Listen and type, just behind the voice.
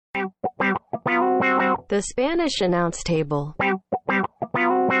The Spanish Announce Table.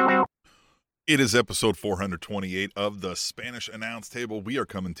 It is episode 428 of the Spanish Announce Table. We are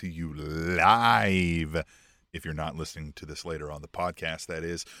coming to you live. If you're not listening to this later on the podcast, that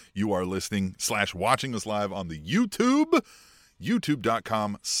is, you are listening / watching us live on the YouTube,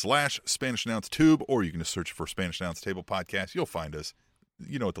 youtube.com/Spanish Announce Tube, or you can just search for Spanish Announce Table Podcast. You'll find us.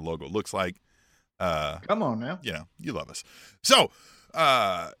 You know what the logo looks like. Come on now. You know, you love us. So,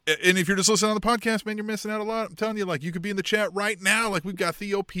 and if you're just listening on the podcast, man, you're missing out a lot. I'm telling you, like, you could be in the chat right now. Like, we've got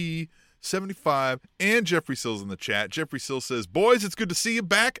Theo P, 75, and Jeffrey Sills in the chat. Jeffrey Sills says, boys, it's good to see you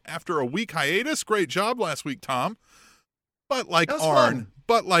back after a week hiatus. Great job last week, Tom. But like Arn,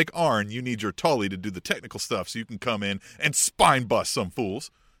 you need your Tully to do the technical stuff so you can come in and spine bust some fools,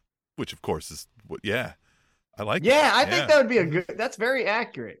 which, of course, is what, I like that. I think that would be a good, that's very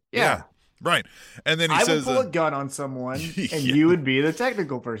accurate. Yeah. Right. And then he says, I would pull a gun on someone and you would be the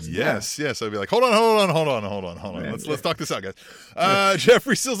technical person. Yes. I'd be like, hold on. Let's talk this out, guys.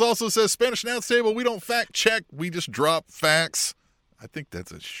 Jeffrey Sills also says, Spanish Announce Table, we don't fact check. We just drop facts. I think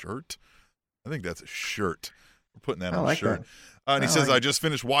that's a shirt. We're putting that on a shirt. And he says, I just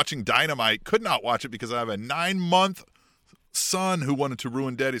finished watching Dynamite. Could not watch it because I have a 9-month son who wanted to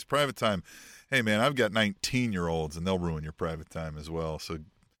ruin daddy's private time. Hey, man, I've got 19-year-olds, and they'll ruin your private time as well. So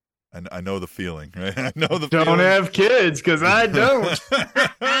I know the feeling, right? I know the feeling. Don't have kids, because I don't.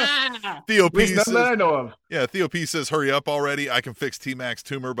 Theo P says, that I know of. Yeah, Theo P says, hurry up already. I can fix T-Mac's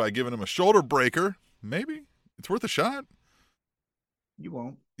tumor by giving him a shoulder breaker. Maybe. It's worth a shot. You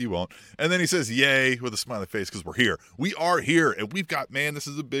won't. And then he says, yay, with a smiley face, because we're here. We are here, and we've got, man, this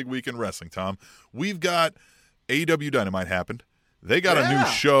is a big week in wrestling, Tom. We've got AEW Dynamite happened. They got a new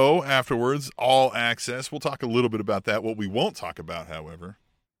show afterwards, All Access. We'll talk a little bit about that. What we won't talk about, however,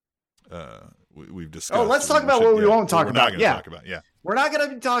 we've discussed. Oh, let's talk about what we won't talk about. Yeah. We're not going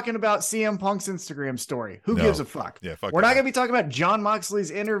to be talking about CM Punk's Instagram story. Who gives a fuck? Yeah, fuck. We're not going to be talking about Jon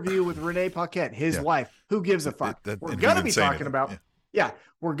Moxley's interview with Renee Paquette, his wife. Who gives a fuck? We're going to be talking about...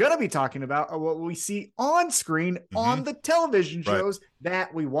 we're going to be talking about what we see on screen on the television shows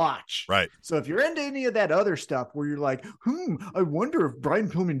that we watch. Right. So if you're into any of that other stuff where you're like, I wonder if Brian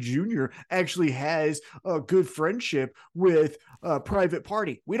Pillman Jr. actually has a good friendship with Private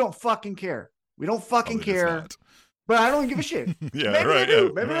Party. We don't fucking care. We don't fucking care. But I don't give a shit. Maybe they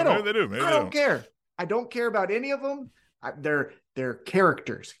do. Maybe they don't. I don't care. I don't care about any of them. They're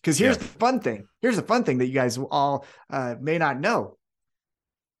characters. Because here's the fun thing. Here's the fun thing that you guys all may not know.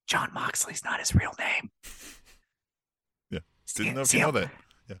 Jon Moxley's not his real name. Yeah. Didn't know if you know that.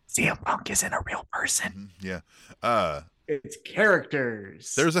 Yeah. CM Punk isn't a real person. Yeah. It's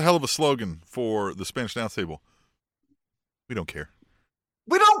characters. There's a hell of a slogan for the Spanish Announce Table. We don't care.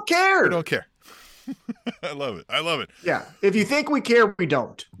 We don't care. We don't care. I love it. Yeah. If you think we care, we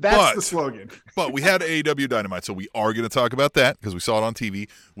don't. That's the slogan. But we had AEW Dynamite, so we are going to talk about that because we saw it on TV.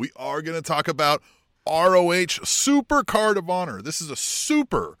 We are going to talk about ROH Super Card of Honor. This is a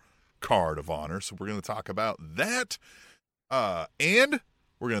super card of honor, so we're going to talk about that. And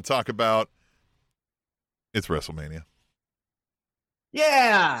we're going to talk about it's WrestleMania.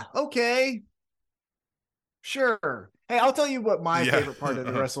 Yeah. Okay. Sure. Hey, I'll tell you what my favorite part of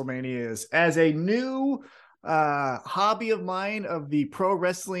the WrestleMania is. As a new hobby of mine of the pro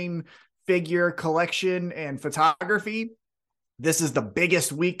wrestling figure collection and photography, this is the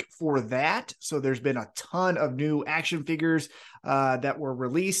biggest week for that. So there's been a ton of new action figures that were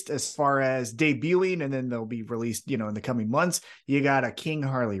released as far as debuting, and then they'll be released, in the coming months. You got a King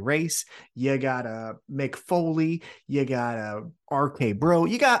Harley Race. You got a Mick Foley. You got a RK Bro.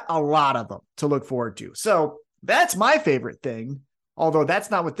 You got a lot of them to look forward to. So that's my favorite thing, although that's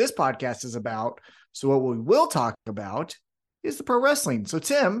not what this podcast is about. So what we will talk about is the pro wrestling. So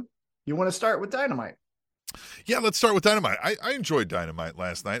Tim, you want to start with Dynamite? Yeah, let's start with Dynamite. I enjoyed Dynamite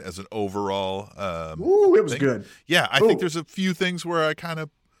last night as an overall it was good. Yeah, I think there's a few things where I kind of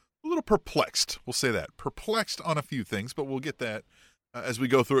a little perplexed. We'll say that. Perplexed on a few things, but we'll get that as we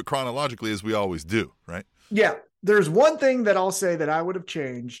go through it chronologically as we always do, right? Yeah. There's one thing that I'll say that I would have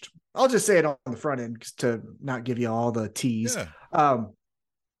changed. I'll just say it on the front end to not give you all the tease. Yeah.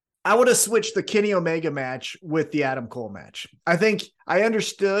 I would have switched the Kenny Omega match with the Adam Cole match. I think I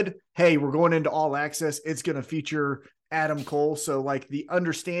understood, hey, we're going into All Access. It's going to feature Adam Cole. So like the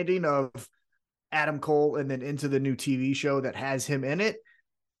understanding of Adam Cole and then into the new TV show that has him in it.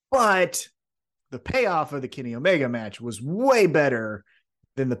 But the payoff of the Kenny Omega match was way better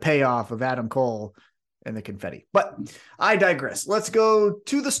than the payoff of Adam Cole and the confetti. But I digress. Let's go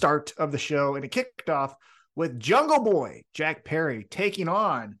to the start of the show. And it kicked off with Jungle Boy Jack Perry taking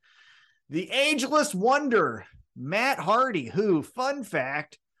on the ageless wonder Matt Hardy, who, fun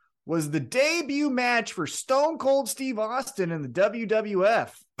fact, was the debut match for Stone Cold Steve Austin in the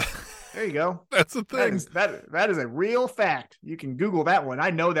WWF. There you go. That's the thing. That is a real fact. You can Google that one.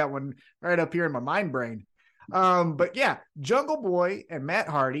 I know that one right up here in my mind brain. But yeah, Jungle Boy and Matt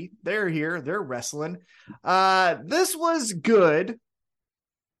Hardy, they're here. They're wrestling. This was good,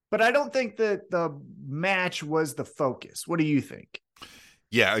 but I don't think that the match was the focus. What do you think?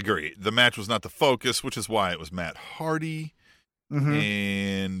 Yeah, I agree. The match was not the focus, which is why it was Matt Hardy. Mm-hmm.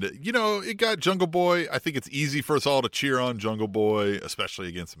 And, it got Jungle Boy. I think it's easy for us all to cheer on Jungle Boy, especially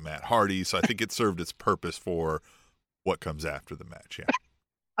against Matt Hardy. So I think it served its purpose for what comes after the match. Yeah.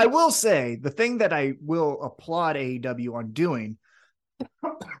 I will say the thing that I will applaud AEW on doing,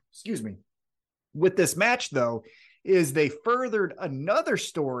 excuse me, with this match, though, is they furthered another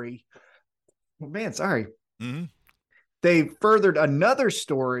story. Oh, man, sorry. Mm-hmm. They furthered another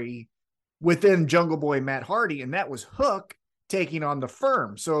story within Jungle Boy Matt Hardy, and that was Hook taking on the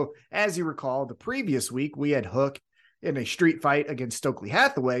Firm. So as you recall, the previous week, we had Hook in a street fight against Stokely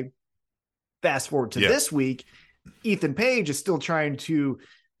Hathaway. Fast forward to this week, Ethan Page is still trying to,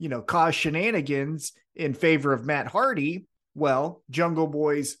 cause shenanigans in favor of Matt Hardy. Well, Jungle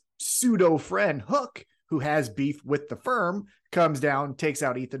Boy's pseudo friend Hook, who has beef with the Firm, comes down, takes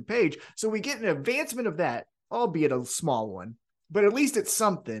out Ethan Page. So we get an advancement of that, albeit a small one, but at least it's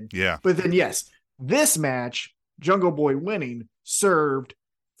something. Yeah. But then, yes, this match, Jungle Boy winning, served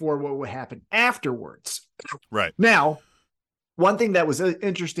for what would happen afterwards. Right. Now, one thing that was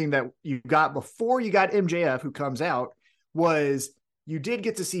interesting that you got before you got MJF, who comes out, was you did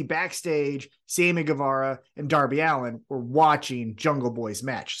get to see backstage Sammy Guevara and Darby Allin were watching Jungle Boy's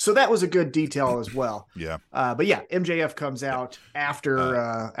match. So that was a good detail as well. Yeah. But yeah, MJF comes out after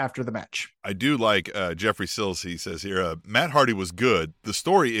the match. I do like Jeffrey Sills. He says here, Matt Hardy was good. The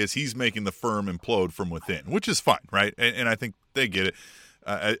story is he's making the Firm implode from within, which is fine, right? And I think they get it.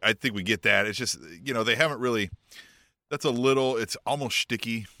 I think we get that. It's just, they haven't really. That's it's almost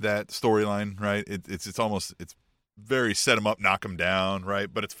shticky, that storyline, right? It's very set him up, knock him down,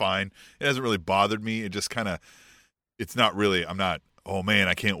 right? But it's fine. It hasn't really bothered me. It just kind of, it's not really. I'm not. Oh man,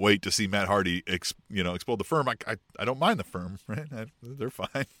 I can't wait to see Matt Hardy, explode the Firm. I don't mind the Firm, right? They're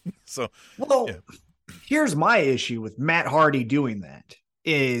fine. So, well, here's my issue with Matt Hardy doing that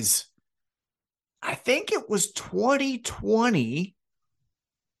is, I think it was 2020.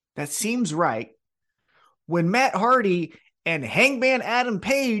 That seems right. When Matt Hardy and Hangman Adam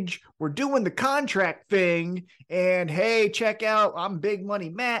Page were doing the contract thing, and hey, check out, I'm Big Money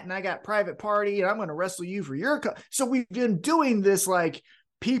Matt, and I got Private Party, and I'm going to wrestle you for your. So we've been doing this like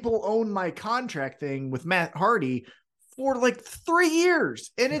people own my contract thing with Matt Hardy for like 3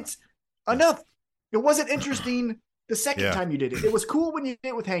 years, and it's enough. It wasn't interesting the second time you did it. It was cool when you did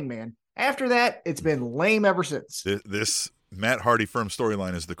it with Hangman. After that, it's been lame ever since. This Matt Hardy Firm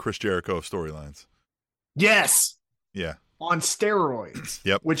storyline is the Chris Jericho of storylines. Yes. Yeah. On steroids.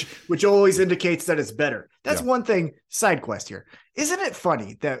 Yep. Which always indicates that it's better. That's one thing. Side quest here. Isn't it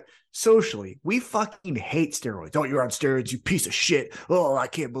funny that socially we fucking hate steroids? Oh, you're on steroids, you piece of shit. Oh, I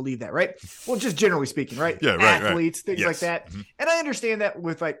can't believe that, right? Well, just generally speaking, right? Yeah, right. Athletes, things like that. Mm-hmm. And I understand that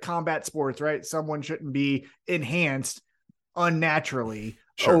with like combat sports, right? Someone shouldn't be enhanced unnaturally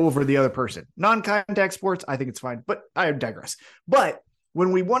over the other person. Non-contact sports, I think it's fine, but I digress. But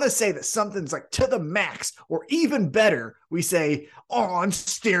when we want to say that something's like to the max or even better, we say on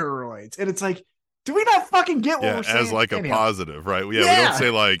steroids. And it's like, do we not fucking get what we're saying? As like a positive, right? We don't say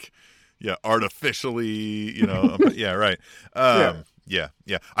like, artificially, yeah, right. Yeah.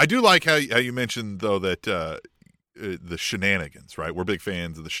 I do like how you mentioned, though, that the shenanigans, right? We're big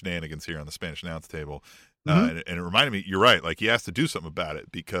fans of the shenanigans here on the Spanish Announce Table. And it reminded me, you're right, like he has to do something about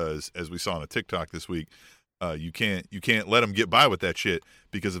it because, as we saw on a TikTok this week, you can't let them get by with that shit,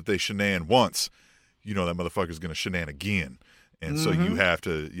 because if they shenan once, that motherfucker's going to shenan again. And so you have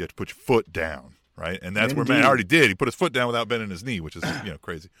to put your foot down, right? And that's where Matt Hardy did. He put his foot down without bending his knee, which is,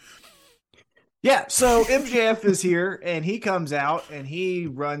 crazy. Yeah, so MJF is here, and he comes out, and he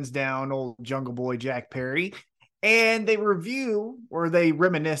runs down old Jungle Boy Jack Perry, and they review, or they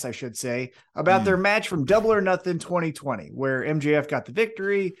reminisce, I should say, about their match from Double or Nothing 2020, where MJF got the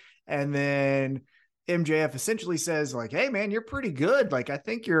victory, and then MJF essentially says, like, hey, man, you're pretty good. Like, I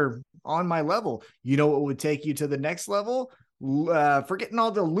think you're on my level. You know what would take you to the next level? Forgetting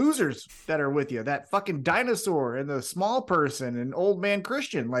all the losers that are with you, that fucking dinosaur and the small person and old man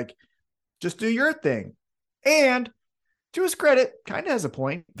Christian. Like, just do your thing. And to his credit, kind of has a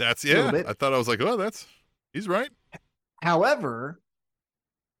point. That's, I thought, I was like, oh, he's right. However,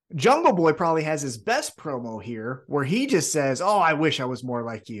 Jungle Boy probably has his best promo here, where he just says, oh, I wish I was more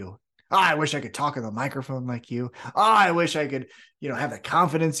like you. Oh, I wish I could talk on the microphone like you. Oh, I wish I could, have the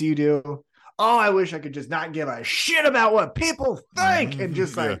confidence you do. Oh, I wish I could just not give a shit about what people think and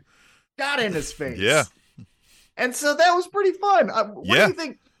just got in his face. Yeah. And so that was pretty fun. What do you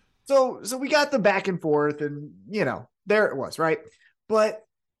think? So we got the back and forth and, there it was, right? But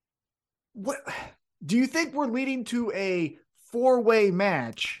what do you think we're leading to a 4-way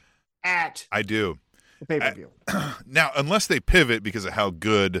match at I do. the pay-per-view? Now, unless they pivot because of how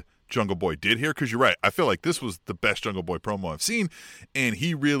good Jungle Boy did here, because you're right. I feel like this was the best Jungle Boy promo I've seen, and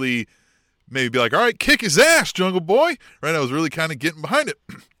he really maybe be like, all right, kick his ass, Jungle Boy. Right? I was really kind of getting behind it.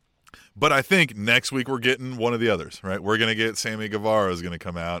 But I think next week we're getting one of the others, right? We're going to get Sammy Guevara is going to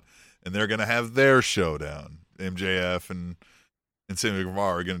come out, and they're going to have their showdown. MJF and Sammy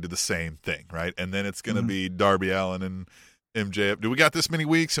Guevara are going to do the same thing, right? And then it's going to be Darby Allin and MJF. Do we got this many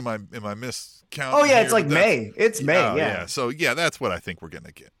weeks? Am I miscounting? Oh, yeah, here? it's like May. It's May, yeah. So, yeah, that's what I think we're going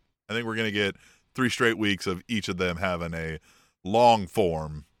to get. I think we're going to get 3 straight weeks of each of them having a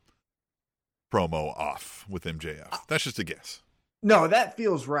long-form promo off with MJF. That's just a guess. No, that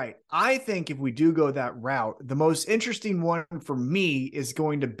feels right. I think if we do go that route, the most interesting one for me is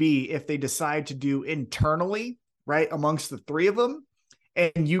going to be if they decide to do internally, right, amongst the 3 of them,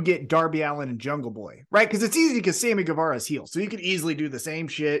 and you get Darby Allin and Jungle Boy, right? Because it's easy because Sammy Guevara is heel. So you could easily do the same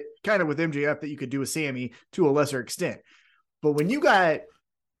shit kind of with MJF that you could do with Sammy to a lesser extent. But when you got,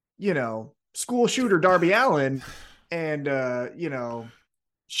 school shooter Darby Allin and,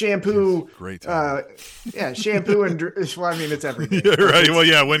 shampoo, great time. Shampoo and it's everything. Yeah, right. Well,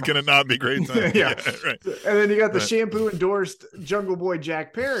 yeah, when can it not be great time? Yeah, right. And then you got the shampoo endorsed Jungle Boy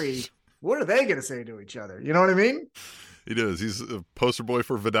Jack Perry. What are they going to say to each other? You know what I mean? He does. He's a poster boy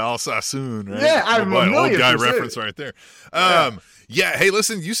for Vidal Sassoon, right? Yeah, I'm an old guy %. reference right there. Yeah. Hey,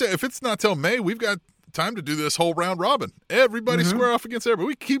 listen, you said if it's not till May, we've got time to do this whole round robin. Everybody square off against everybody.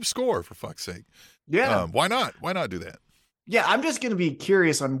 We keep score, for fuck's sake. Yeah. Why not? Why not do that? Yeah, I'm just going to be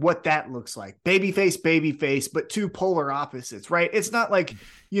curious on what that looks like. Babyface, but 2 polar opposites, right? It's not like,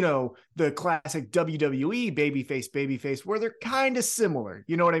 the classic WWE babyface, where they're kind of similar.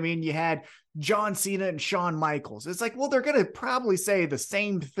 You know what I mean? You had John Cena and Shawn Michaels. It's like, well, they're going to probably say the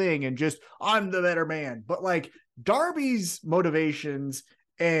same thing and just, I'm the better man. But like Darby's motivations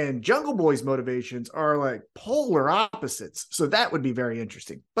and Jungle Boy's motivations are like polar opposites. So that would be very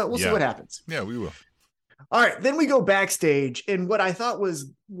interesting. But we'll see what happens. Yeah, we will. All right, then we go backstage, and what I thought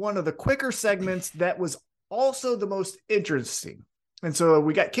was one of the quicker segments that was also the most interesting. And so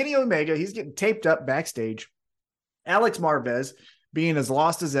we got Kenny Omega. He's getting taped up backstage. Alex Marvez, being as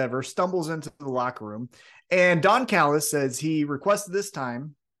lost as ever, stumbles into the locker room. And Don Callis says he requested this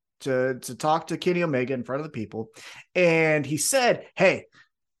time to talk to Kenny Omega in front of the people. And he said, hey,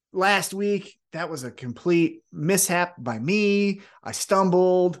 last week, that was a complete mishap by me. I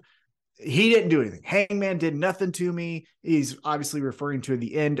stumbled. He didn't do anything. Hangman did nothing to me. He's obviously referring to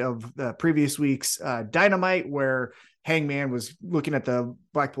the end of the previous week's Dynamite, where Hangman was looking at the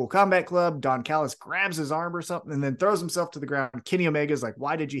Blackpool Combat Club. Don Callis grabs his arm or something and then throws himself to the ground. Kenny Omega's like,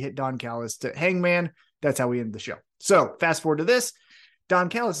 why did you hit Don Callis? To Hangman. That's how we end the show. So fast forward to this. Don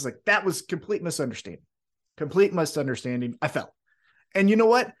Callis is like, that was complete misunderstanding. Complete misunderstanding. I fell. And you know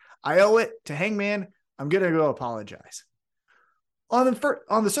what? I owe it to Hangman. I'm going to go apologize. On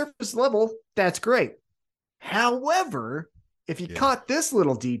the surface level, that's great. However, if you caught this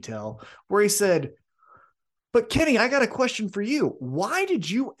little detail where he said, but Kenny, I got a question for you. Why did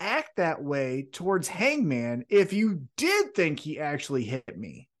you act that way towards Hangman if you did think he actually hit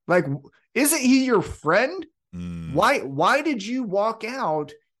me? Like, isn't he your friend? Why did you walk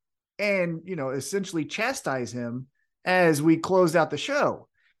out and, essentially chastise him as we closed out the show?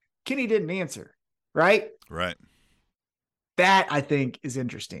 Kenny didn't answer, right? Right. That, I think, is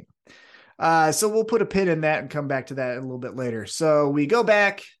interesting. So we'll put a pin in that and come back to that a little bit later. So we go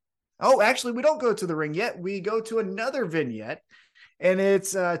back. Oh, actually, we don't go to the ring yet. We go to another vignette, and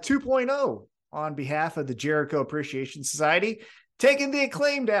it's 2.0 on behalf of the Jericho Appreciation Society, taking the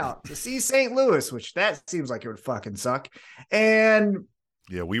Acclaimed out to see St. Louis, which that seems like it would fucking suck. And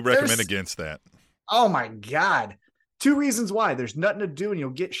yeah, we recommend against that. Oh, my God. 2 reasons why. There's nothing to do, and you'll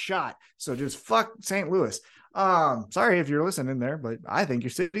get shot. So just fuck St. Louis. Sorry if you're listening there, but I think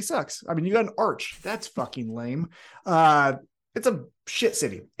your city sucks. I mean, you got an arch. That's fucking lame. It's a shit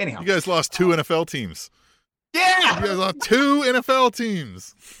city. Anyhow, you guys lost 2 NFL teams. Yeah, you guys lost 2 NFL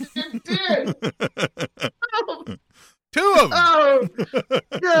teams. You did. 2 of them. Oh,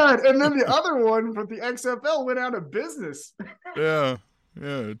 God. And then the other one from the XFL went out of business. Yeah.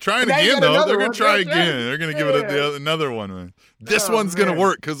 Trying again, though. They're going to try again. They're going to give it another one. Man. This one's going to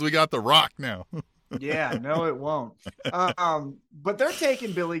work because we got The Rock now. Yeah, no, it won't. But they're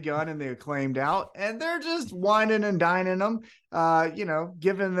taking Billy Gunn and the Acclaimed out, and they're just whining and dining them,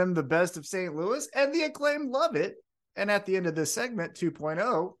 giving them the best of St. Louis, and the Acclaimed love it. And at the end of this segment,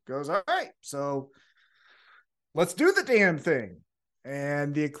 2.0 goes, all right, so let's do the damn thing.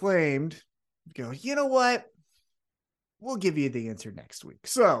 And the Acclaimed go, you know what? We'll give you the answer next week.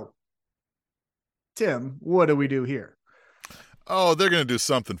 So, Tim, what do we do here? Oh, they're gonna do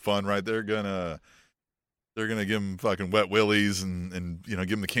something fun, right? They're gonna give them fucking wet willies and give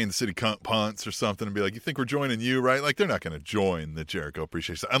them the Kansas City punts or something and be like, you think we're joining you, right? Like, they're not gonna join the Jericho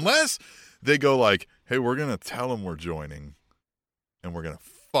Appreciation unless they go like, hey, we're gonna tell them we're joining and we're gonna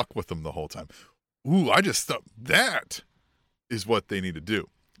fuck with them the whole time. Ooh, I just thought that is what they need to do.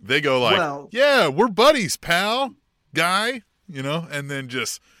 They go like, yeah, we're buddies, pal, guy, and then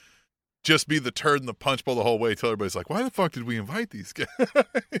just be the turd in the punch bowl the whole way till everybody's like, why the fuck did we invite these guys?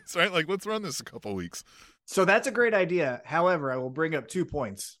 Right? Like, let's run this a couple weeks. So that's a great idea. However, I will bring up 2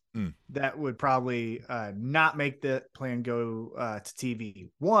 points that would probably not make the plan go to TV.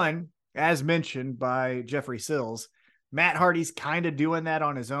 One, as mentioned by Jeffrey Sills, Matt Hardy's kind of doing that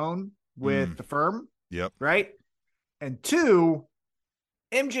on his own with the firm. Yep. Right. And two,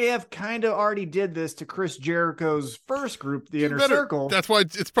 MJF kind of already did this to Chris Jericho's first group, the Inner Circle. That's why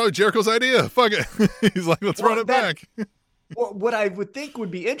it's probably Jericho's idea. Fuck it. He's like, let's run it back. What I would think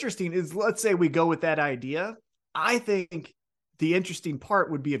would be interesting is, let's say we go with that idea. I think the interesting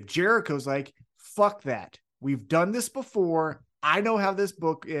part would be if Jericho's like, fuck that. We've done this before. I know how this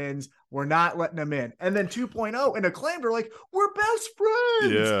book ends. We're not letting them in. And then 2.0 and Acclaimed are like, we're best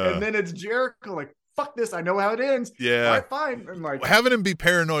friends. Yeah. And then it's Jericho like, fuck this. I know how it ends. Yeah. All right, fine. And like, having him be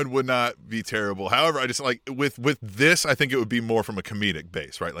paranoid would not be terrible. However, I just like with this, I think it would be more from a comedic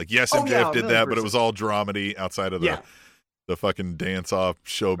base, right? Like, yes, MJF did that, but it was all dramedy outside of the fucking dance off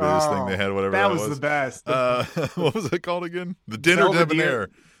showbiz thing they had, whatever that was. That was the best. What was it called again? The Dinner Debonair.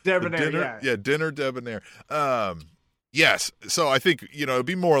 Dinner Debonair. Yes. So I think, it'd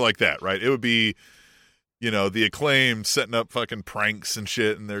be more like that, right? It would be, the Acclaimed setting up fucking pranks and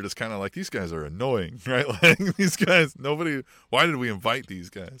shit, and they're just kind of like, these guys are annoying, right? Like, these guys, why did we invite these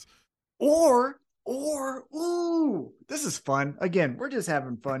guys? Or, this is fun. Again, we're just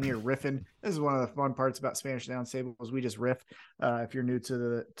having fun here, riffing. This is one of the fun parts about Spanish Announce Table is we just riff. If you're new to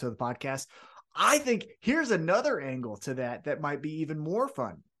the podcast, I think here's another angle to that might be even more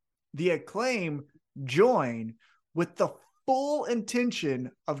fun. The Acclaim join with the full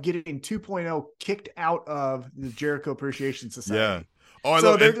intention of getting 2.0 kicked out of the Jericho Appreciation Society. Yeah. Oh, I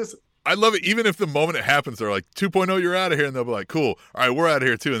love it. Even if the moment it happens, they're like, 2.0, you're out of here. And they'll be like, cool. All right, we're out of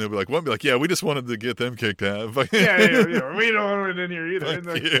here too. And they'll be like, yeah, we just wanted to get them kicked out. yeah. We don't want it in here either. And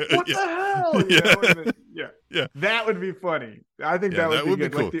like, what the hell? Yeah. That would be funny. I think that would be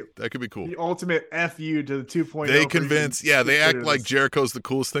cool. Like that could be cool. The ultimate FU to the 2.0. They convince, they act like Jericho's the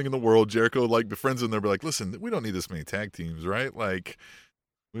coolest thing in the world. Jericho like befriends them. They'll be like, listen, we don't need this many tag teams, right? Like,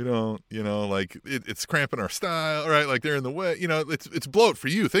 we don't, like it's cramping our style, right? Like they're in the way, it's bloat for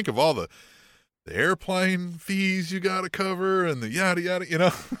you. Think of all the airplane fees you got to cover and the yada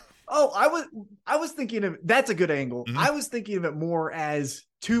yada, Oh, I was thinking of, that's a good angle. Mm-hmm. I was thinking of it more as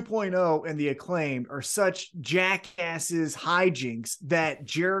 2.0 and the Acclaimed are such jackasses hijinks that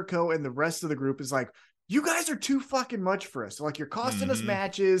Jericho and the rest of the group is like, you guys are too fucking much for us. Like, you're costing us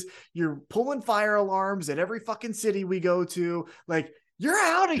matches. You're pulling fire alarms at every fucking city we go to. Like, you're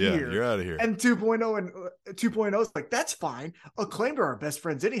out of here. You're out of here. And 2.0 is like, that's fine. Acclaimed are our best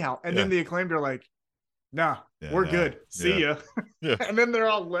friends anyhow. And then the Acclaimed are like, nah, we're good. See ya. Yeah. And then they're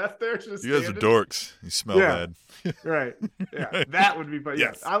all left there. Just you guys are dorks. You smell bad. Right. Yeah. That would be fun.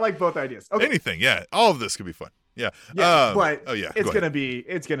 Yes. I like both ideas. Okay. Anything. Yeah. All of this could be fun. Yeah. But it's going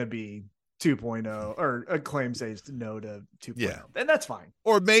to be 2.0 or Acclaim says no to 2.0. Yeah. And that's fine.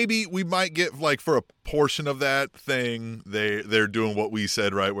 Or maybe we might get like for a portion of that thing, they're doing what we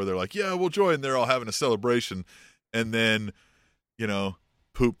said, right? Where they're like, yeah, we'll join. They're all having a celebration. And then,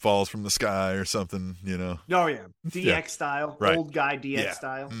 poop falls from the sky or something, Oh yeah. DX style. Right. Old guy DX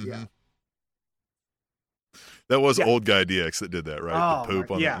style. Mm-hmm. Yeah. That was old guy DX that did that, right? The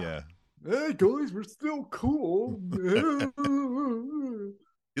poop on it. Hey guys, we're still cool.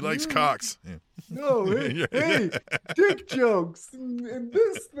 He likes cocks. Yeah. No, hey, dick jokes and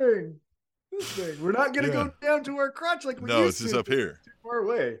this thing. We're not going to go down to our crotch like we used to. No, it's just up here. It's too far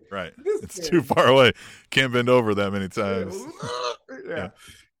away. Right. It's too far away. Can't bend over that many times. Yeah.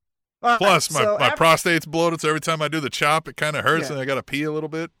 Plus, my prostate's bloated, so every time I do the chop, it kind of hurts, and I got to pee a little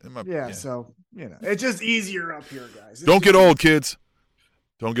bit. So, it's just easier up here, guys. Don't get old, kids.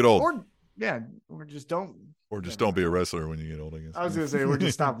 Don't get old. or just don't. Or just don't be a wrestler when you get old, I guess. I was going to say, or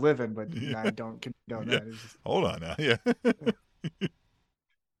just stop living, but Yeah. I don't condone that. It's just, Hold on now. Yeah.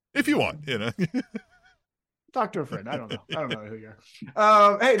 If you want, talk to a friend. I don't know who you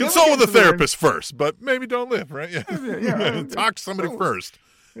are. Hey, consult with a therapist first, but maybe don't live, right? Yeah. Yeah. Talk to somebody first.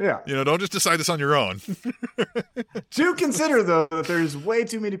 Yeah. Don't just decide this on your own. To consider, though, that there's way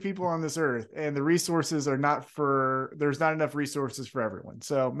too many people on this earth and the resources are there's not enough resources for everyone.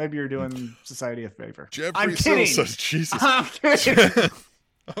 So maybe you're doing society a favor. Jeffrey Sills says, Jesus. I'm kidding.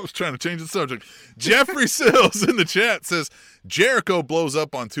 I was trying to change the subject. Jeffrey Sills in the chat says, Jericho blows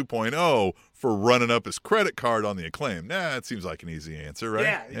up on 2.0 for running up his credit card on the Acclaim. Nah, it seems like an easy answer,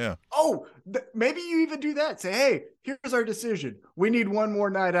 right? Yeah. Oh, maybe you even do that. Say, hey, here's our decision. We need one more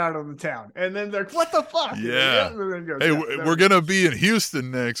night out on the town. And then they're, what the fuck? Yeah. Goes, hey, we're going to be in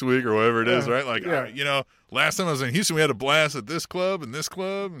Houston next week or whatever it is, right? Like, yeah. last time I was in Houston, we had a blast at this club and this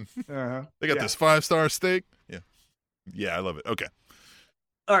club. And they got this 5-star steak. Yeah. Yeah, I love it. Okay.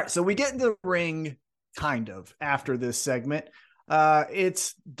 All right. So we get in the ring kind of after this segment.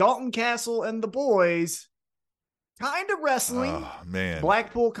 It's Dalton Castle and the boys kind of wrestling. Oh, man.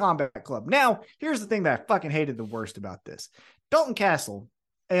 Blackpool Combat Club. Now, here's the thing that I fucking hated the worst about this. Dalton Castle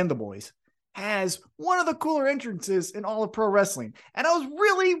and the boys has one of the cooler entrances in all of pro wrestling. And I was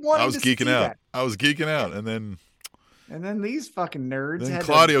really wanting to see that. I was geeking out. And then these fucking nerds. Then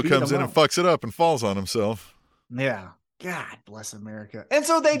Claudio comes in and fucks it up and falls on himself. Yeah. God bless America. And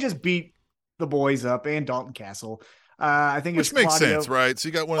so they just beat the boys up and Dalton Castle. I think which makes sense, right? So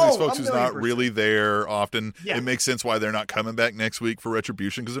you got one of these folks who's not really there often. Yeah. It makes sense why they're not coming back next week for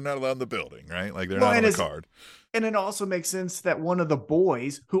Retribution because they're not allowed in the building, right? Like they're not on the card. And it also makes sense that one of the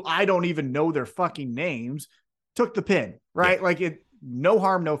boys, who I don't even know their fucking names, took the pin, right? Yeah. Like no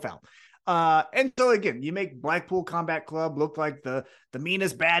harm, no foul. And so again, you make Blackpool Combat Club look like the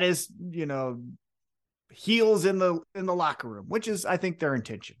meanest, baddest, heels in the locker room, which is, I think, their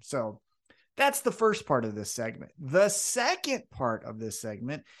intention. So that's the first part of this segment. The second part of this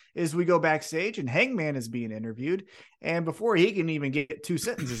segment is we go backstage and Hangman is being interviewed. And before he can even get 2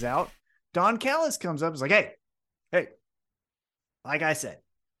 sentences out, Don Callis comes up and is like, hey, like I said,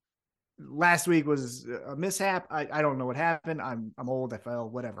 last week was a mishap. I don't know what happened. I'm old. I fell,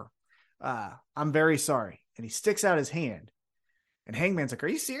 whatever. I'm very sorry. And he sticks out his hand. And Hangman's like, are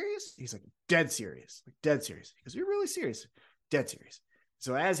you serious? He's like, dead serious. Like, dead serious. He goes, you're really serious? Dead serious.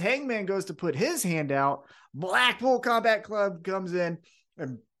 So as Hangman goes to put his hand out, Blackpool Combat Club comes in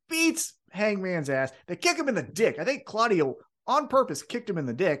and beats Hangman's ass. They kick him in the dick. I think Claudio on purpose kicked him in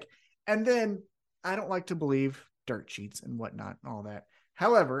the dick. And then I don't like to believe dirt sheets and whatnot and all that.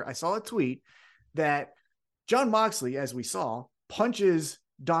 However, I saw a tweet that Jon Moxley, as we saw, punches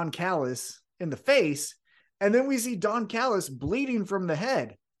Don Callis in the face. And then we see Don Callis bleeding from the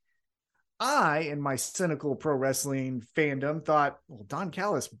head. I, in my cynical pro wrestling fandom, thought, well, Don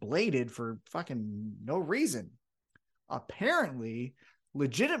Callis bladed for fucking no reason. Apparently,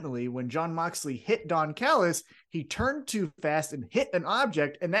 legitimately, when Jon Moxley hit Don Callis, he turned too fast and hit an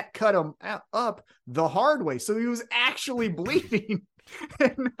object, and that cut him up the hard way. So he was actually bleeding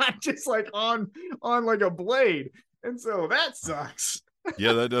and not just like on like a blade. And so that sucks.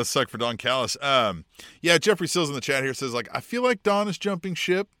 Yeah, that does suck for Don Callis. Yeah, Jeffrey Sills in the chat here says, like, I feel like Don is jumping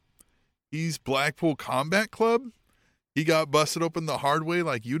ship. He's Blackpool Combat Club. He got busted open the hard way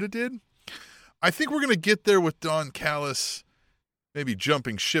like Yuta did. I think we're going to get there with Don Callis maybe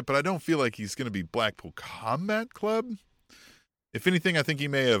jumping ship, but I don't feel like he's going to be Blackpool Combat Club. If anything, I think he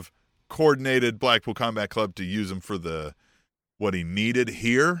may have coordinated Blackpool Combat Club to use him for what he needed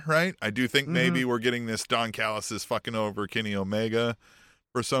here, right? I do think maybe we're getting this Don Callis is fucking over Kenny Omega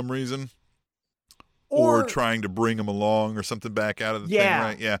for some reason. Or trying to bring him along or something back out of the thing,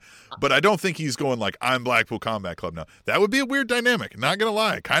 right? Yeah. But I don't think he's going like, I'm Blackpool Combat Club now. That would be a weird dynamic. Not going to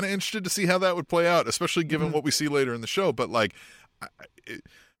lie. Kind of interested to see how that would play out, especially given what we see later in the show. But like,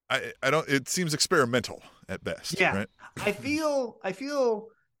 I don't, it seems experimental at best. Yeah. Right? I feel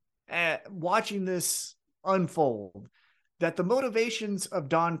watching this unfold that the motivations of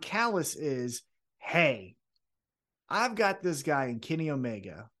Don Callis is, hey, I've got this guy in Kenny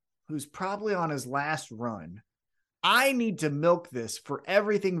Omega who's probably on his last run. I need to milk this for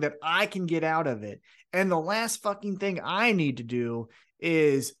everything that I can get out of it. And the last fucking thing I need to do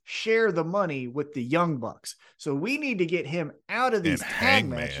is share the money with the Young Bucks. So we need to get him out of these tag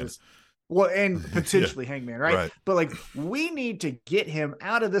matches. Well, and potentially Hangman, right? But like, we need to get him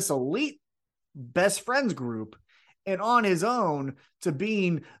out of this elite best friends group and on his own to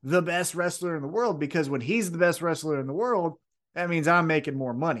being the best wrestler in the world. Because when he's the best wrestler in the world, that means I'm making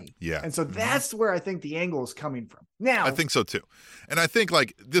more money. Yeah. And so that's where I think the angle is coming from. Now, I think so too. And I think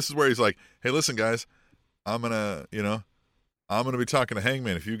like this is where he's like, hey, listen, guys, I'm going to be talking to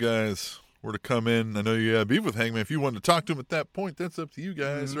Hangman. If you guys were to come in, I know you have beef with Hangman. If you wanted to talk to him at that point, that's up to you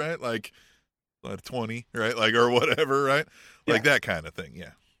guys, right? Like 20, right? Like, or whatever, right? Like that kind of thing.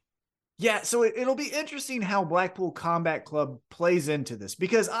 Yeah. Yeah, so it'll be interesting how Blackpool Combat Club plays into this,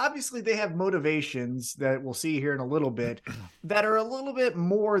 because obviously they have motivations that we'll see here in a little bit that are a little bit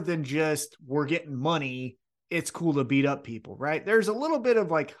more than just we're getting money, it's cool to beat up people, right? There's a little bit of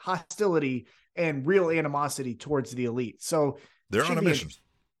like hostility and real animosity towards the elite. So they're on a mission.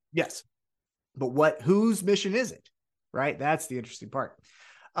 Yes. But whose mission is it? Right? That's the interesting part.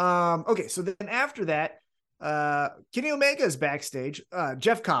 Okay, so then after that, Kenny Omega is backstage.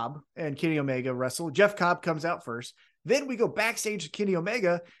 Jeff Cobb and Kenny Omega wrestle. Jeff Cobb comes out first. Then we go backstage to Kenny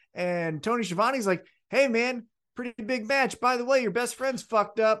Omega, and Tony Schiavone's like, hey man, pretty big match. By the way, your best friend's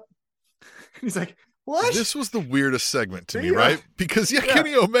fucked up. He's like, what? This was the weirdest segment to me, right? Because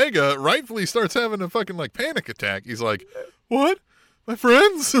Kenny Omega rightfully starts having a fucking like panic attack. He's like, what? My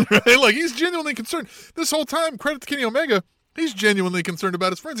friends? Right? Like he's genuinely concerned. This whole time, credit to Kenny Omega, he's genuinely concerned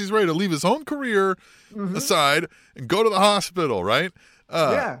about his friends. He's ready to leave his own career aside and go to the hospital, right?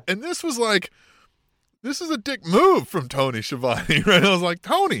 And this was like, this is a dick move from Tony Schiavone, right? I was like,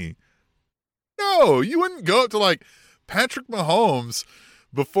 Tony, no, you wouldn't go up to like Patrick Mahomes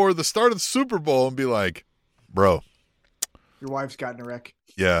before the start of the Super Bowl and be like, bro, your wife's gotten a wreck.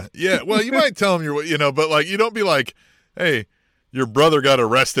 Yeah. Well, you might tell him but like, you don't be like, hey, your brother got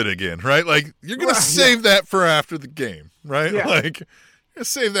arrested again, right? Like you're going to save that for after the game, right? Yeah. Like you're going to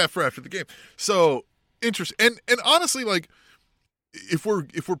save that for after the game. So interesting. And honestly, like if we're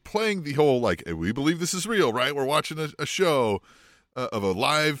playing the whole, like, hey, we believe this is real, right? We're watching a show of a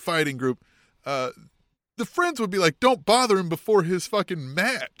live fighting group. The friends would be like, don't bother him before his fucking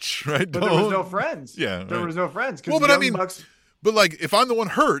match, right? But there was no friends. Yeah. There was no friends. Well, but I mean, but like if I'm the one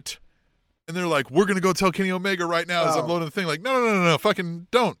hurt, and they're like, we're going to go tell Kenny Omega right now as I'm loading the thing. Like, no, fucking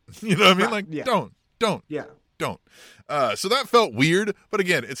don't. You know what I mean? Like, don't. Yeah. Don't. So that felt weird. But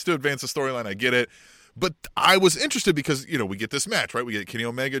again, it's to advance the storyline. I get it. But I was interested because, we get this match, right? We get Kenny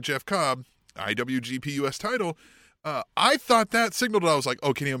Omega, Jeff Cobb, IWGP US title. I thought that signaled I was like,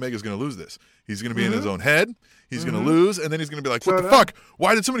 oh, Kenny Omega's going to lose this. He's going to be in his own head. He's going to lose. And then he's going to be like, what the fuck?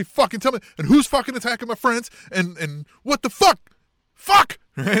 Why did somebody fucking tell me? And who's fucking attacking my friends? And what the fuck? Fuck!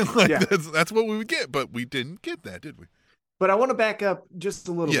 Right? Like that's what we would get, but we didn't get that, did we? But I want to back up just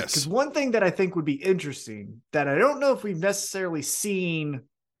a little bit, because one thing that I think would be interesting that I don't know if we've necessarily seen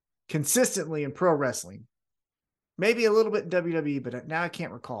consistently in pro wrestling, maybe a little bit in WWE, but now I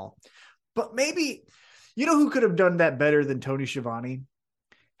can't recall. But maybe, who could have done that better than Tony Schiavone?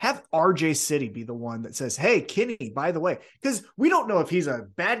 Have RJ City be the one that says, hey, Kenny, by the way, because we don't know if he's a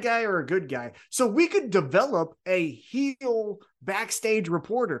bad guy or a good guy. So we could develop a heel backstage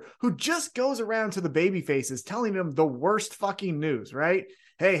reporter who just goes around to the baby faces telling them the worst fucking news, right?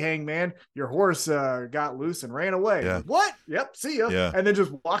 Hey, Hangman, your horse got loose and ran away. Yeah. What? Yep, see ya. Yeah. And then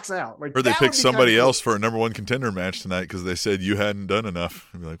just walks out. Like, or they picked somebody else for a number one contender match tonight because they said you hadn't done enough.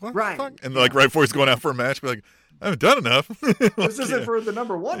 And be like, what the fuck? And like right before he's going out for a match, be like, I haven't done enough. This isn't for the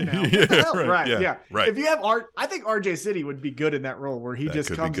number one now. What the hell? Right. Yeah. Right. If you have I think RJ City would be good in that role where he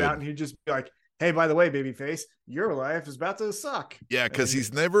just comes out and he just be like, hey, by the way, babyface, your life is about to suck. Yeah, because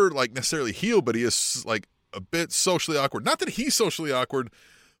he's never like necessarily heel, but he is like a bit socially awkward. Not that he's socially awkward,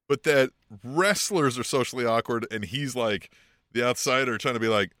 but that wrestlers are socially awkward, and he's like the outsider trying to be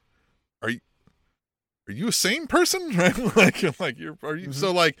like, are you a sane person? Right? Are you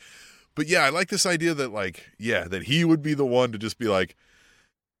so like. But yeah, I like this idea that that he would be the one to just be like,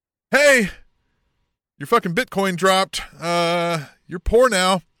 hey, your fucking Bitcoin dropped. You're poor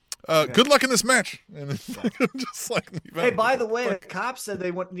now. Good luck in this match. And just like, hey, by the way, the cops said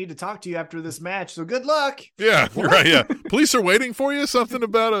they need to talk to you after this match. So good luck. Yeah, you're right. Yeah. Police are waiting for you. Something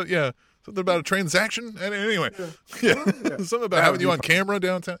about a transaction. And anyway, something about having you on camera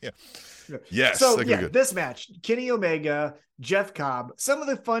downtown. Yeah. Yes. So this match, Kenny Omega, Jeff Cobb, some of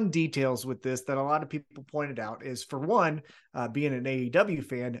the fun details with this that a lot of people pointed out is, for one, being an AEW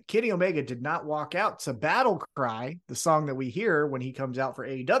fan, Kenny Omega did not walk out to Battle Cry, the song that we hear when he comes out for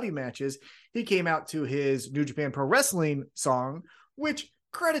AEW matches. He came out to his New Japan Pro Wrestling song, which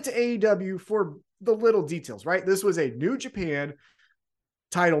credit to AEW for the little details, right? This was a New Japan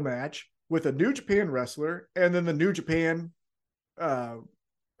title match with a New Japan wrestler, and then the New Japan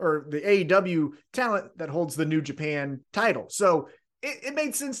or the AEW talent that holds the New Japan title. So it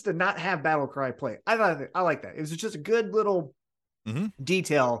made sense to not have Battle Cry play. I like that. It was just a good little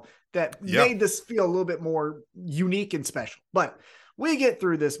detail that made this feel a little bit more unique and special. But we get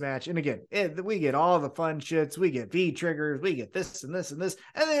through this match, and again, we get all the fun shits. We get V triggers, we get this and this and this,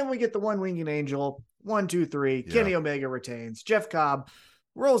 and then we get the one winged angel. 1, 2, 3. Yeah. Kenny Omega retains. Jeff Cobb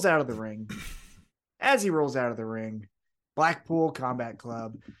rolls out of the ring. As he rolls out of the ring, Blackpool Combat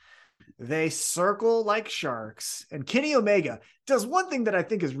Club, they circle like sharks, and Kenny Omega does one thing that I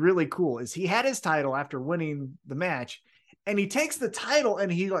think is really cool. Is he had his title after winning the match, and he takes the title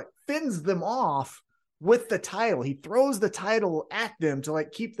and he like fins them off with the title. He throws the title at them to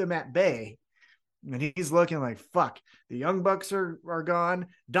like keep them at bay. And he's looking like, fuck, the Young Bucks are gone.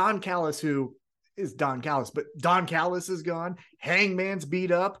 Don Callis, who is Don Callis, but Don Callis is gone. Hangman's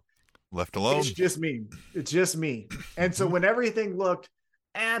beat up. Left alone. It's just me. It's just me. And so when everything looked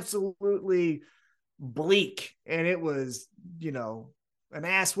absolutely bleak and it was, you know, an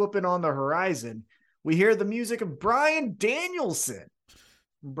ass whooping on the horizon, we hear the music of Bryan Danielson.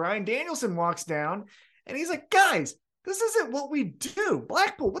 Bryan Danielson walks down and he's like, guys, this isn't what we do.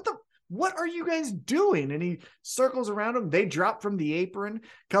 Blackpool, what are you guys doing? And he circles around them. They drop from the apron.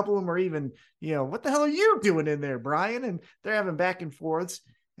 A couple of them are even, you know, what the hell are you doing in there, Bryan? And they're having back and forths.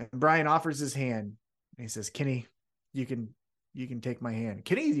 And Bryan offers his hand. And he says, Kenny, you can take my hand.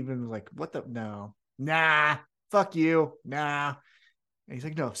 Kenny's even like, what the? No. Nah. Fuck you. Nah. And he's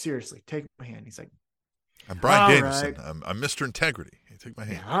like, no, seriously, take my hand. He's like, I'm Bryan Danielson. Right. I'm Mr. Integrity. Hey, take my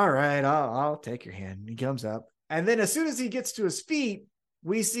hand. Yeah, all right. I'll take your hand. He comes up. And then as soon as he gets to his feet,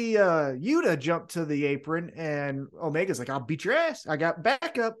 we see Yuta jump to the apron, and Omega's like, I'll beat your ass. I got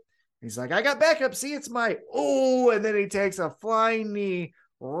backup. He's like, I got backup. See, it's my, and then he takes a flying knee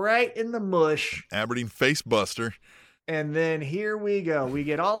right in the mush. Aberdeen face buster. And then here we go. We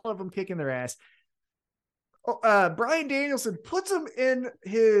get all of them kicking their ass. Bryan Danielson puts him in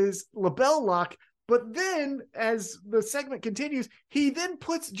his label lock, but then as the segment continues, he then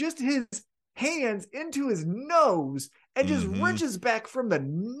puts just his hands into his nose and just wrenches back from the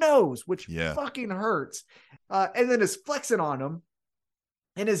nose, which fucking hurts. And then is flexing on him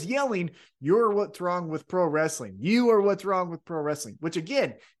and is yelling, you're what's wrong with pro wrestling. You are what's wrong with pro wrestling, which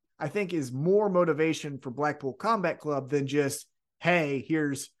again, I think is more motivation for Blackpool Combat Club than just, hey,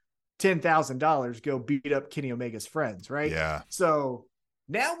 here's $10,000, go beat up Kenny Omega's friends, right? Yeah. So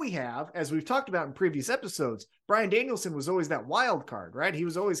now we have, as we've talked about in previous episodes, Bryan Danielson was always that wild card, right? He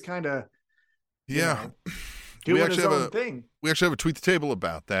was always kind of, doing his own thing. We actually have a tweet the table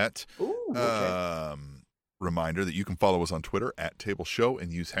about that. Ooh, okay. Reminder that you can follow us on Twitter at Table Show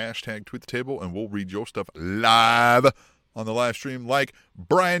and use hashtag tweet the table, and we'll read your stuff live on the live stream, like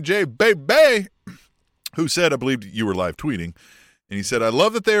Brian J. Baby, who said, I believe you were live tweeting, and he said, I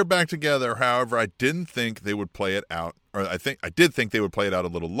love that they are back together. However, I didn't think they would play it out, or I did think they would play it out a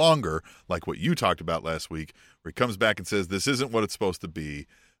little longer, like what you talked about last week, where he comes back and says, this isn't what it's supposed to be.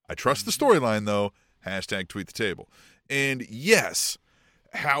 I trust the storyline, though. Hashtag tweet the table. And yes,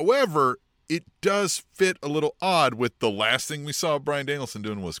 however, it does fit a little odd with the last thing we saw Bryan Danielson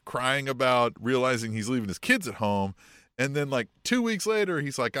doing was crying about realizing he's leaving his kids at home. And then like 2 weeks later,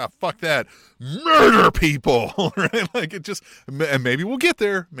 he's like, fuck that. Murder people. Right? Like it just, and maybe we'll get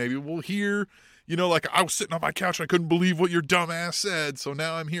there. Maybe we'll hear, you know, like I was sitting on my couch and I couldn't believe what your dumb ass said. So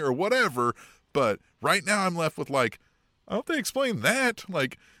now I'm here or whatever. But right now I'm left with like, I don't think they explain that.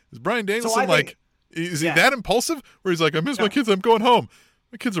 Like, is Bryan Danielson is he that impulsive? Where he's like, I miss my kids. I'm going home.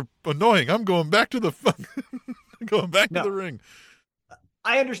 My kids are annoying. I'm going back to the to the ring.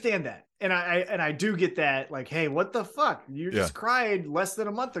 I understand that. And I do get that. Like, hey, what the fuck? You just cried less than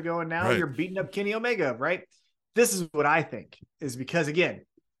a month ago and now you're beating up Kenny Omega, right? This is what I think is because, again,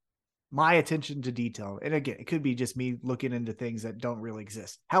 my attention to detail. And again, it could be just me looking into things that don't really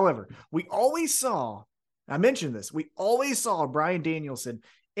exist. However, we always saw, I mentioned this, we always saw Bryan Danielson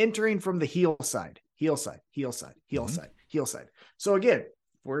entering from the heel side. So again, if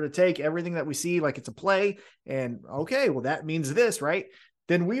we're to take everything that we see like it's a play and okay, well, that means this, right?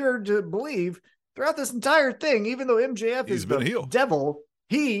 Then we are to believe throughout this entire thing, even though MJF is the heel devil,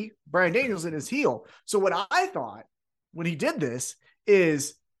 Bryan Danielson, is heel. So what I thought when he did this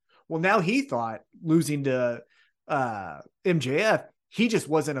is, well, now he thought losing to MJF, he just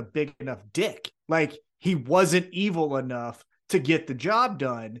wasn't a big enough dick. Like he wasn't evil enough to get the job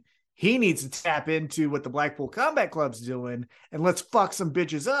done. He needs to tap into what the Blackpool Combat Club's doing and let's fuck some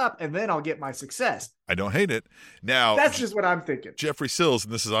bitches up and then I'll get my success. I don't hate it. Now, that's just what I'm thinking. Jeffrey Sills,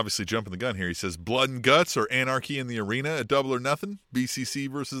 and this is obviously jumping the gun here, he says, blood and guts or anarchy in the arena, a double or nothing,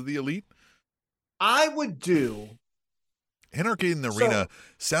 BCC versus the Elite. I would do. Anarchy in the arena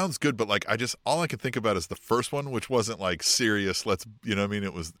sounds good, but like all I can think about is the first one, which wasn't like serious. You know what I mean?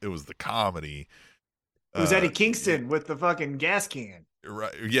 It was the comedy. It was Eddie Kingston with the fucking gas can.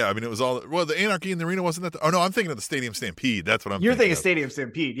 Right. Yeah. I mean, it was all, well, the Anarchy in the Arena wasn't that. Oh, no, I'm thinking of the Stadium Stampede. That's what You're thinking of. Stadium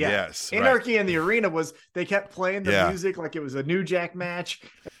Stampede. Yeah. Yes. Anarchy in the Arena was, they kept playing the music like it was a New Jack match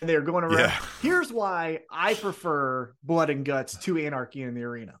and they were going around. Yeah. Here's why I prefer Blood and Guts to Anarchy in the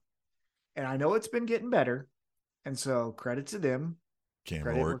Arena. And I know it's been getting better. And so credit to them.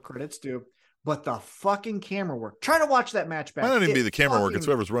 Credit where credit's due. But the fucking camera work. Try to watch that match back. Might not even be the camera work. It's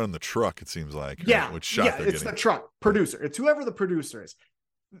whoever's running the truck, it seems like. Yeah. Right? Which shot they're it's getting. the truck producer. It's whoever the producer is.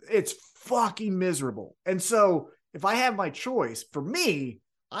 It's fucking miserable. And so if I have my choice, for me,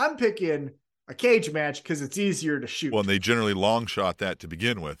 I'm picking a cage match because it's easier to shoot. Well, and they generally long shot that to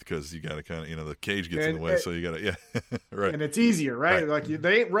begin with because you got to kind of, the cage gets in the way. So you got to, right. And it's easier, right? Like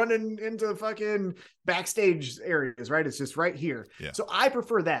they ain't running into fucking backstage areas, right? It's just right here. Yeah. So I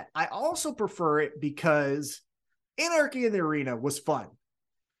prefer that. I also prefer it because Anarchy in the Arena was fun.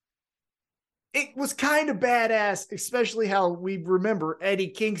 It was kind of badass, especially how we remember Eddie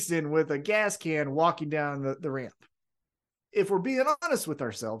Kingston with a gas can walking down the ramp. If we're being honest with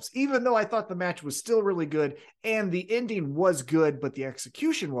ourselves, even though I thought the match was still really good and the ending was good, but the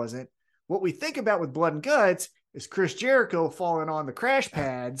execution wasn't, what we think about with Blood and Guts is Chris Jericho falling on the crash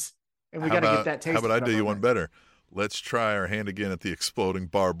pads, and we got to get that taste. How about I do you one better? Let's try our hand again at the exploding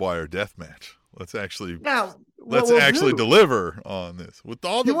barbed wire death match. Let's actually deliver on this with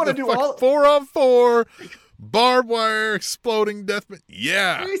all the 4-on-4 barbed wire exploding death match.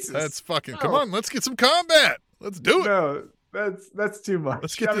 Yeah, Jesus. That's fucking. Come on, let's get some combat. Let's do it. No, that's too much.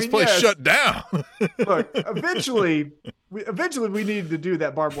 Let's get this place shut down. Look, eventually we needed to do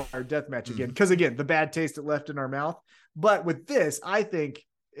that barbed wire death match again because again, the bad taste it left in our mouth. But with this, I think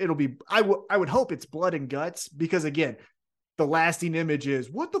it'll be. I would hope it's Blood and Guts because again, the lasting image is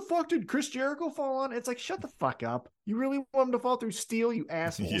what the fuck did Chris Jericho fall on? It's like shut the fuck up. You really want him to fall through steel, you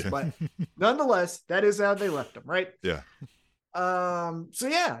assholes. Yeah. But nonetheless, that is how they left him, right? Yeah. So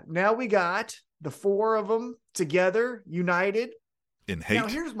yeah, now we got the four of them together, united. In hate. Now,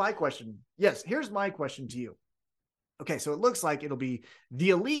 here's my question. Yes, here's my question to you. Okay, so it looks like it'll be the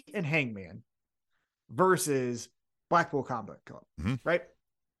Elite and Hangman versus Blackpool Combat Club, right?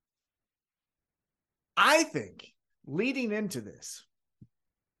 I think leading into this,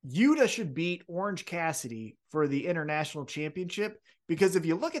 Yuta should beat Orange Cassidy for the International Championship because if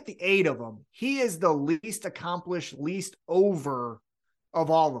you look at the 8 of them, he is the least accomplished, least over of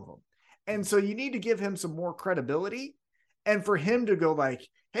all of them. And so you need to give him some more credibility and for him to go like,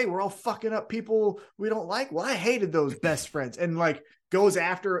 hey, we're all fucking up people we don't like. Well, I hated those best friends and like goes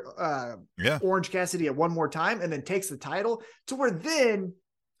after Orange Cassidy at one more time and then takes the title to where then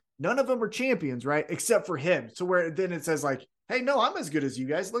none of them are champions, right? Except for him. So where then it says like, hey, no, I'm as good as you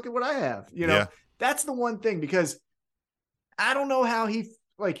guys. Look at what I have. You know, that's the one thing because I don't know how he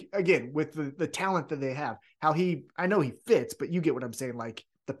like, again, with the talent that they have, how I know he fits, but you get what I'm saying. Like,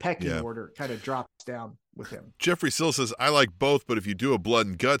 the pecking order kind of drops down with him. Jeffrey Sill says, I like both, but if you do a Blood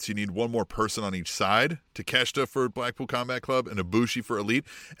and Guts, you need one more person on each side. Takeshita for Blackpool Combat Club and Ibushi for Elite.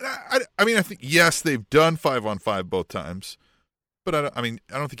 And I mean, I think, yes, they've done 5-on-5 both times, but I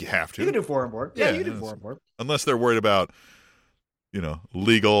don't think you have to. You can do 4-on-4. Yeah, you do 4-on-4. Unless they're worried about,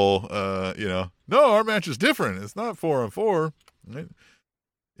 legal, no, our match is different. It's not 4-on-4. Right?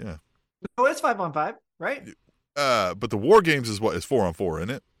 Yeah. No, it's 5-on-5, right? But the War Games is 4-on-4, isn't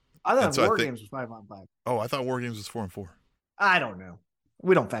it? I thought War Games was 5-on-5. Oh, I thought War Games was 4-on-4. I don't know.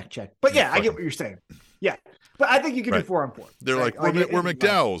 We don't fact check, but I get what you're saying. Yeah, but I think you can do 4-on-4. They're like we're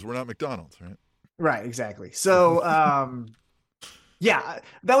McDowell's, we're not McDonald's, right? Right, exactly. So,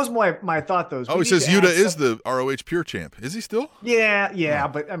 that was my thought. Though. He says Yuta is the ROH Pure Champ. Is he still? Yeah,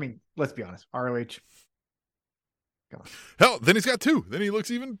 but I mean, let's be honest. ROH. Come on. Hell, then he's got 2. Then he looks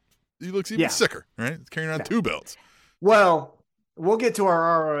even sicker, right? He's carrying around 2 belts. Well, we'll get to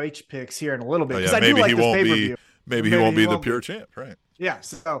our ROH picks here in a little bit because I do like this pay-per-view. Maybe he won't be the pure champ, right? Yeah.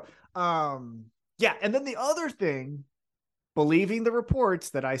 So, and then the other thing, believing the reports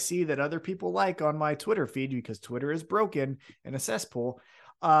that I see that other people like on my Twitter feed because Twitter is broken in a cesspool.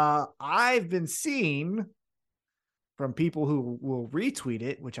 I've been seeing from people who will retweet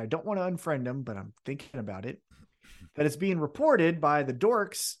it, which I don't want to unfriend them, but I'm thinking about it, that it's being reported by the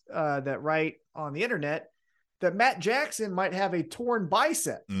dorks that write on the internet that Matt Jackson might have a torn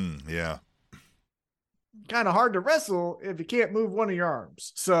bicep. Yeah. Kind of hard to wrestle if you can't move one of your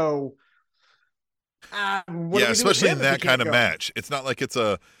arms. So, especially in that kind of match. It's not like it's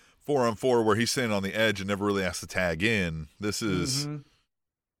a 4-on-4 where he's standing on the edge and never really has to tag in. This is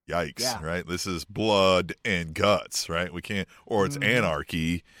yikes, right? This is blood and guts, right? We can't, or it's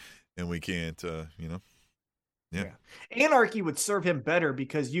anarchy, and we can't, Anarchy would serve him better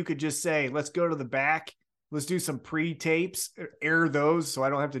because you could just say, let's go to the back let's do some pre-tapes, air those so I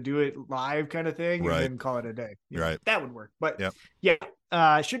don't have to do it live kind of thing, Right. and then call it a day. Right. That would work. But Yep.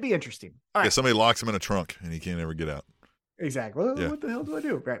 yeah, should be interesting. All right. Yeah, somebody locks him in a trunk and he can't ever get out. Exactly. Well, Yeah. what the hell do I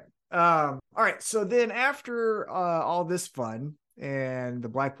do? Right. All right. So then after all this fun and the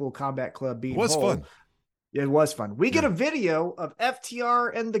Blackpool Combat Club being It was whole, fun. it was fun. We get Yeah. a video of FTR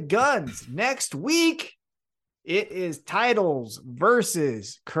and the Guns next week. It is titles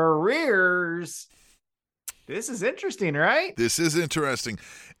versus careers. This is interesting, right? This is interesting.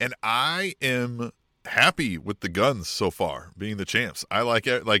 And I am happy with the Guns so far being the champs. I like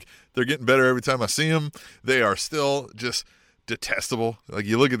it. Like, they're getting better every time I see them. They are still just detestable. Like,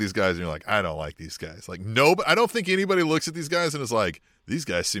 you look at these guys and you're like, I don't like these guys. Like, no, I don't think anybody looks at these guys and is like, these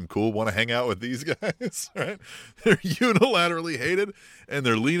guys seem cool, want to hang out with these guys, right? They're unilaterally hated and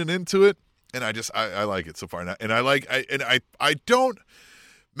they're leaning into it. And I like it so far. And I don't,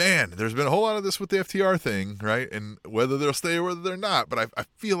 man, there's been a whole lot of this with the FTR thing, right? And whether they'll stay or whether they're not, but I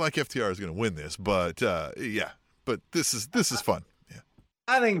feel like FTR is going to win this. But yeah, but this is fun. Yeah.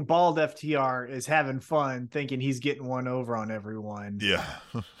 I think bald FTR is having fun thinking he's getting one over on everyone. Yeah.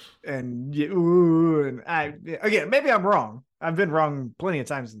 And again, maybe I'm wrong. I've been wrong plenty of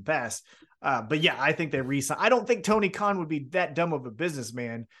times in the past. But yeah, I think they resign. I don't think Tony Khan would be that dumb of a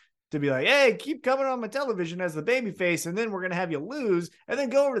businessman to be like, hey, keep coming on my television as the babyface, and then we're going to have you lose, and then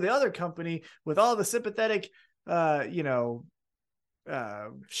go over to the other company with all the sympathetic, shine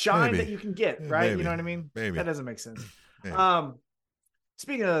Maybe. that you can get, right? Maybe. You know what I mean? Maybe. That doesn't make sense. Maybe.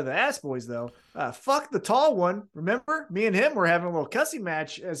 Speaking of the ass boys, though, fuck the tall one. Remember, me and him were having a little cussing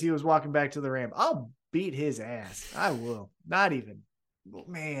match as he was walking back to the ramp. I'll beat his ass. I will. Not even.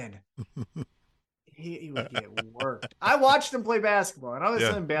 Man. He would get worked. I watched him play basketball, and I was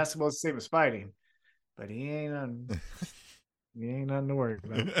saying basketball is the same as fighting, but he ain't nothing to worry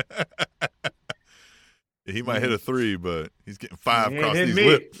about. He might hit a 3, but he's getting 5 across these me.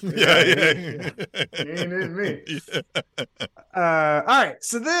 lips. Yeah. He ain't hitting me. All right,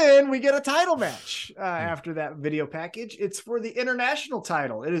 so then we get a title match after that video package. It's for the international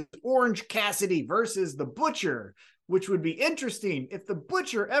title. It is Orange Cassidy versus the Butcher, which would be interesting if the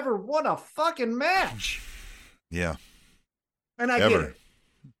Butcher ever won a fucking match. Yeah. And I get it.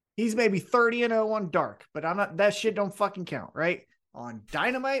 He's maybe 30-0 on Dark, but I'm not. That shit don't fucking count, right? On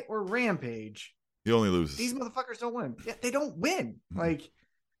Dynamite or Rampage, He only loses. these motherfuckers don't win. Yeah, they don't win. Like,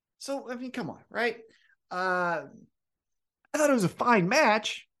 so I mean, come on, right? I thought it was a fine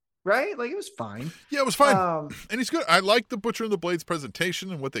match, right? Like, it was fine. Yeah, it was fine. And he's good. I like the Butcher and the Blades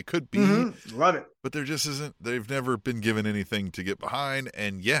presentation and what they could be. Love it. But there just isn't, they've never been given anything to get behind.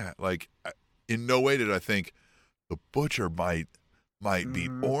 And yeah, like, in no way did I think the Butcher might beat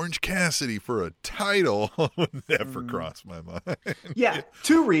Orange Cassidy for a title. Would never cross my mind. Yeah,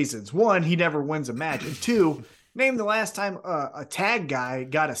 2 reasons. 1, he never wins a match. And 2, name the last time a tag guy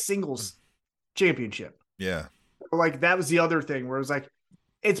got a singles championship. Yeah. Like, that was the other thing where it was like,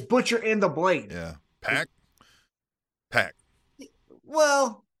 it's Butcher and the Blade. Yeah. Pac.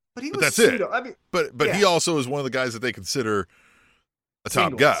 Well, but he was that's pseudo. it. I mean, But he also is one of the guys that they consider a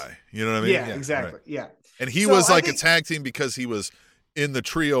top Singles. guy. You know what I mean? Yeah, exactly. Right. Yeah. And he So was I like think- a tag team because he was in the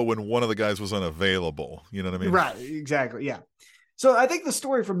trio when one of the guys was unavailable. You know what I mean? Right. Exactly. Yeah. So I think the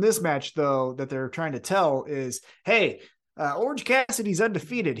story from this match, though, that they're trying to tell is, hey, Orange Cassidy's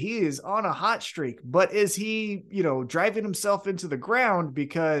undefeated. He is on a hot streak, but is he, driving himself into the ground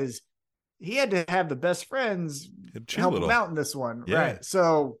because he had to have the best friends help him out in this one? Yeah. Right.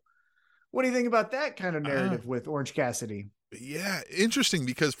 So what do you think about that kind of narrative with Orange Cassidy? Yeah, interesting,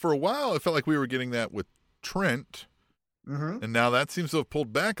 because for a while it felt like we were getting that with Trent, and now that seems to have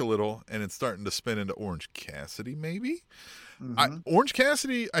pulled back a little, and it's starting to spin into Orange Cassidy, maybe? Orange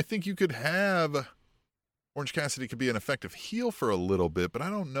Cassidy, I think you could have... Orange Cassidy could be an effective heel for a little bit, but I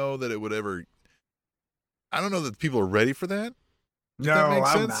don't know that it would ever... I don't know that people are ready for that. Does that make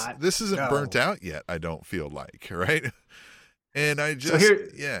I'm sense? not. This isn't No. burnt out yet, I don't feel like, right? And I just...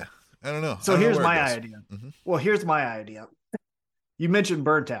 I don't know. So I don't know here's where it my goes. idea. Mhm. Well, here's my idea. You mentioned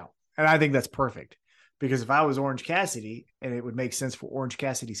burnt out, and I think that's perfect, because if I was Orange Cassidy and it would make sense for Orange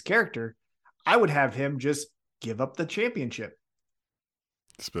Cassidy's character, I would have him just give up the championship.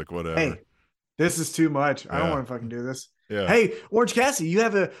 Just pick whatever. Hey, this is too much. I don't Yeah. want to fucking do this. Yeah. Hey, Orange Cassidy, you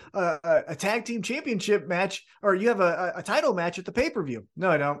have a tag team championship match, or you have a title match at the pay-per-view.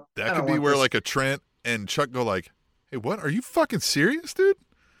 No, I don't. That I could don't be want where this. like a Trent and Chuck go like, hey, what? Are you fucking serious, dude?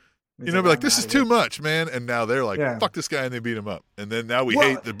 He's Be like, I'm this is outta too here. much, man. And now they're like, Yeah. fuck this guy, and they beat him up. And then now we Well-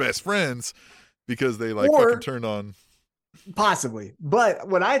 hate the best friends because they like Or- fucking turned on. Possibly. But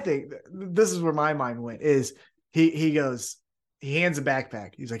what I think, this is where my mind went, is he goes, he hands a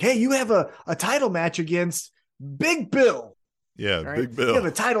backpack. He's like, hey, you have a title match against Big Bill. Yeah, right? Big Bill. You have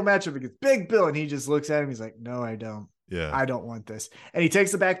a title matchup against Big Bill. And he just looks at him. He's like, no, I don't. Yeah. I don't want this. And he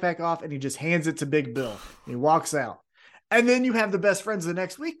takes the backpack off and he just hands it to Big Bill. And he walks out. And then you have the best friends the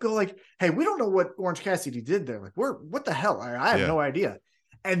next week go like, hey, we don't know what Orange Cassidy did there. Like, what the hell? I have no idea.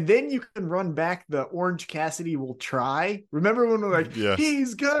 And then you can run back the Orange Cassidy will try. Remember when we're like,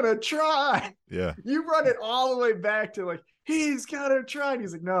 he's gonna try. Yeah. You run it all the way back to like, he's gonna try. And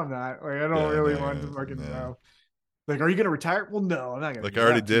he's like, no, I'm not. Like, I don't really want to fucking know. Like, are you going to retire? Well, no, I'm not going to. Like, I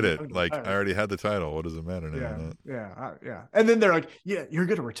already did it. Like, I already had the title. What does it matter now? Yeah. And then they're like, yeah, you're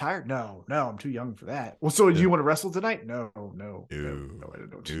going to retire? No, I'm too young for that. Well, so do you want to wrestle tonight? No, I don't know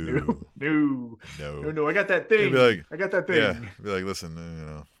what to do. No. I got that thing. I got that thing. Yeah. Be like,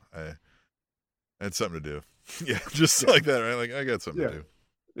 listen, I had something to do. Yeah, just like that, right? Like, I got something to do.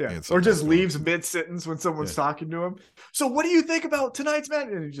 Yeah. Or just leaves mid-sentence when someone's talking to him. So what do you think about tonight's match?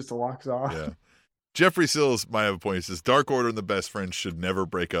 And he just walks off. Yeah. Jeffrey Sills might have a point. He says Dark Order and the Best Friends should never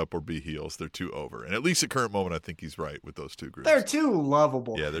break up or be heels. They're too over. And at least at current moment, I think he's right with those two groups. They're too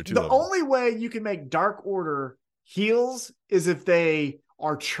lovable. Yeah, they're too lovable. The only way you can make Dark Order heels is if they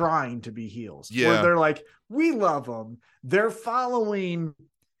are trying to be heels. Yeah. Where they're like, we love them. They're following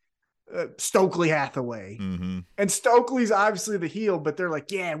Stokely Hathaway. Mm-hmm. And Stokely's obviously the heel, but they're like,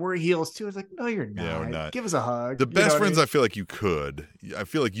 yeah, we're heels too. It's like, no, you're not. Yeah, we're not. Give us a hug. The Best Friends, I feel like you could. I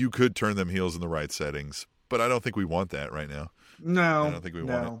feel like you could turn them heels in the right settings, but I don't think we want that right now. No. I don't think we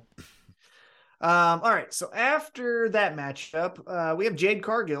want it. All right. So after that matchup, we have Jade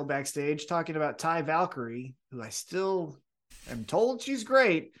Cargill backstage talking about Ty Valkyrie, who I still am told she's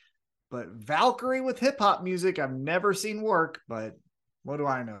great, but Valkyrie with hip hop music, I've never seen work, but what do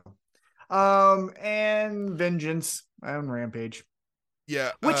I know? And Vengeance on Rampage.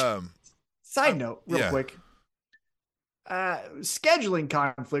 Yeah. Which, side note, real quick, scheduling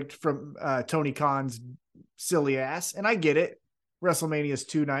conflict from Tony Khan's silly ass, and I get it. WrestleMania is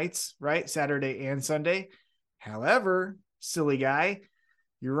 2 nights, right? Saturday and Sunday. However, silly guy,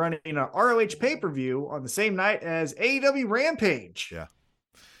 you're running a ROH pay-per-view on the same night as AEW Rampage. Yeah.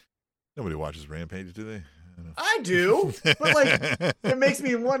 Nobody watches Rampage, do they? I do, but like it makes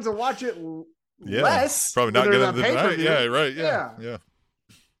me want to watch it less. Probably not good at the night. Yeah, right. Yeah.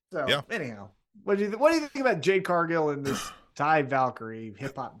 So anyhow, what do you think about Jade Cargill and this Ty Valkyrie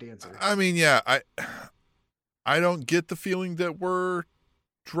hip hop dancer? I mean, I don't get the feeling that we're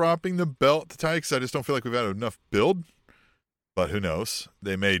dropping the belt to Ty because I just don't feel like we've had enough build. But who knows?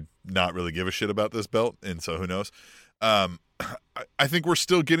 They may not really give a shit about this belt, and so who knows? I think we're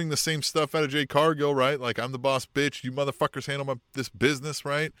still getting the same stuff out of Jade Cargill, right? Like, I'm the boss bitch. You motherfuckers handle this business,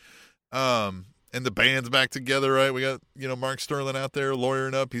 right? And the band's back together, right? We got, Mark Sterling out there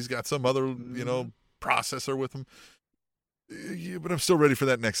lawyering up. He's got some other, processor with him. Yeah, but I'm still ready for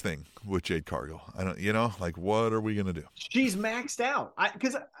that next thing with Jade Cargill. I don't, like, what are we going to do? She's maxed out.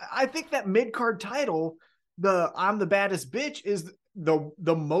 Because I think that mid-card title, the I'm the baddest bitch, is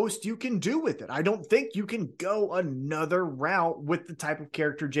the most you can do with it. I don't think you can go another route with the type of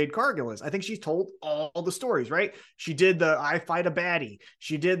character Jade Cargill is. I think she's told all the stories, right? She did the I fight a baddie.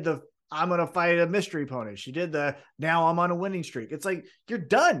 She did the I'm going to fight a mystery opponent. She did the now I'm on a winning streak. It's like, you're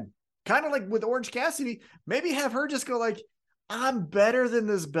done. Kind of like with Orange Cassidy, maybe have her just go like, I'm better than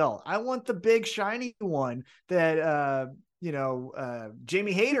this belt. I want the big shiny one that,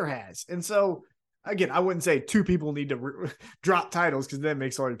 Jamie Hayter has. And so, again, I wouldn't say 2 people need to drop titles because that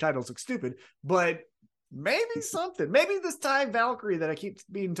makes all your titles look stupid, but maybe something. Maybe this Ty Valkyrie that I keep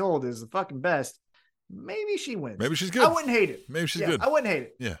being told is the fucking best. Maybe she wins. Maybe she's good. I wouldn't hate it. Maybe she's good. I wouldn't hate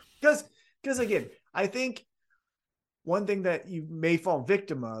it. Yeah. Because again, I think one thing that you may fall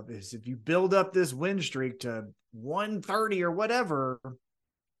victim of is if you build up this win streak to 130 or whatever,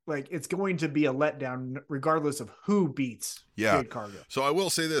 like it's going to be a letdown regardless of who beats Jade Cargill. So I will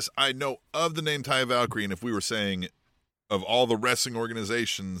say this. I know of the name Ty Valkyrie, and if we were saying of all the wrestling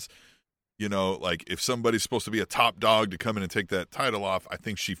organizations, like if somebody's supposed to be a top dog to come in and take that title off, I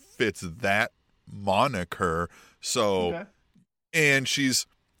think she fits that moniker. So, and she's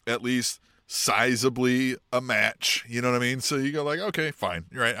at least sizably a match, you know what I mean? So you go like, okay, fine.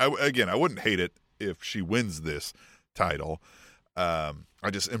 You're right. I wouldn't hate it if she wins this title. I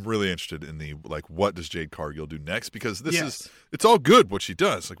just am really interested in what does Jade Cargill do next? Because it's all good what she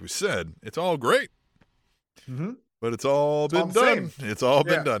does. Like we said, it's all great. Mm-hmm. But it's all been done. It's all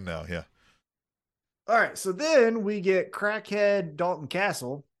been done now. Yeah. All right. So then we get crackhead Dalton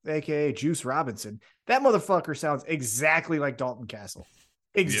Castle, aka Juice Robinson. That motherfucker sounds exactly like Dalton Castle.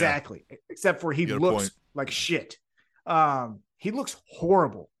 Exactly. Yeah. Except for he looks like shit. He looks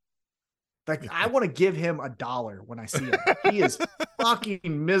horrible. Like, I want to give him $1 when I see him. He is fucking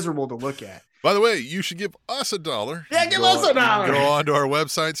miserable to look at. By the way, you should give us $1. Yeah, give us $1. Go on to our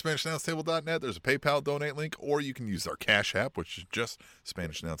website, SpanishAnnounceTable.net. There's a PayPal donate link, or you can use our Cash App, which is just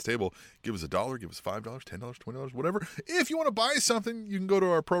Spanish Announce Table. Give us $1, give us $5, $10, $20, whatever. If you want to buy something, you can go to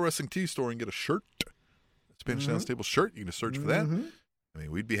our Pro Wrestling Tee store and get a shirt. Spanish Announce Table shirt. You can just search for that. I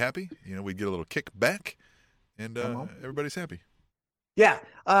mean, we'd be happy. We'd get a little kickback, and everybody's happy. Yeah,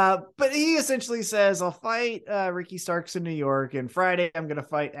 but he essentially says, I'll fight Ricky Starks in New York, and Friday I'm going to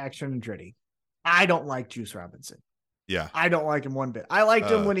fight Action Andretti. I don't like Juice Robinson. Yeah. I don't like him one bit. I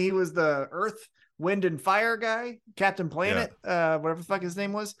liked him when he was the Earth, Wind, and Fire guy, Captain Planet, whatever the fuck his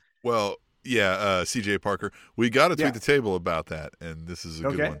name was. Well, yeah, CJ Parker. We got to tweet the table about that, and this is a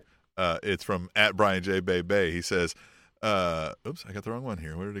good one. It's from @BrianJBay. He says, oops, I got the wrong one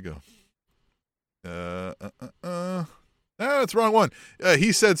here. Where did it go? That's the wrong one.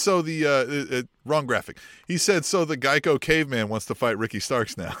 He said so wrong graphic. He said so the Geico caveman wants to fight Ricky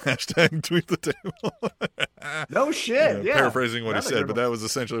Starks now. # tweet the table. No shit. Yeah. Paraphrasing what he said, but that was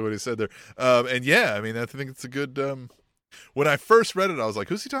essentially what he said there. And yeah, I mean, I think it's a good. When I first read it, I was like,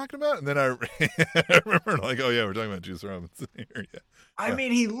 "Who's he talking about?" And then I remember, like, "Oh yeah, we're talking about Juice Robinson here." Yeah. I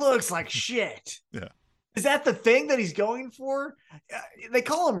mean, he looks like shit. Yeah. Is that the thing that he's going for? They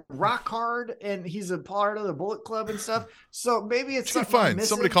call him Rock Hard, and he's a part of the Bullet Club and stuff. So maybe it's fine.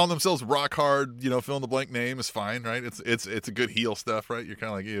 Somebody calling themselves Rock Hard, fill in the blank name is fine, right? It's a good heel stuff, right? You're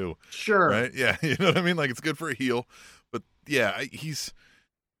kind of like, ew, sure, right? Yeah, you know what I mean. Like, it's good for a heel, but yeah, he's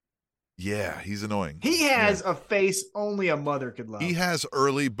annoying. He has a face only a mother could love. He has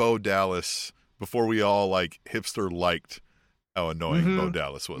early Bo Dallas before we all like hipster liked how annoying Bo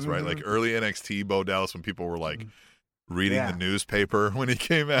Dallas was, right? Like early NXT Bo Dallas when people were like reading the newspaper when he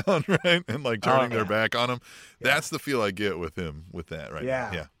came out, right? And like turning their back on him. Yeah. That's the feel I get with him with that, right?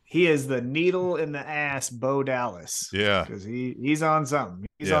 Yeah. He is the needle in the ass Bo Dallas. Yeah. Because he's on something.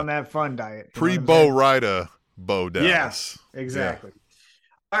 He's on that fun diet. Pre-Bo Rida Bo Dallas. Yeah, exactly. Yeah.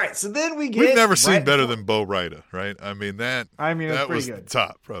 All right, so then we've never seen better than Bo Rida, right? I mean, that was good. the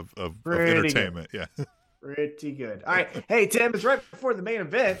top of entertainment. Good. Yeah. Pretty good. All right. Hey, Tim, it's right before the main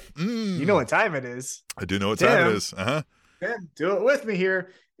event. You know what time it is. I do know what time it is. Tim, do it with me here.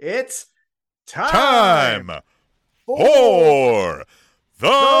 It's time for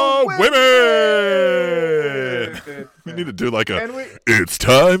the women. We need to do like it's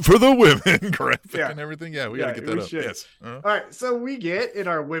time for the women graphic and everything. Yeah, we got to get that up. Should. Yes. All right. So we get in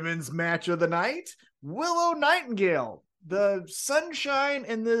our women's match of the night, Willow Nightingale, the sunshine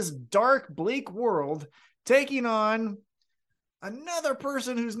in this dark, bleak world, taking on another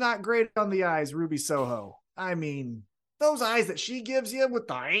person who's not great on the eyes, Ruby Soho. I mean, those eyes that she gives you with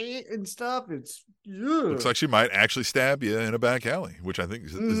the and stuff, it's looks like she might actually stab you in a back alley, which I think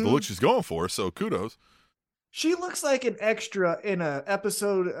is the look she's going for. So kudos. She looks like an extra in an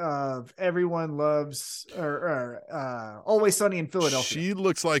episode of Everyone Loves or Always Sunny in Philadelphia. She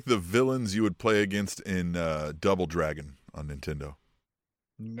looks like the villains you would play against in Double Dragon on Nintendo.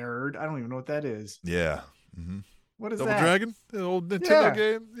 Nerd. I don't even know what that is. Yeah. Mm-hmm. What is Double that? Dragon? The old Nintendo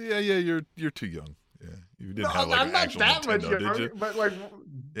game? Yeah, you're too young. Yeah. You didn't have like I'm not actual that Nintendo, much did you? But like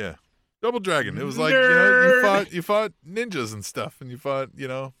yeah. Double Dragon. It was like, you fought ninjas and stuff, and you fought,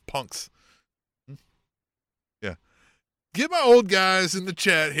 punks. Yeah. Get my old guys in the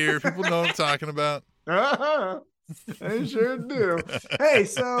chat here. People know what I'm talking about. I sure do. Hey,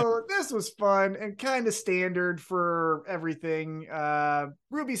 so this was fun and kind of standard for everything.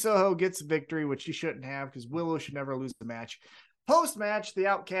 Ruby Soho gets a victory, which she shouldn't have because Willow should never lose the match. Post-match, the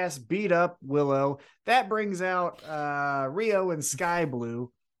Outcasts beat up Willow. That brings out Rio and Sky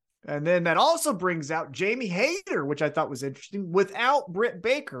Blue. And then that also brings out Jamie Hayter, which I thought was interesting, without Britt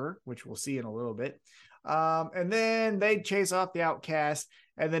Baker, which we'll see in a little bit. And then they chase off the Outcast.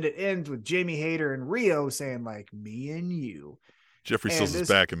 And then it ends with Jamie Hayter and Rio saying, like, me and you. Jeffrey Sills is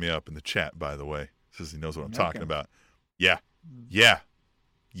backing me up in the chat, by the way. Says he knows what I'm talking about. Yeah.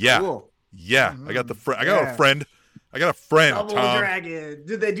 Cool. Yeah. I got a friend. Double Tom. Dragon.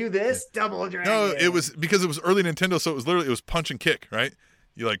 Did they do this? Double Dragon. No, it was because it was early Nintendo, so it was punch and kick, right?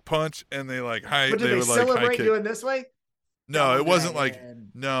 You like punch and they like high. But did they celebrate doing this way? No, it wasn't like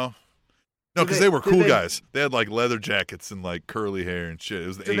no. No, because they were cool guys. They had like leather jackets and like curly hair and shit. It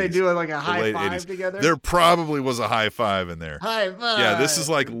was the 80s. Did they do like a high five 80s. Together? There probably was a high five in there. High five. Yeah, this is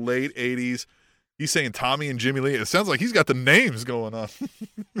like late 80s. He's saying Tommy and Jimmy Lee. It sounds like he's got the names going on.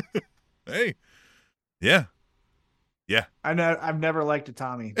 Hey. Yeah. I know. I've never liked a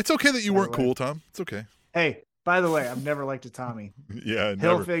Tommy. It's okay that you weren't cool, Tom. It's okay. Hey, by the way, I've never liked a Tommy. Yeah,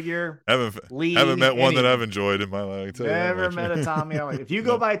 Hilfiger. Haven't met one that I've enjoyed in my life. Never met a Tommy. If you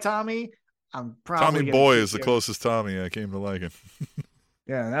go by Tommy, I'm probably Tommy Boy is the closest Tommy I came to liking.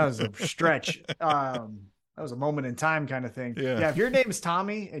 Yeah, that was a stretch. That was a moment in time kind of thing. Yeah. If your name is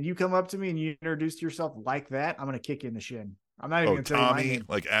Tommy and you come up to me and you introduce yourself like that, I'm gonna kick you in the shin. I'm not even gonna tell you my name.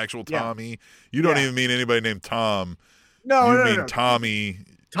 Like actual Tommy. You don't even mean anybody named Tom. No, you mean Tommy.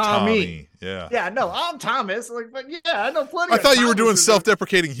 Tommy. Yeah. Yeah, no, I'm Thomas. Like, but yeah, I know plenty. I thought you were doing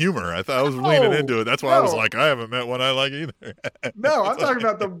self-deprecating humor. I thought I was leaning into it. That's why I was like, I haven't met one I like either. No, I'm talking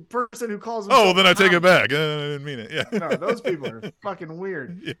about the person who calls him. Oh, well, then I take it back. I didn't mean it. Yeah. No, those people are fucking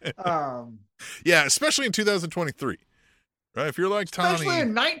weird. Yeah, especially in 2023. Right? If you're like Tommy. Especially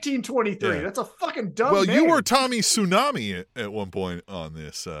in 1923. Yeah. That's a fucking dumb Well, name. you were Tommy Tsunami at one point on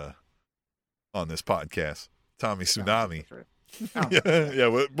this podcast. Tommy Tsunami. That's right. But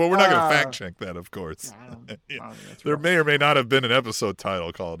we're not going to fact check that, of course. There may or may not have been an episode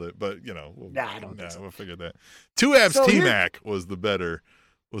title called it, but we'll figure that. Two Abs T-Mac was the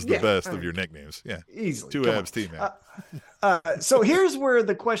best of your nicknames. Yeah, easily. Two Abs T-Mac. So here's where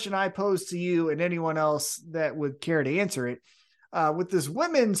the question I pose to you and anyone else that would care to answer it, with this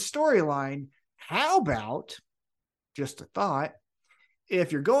women's storyline, how about, just a thought,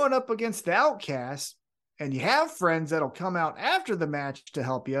 if you're going up against the Outcasts, and you have friends that'll come out after the match to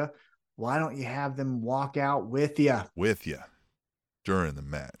help you, why don't you have them walk out with you? With you during the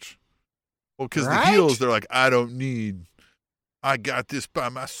match. Well, because the heels, they're like, I got this by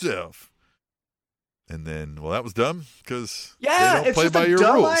myself. And then, that was dumb because they don't play by your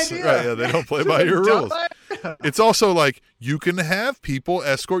rules. Right, yeah, they don't play by your rules. It's also like you can have people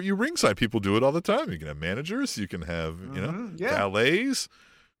escort you ringside. People do it all the time. You can have managers. You can have, valets.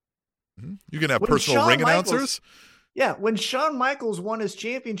 You can have personal ring announcers. Yeah, when Shawn Michaels won his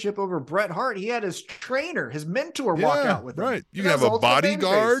championship over Bret Hart, he had his trainer, his mentor walk out with him. Right. You can have a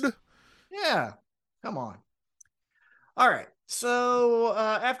bodyguard. Yeah. Come on. All right. So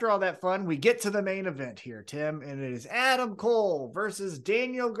after all that fun, we get to the main event here, Tim, and it is Adam Cole versus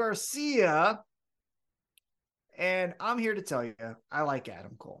Daniel Garcia. And I'm here to tell you, I like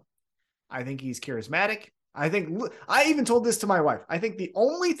Adam Cole. I think he's charismatic. I even told this to my wife. I think the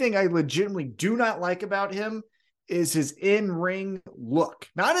only thing I legitimately do not like about him is his in-ring look,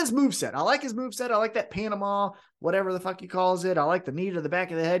 not his moveset. I like his moveset. I like that Panama, whatever the fuck he calls it. I like the knee to the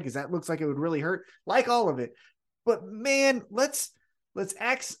back of the head because that looks like it would really hurt. Like all of it. But man, let's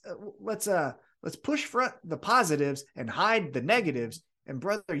push front the positives and hide the negatives. And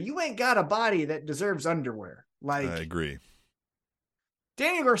brother, you ain't got a body that deserves underwear. Like, I agree.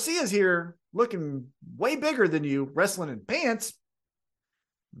 Daniel Garcia's here looking way bigger than you, wrestling in pants.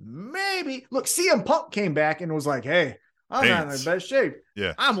 Maybe. Look, CM Punk came back and was like, hey, I'm not in the best shape.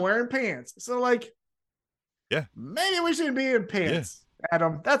 Yeah. I'm wearing pants. So, maybe we should be in pants,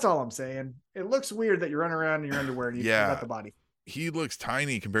 Adam. That's all I'm saying. It looks weird that you run around in your underwear and you got the body. He looks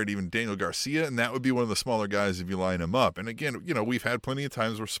tiny compared to even Daniel Garcia, and that would be one of the smaller guys if you line him up. And again, we've had plenty of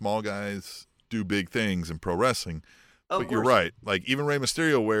times where small guys do big things in pro wrestling. But you're right. Like even Rey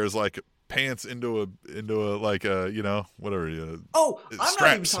Mysterio wears like pants into a whatever. I'm straps,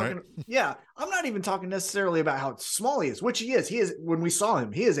 not even talking. Right? Yeah, I'm not even talking necessarily about how small he is, which he is. He is. When we saw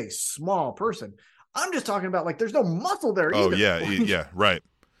him, he is a small person. I'm just talking about there's no muscle there either. Oh yeah, right.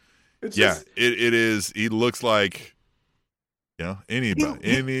 It's it is. He looks like anybody,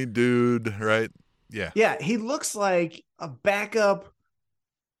 any dude, right? Yeah. Yeah, he looks like a backup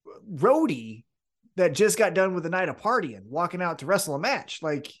roadie that just got done with a night of partying, walking out to wrestle a match.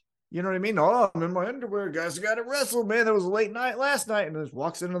 Like, you know what I mean? Oh, I'm in my underwear, guys. I got to wrestle, man. It was a late night last night, and just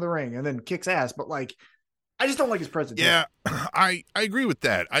walks into the ring and then kicks ass. But I just don't like his presence. Yeah, I agree with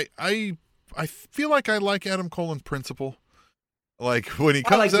that. I feel like I like Adam Cole in principle. Like when he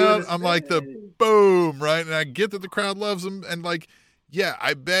comes out, I'm like the boom, right? And I get that the crowd loves him, and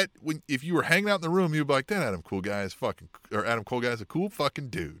I bet if you were hanging out in the room, you'd be like, that Adam Cole guy is a cool fucking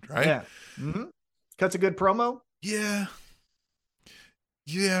dude, right? Yeah. Mm-hmm. Cuts a good promo. Yeah.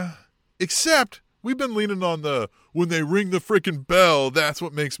 Except we've been leaning on when they ring the freaking bell, that's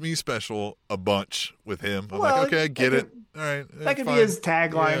what makes me special a bunch with him. I'm like, okay, I get it. All right. That could be his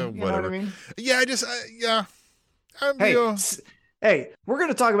tagline. Yeah, you know what I mean? Yeah, Hey, we're going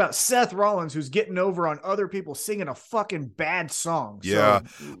to talk about Seth Rollins, who's getting over on other people singing a fucking bad song. Yeah.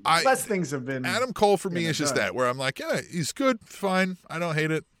 So, less things have been. Adam Cole for me is just that, where I'm like, yeah, he's good, fine. I don't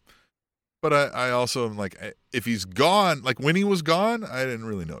hate it. But I also am like, if he's gone, like when he was gone, I didn't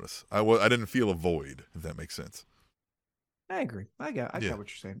really notice. I didn't feel a void, if that makes sense. I agree. I got what you're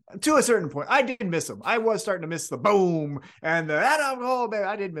saying. To a certain point, I did miss him. I was starting to miss the boom and the Adam Cole, man.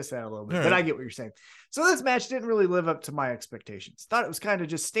 I did miss that a little bit, but I get what you're saying. So this match didn't really live up to my expectations. Thought it was kind of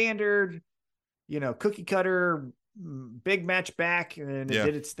just standard, cookie cutter, big match back, and it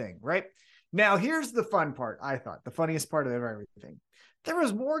did its thing, right? Now, here's the fun part. I thought the funniest part of everything. There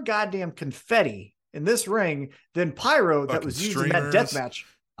was more goddamn confetti in this ring than pyro that was used in that death match.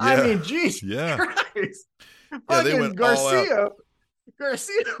 Yeah. I mean, geez, Christ. Yeah, they went Garcia.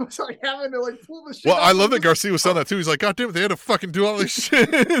 Garcia was like having to like pull the shit. Well, I love that Garcia was saying that too. He's like, God damn it, they had to fucking do all this shit.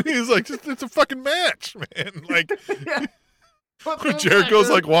 He's like, it's a fucking match, man. Like, yeah. when Jericho's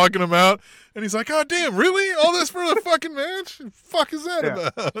like walking him out, and he's like, God damn, really? All this for the fucking match? The fuck is that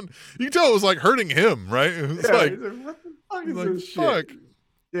about? You can tell it was like hurting him, right? It was like, what the fuck is like, this fuck. shit?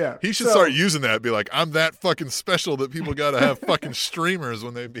 Yeah. He should start using that. Be like, I'm that fucking special that people got to have fucking streamers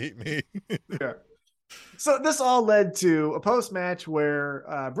when they beat me. Yeah. So this all led to a post-match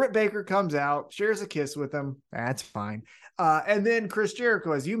where Britt Baker comes out, shares a kiss with him. That's fine. And then Chris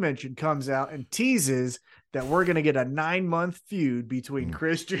Jericho, as you mentioned, comes out and teases that we're going to get a 9-month feud between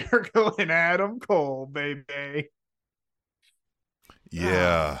Chris Jericho and Adam Cole, baby.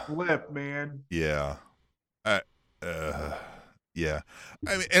 Yeah. Flip, man. Yeah. Yeah.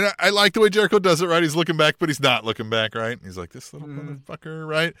 I mean, and I like the way Jericho does it, right? He's looking back, but he's not looking back, right? He's like, this little motherfucker,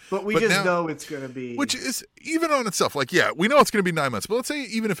 right? But we just know it's going to be. Which is, even on itself, like, yeah, we know it's going to be 9 months, but let's say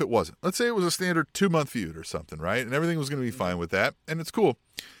even if it wasn't. Let's say it was a standard 2-month feud or something, right? And everything was going to be fine with that, and it's cool.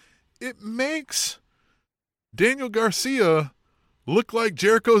 It makes Daniel Garcia look like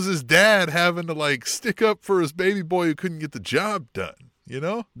Jericho's his dad having to, like, stick up for his baby boy who couldn't get the job done, you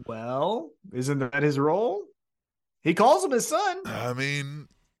know? Well, isn't that his role? He calls him his son. I mean,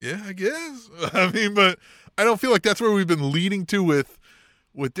 yeah, I guess. I mean, but I don't feel like that's where we've been leading to with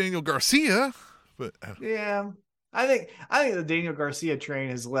Daniel Garcia. But yeah, I think the Daniel Garcia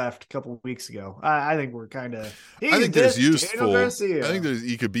train has left a couple of weeks ago. I think we're kind of. I think there's useful. I think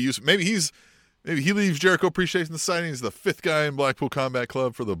he could be useful. Maybe he leaves Jericho Appreciation Society. He's the 5th guy in Blackpool Combat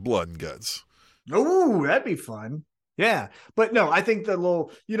Club for the Blood and Guts. Oh, that'd be fun. Yeah. But no, I think the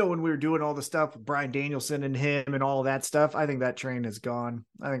little, when we were doing all the stuff with Bryan Danielson and him and all that stuff, I think that train is gone.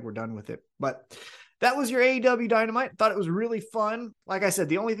 I think we're done with it. But that was your AEW Dynamite. Thought it was really fun. Like I said,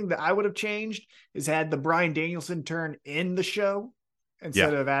 the only thing that I would have changed is had the Bryan Danielson turn in the show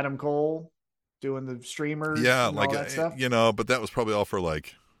instead of Adam Cole doing the streamers. Yeah, and like all that stuff. But that was probably all for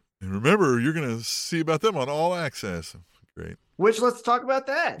like, and remember, you're gonna see about them on All Access. Great. Which, let's talk about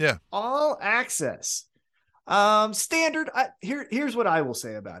that. Yeah. All Access. Standard. Here's what I will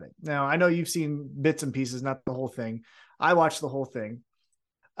say about it. Now, I know you've seen bits and pieces, not the whole thing. I watched the whole thing.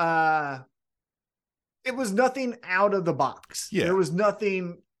 It was nothing out of the box. Yeah. There was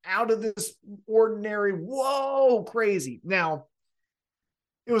nothing out of this ordinary. Whoa, crazy. Now,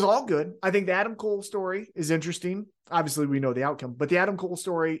 it was all good. I think the Adam Cole story is interesting. Obviously, we know the outcome, but the Adam Cole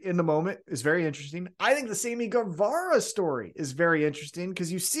story in the moment is very interesting. I think the Sammy Guevara story is very interesting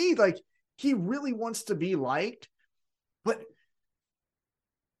because you see, like, he really wants to be liked, but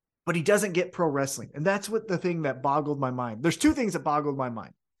he doesn't get pro wrestling. And that's what the thing that boggled my mind. There's 2 things that boggled my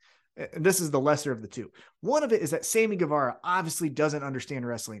mind. And this is the lesser of the 2. One of it is that Sammy Guevara obviously doesn't understand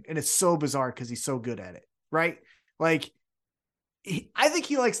wrestling. And it's so bizarre because he's so good at it, right? Like, I think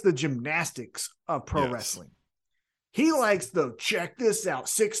he likes the gymnastics of pro wrestling. He likes the, check this out,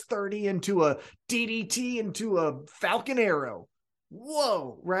 630 into a DDT into a Falcon Arrow.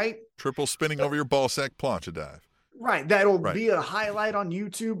 Whoa, right? Triple spinning over your ball sack plancha dive. Right. That'll be a highlight on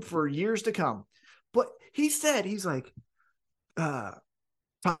YouTube for years to come. But he said, he's like,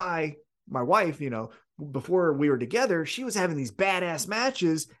 Ty, my wife, before we were together, she was having these badass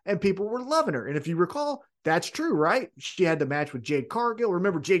matches and people were loving her. And if you recall, that's true, right? She had the match with Jade Cargill.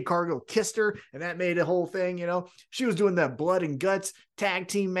 Remember, Jade Cargill kissed her and that made a whole thing, She was doing that blood and guts tag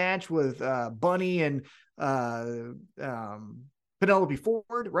team match with Bunny and Penelope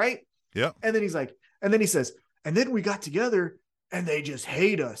Ford, right? Yeah. And then he's like, and then he says, and then we got together and they just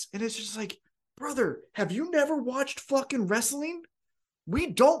hate us. And it's just like, brother, have you never watched fucking wrestling? We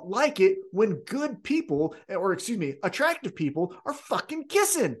don't like it when good people, or excuse me, attractive people are fucking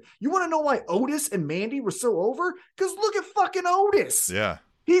kissing. You want to know why Otis and Mandy were so over? Because look at fucking Otis. Yeah.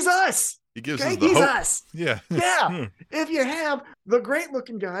 He's us. He gives okay? us the He's hope. us. Yeah. Yeah. If you have the great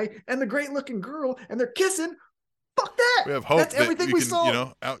looking guy and the great looking girl and they're kissing, fuck that. We have hope. That's everything we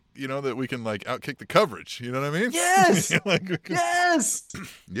saw. That we can like outkick the coverage. You know what I mean? Yes. Yes.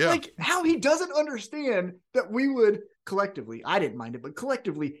 Yeah. Like how he doesn't understand that we would collectively, I didn't mind it, but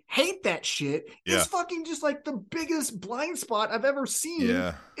collectively hate that shit is fucking just like the biggest blind spot I've ever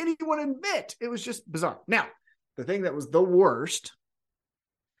seen anyone admit. It was just bizarre. Now, the thing that was the worst,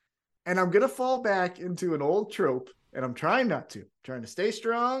 and I'm going to fall back into an old trope, and I'm trying not to. I'm trying to stay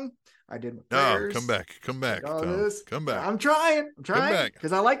strong. I did my prayers. Come back. Come back. Come back. I'm trying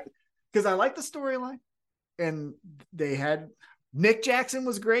because I like the storyline, and they had Nick Jackson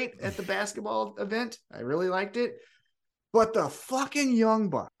was great at the basketball event. I really liked it. But the fucking Young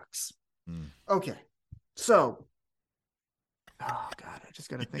Bucks. Okay. So, oh God, I just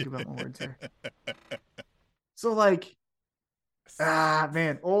got to think about my words here. So like,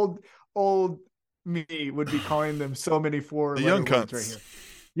 man, old me would be calling them so many the young cunts right here.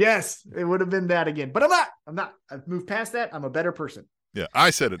 Yes, it would have been that again, but I'm not. I've moved past that. I'm a better person. Yeah,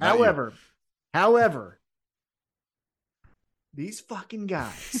 I said it. However, these fucking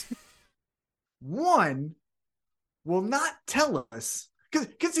guys, one, will not tell us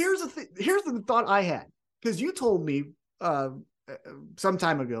because here's the thought I had, because you told me some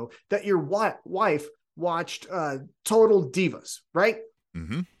time ago that your wife watched Total Divas, right?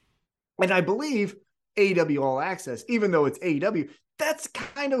 Mm-hmm. And I believe AEW All Access, even though it's AEW, that's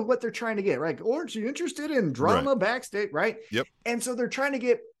kind of what they're trying to get, right? Aren't you interested in drama backstage, right? Yep. And so they're trying to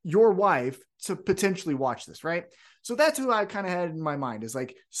get your wife to potentially watch this, right? So that's who I kind of had in my mind, is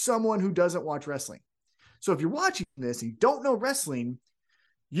like someone who doesn't watch wrestling. So if you're watching this and you don't know wrestling,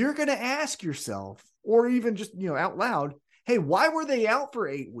 you're going to ask yourself, or even just, out loud, hey, why were they out for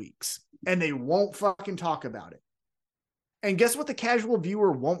 8 weeks? And they won't fucking talk about it. And guess what the casual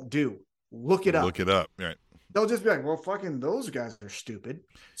viewer won't do? Look it up. Look it up. Right. They'll just be like, well, fucking those guys are stupid.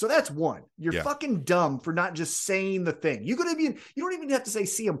 So that's one. You're fucking dumb for not just saying the thing. You don't even have to say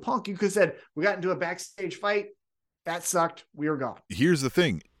CM Punk. You could have said, we got into a backstage fight. That sucked. We were gone. Here's the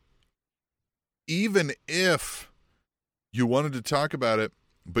thing. Even if you wanted to talk about it,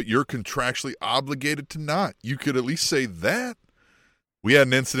 but you're contractually obligated to not, you could at least say that. We had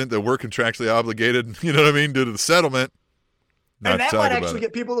an incident that we're contractually obligated, due to the settlement. And that might actually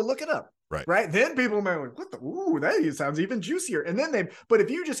get people to look it up. Right. Then people might be like, what the, ooh, that sounds even juicier. And then but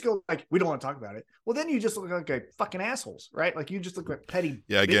if you just go like, we don't want to talk about it. Well, then you just look like fucking assholes, right? Like you just look like petty.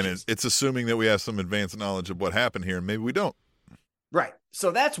 Yeah. Again, bitches. it's assuming that we have some advanced knowledge of what happened here, and maybe we don't. Right.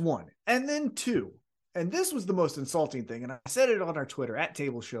 So that's one. And then two, and this was the most insulting thing. And I said it on our Twitter at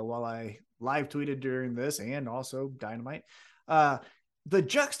Table Show while I live tweeted during this, and also Dynamite, the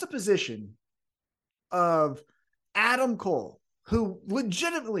juxtaposition of Adam Cole, who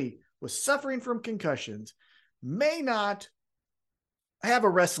legitimately was suffering from concussions, may not have a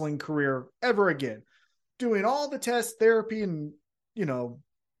wrestling career ever again, doing all the test therapy and,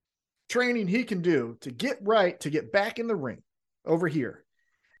 training he can do to get right, to get back in the ring over here.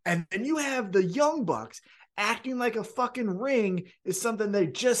 And then you have the Young Bucks acting like a fucking ring is something they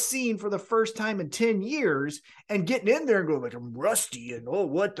just seen for the first time in 10 years and getting in there and going like, I'm rusty and oh,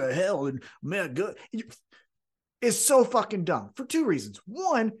 what the hell? And man, good. Is so fucking dumb for two reasons.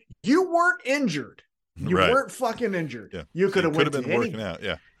 One, you weren't injured. You weren't fucking injured. Yeah. You could have went been to working out.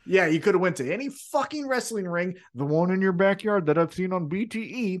 Yeah. Yeah, you could have went to any fucking wrestling ring, the one in your backyard that I've seen on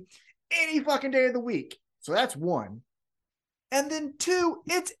BTE, any fucking day of the week. So that's one. And then two,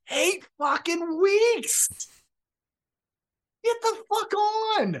 it's 8 fucking weeks. Get the fuck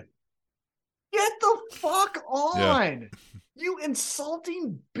on. Get the fuck on. Yeah. You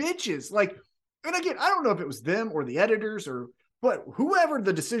insulting bitches. Like, and again, I don't know if it was them or the editors but whoever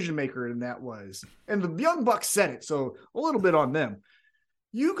the decision maker in that was. And the Young Bucks said it, so a little bit on them.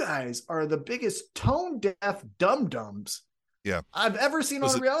 You guys are the biggest tone-deaf dum-dums I've ever seen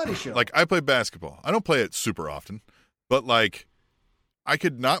on a reality show. Like, I play basketball. I don't play it super often, but like, I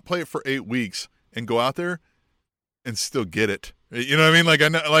could not play it for 8 weeks and go out there and still get it. You know what I mean? Like,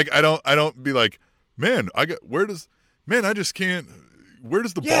 I don't be like, man, I just can't. Where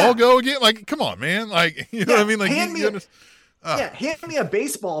does the ball go again? Like, come on, man. Like, you know what I mean? Like, hand me a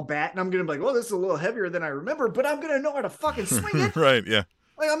baseball bat, and I'm gonna be like, well, this is a little heavier than I remember, but I'm gonna know how to fucking swing it. Right? Yeah.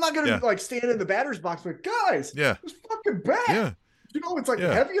 Like, I'm not gonna like stand in the batter's box, like, guys, this fucking bat. Yeah. It's like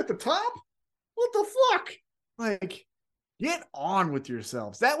heavy at the top. What the fuck? Like, get on with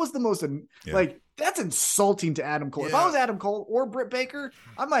yourselves. That was the most like, that's insulting to Adam Cole. If I was Adam Cole or Britt Baker,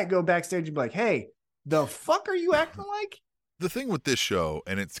 I might go backstage and be like, hey, the fuck are you acting like? The thing with this show,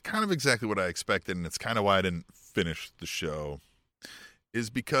 and it's kind of exactly what I expected, and it's kind of why I didn't finish the show, is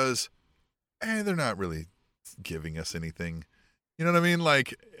because they're not really giving us anything. You know what I mean?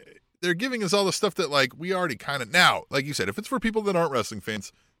 Like, they're giving us all the stuff that, like, we already kind of, now, like you said, if it's for people that aren't wrestling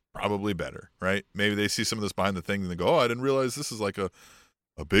fans, probably better, right? Maybe they see some of this behind the thing and they go, oh, I didn't realize this is like a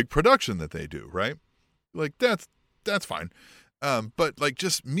big production that they do, right? Like, that's fine. But like,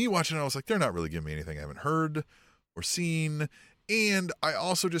 just me watching it, I was like, they're not really giving me anything I haven't heard or seen. And I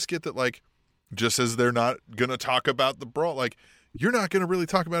also just get that, like, just as they're not gonna talk about the brawl, like, you're not gonna really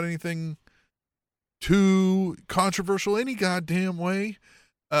talk about anything too controversial any goddamn way.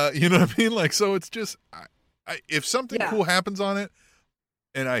 You know what I mean? Like, so it's just, if something cool happens on it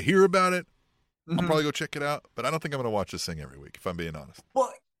and I hear about it, I'll probably go check it out, but I don't think I'm going to watch this thing every week, if I'm being honest.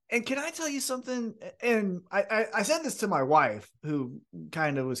 Well, and can I tell you something? And I said this to my wife, who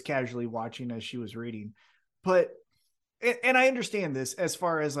kind of was casually watching as she was reading, but, and I understand this as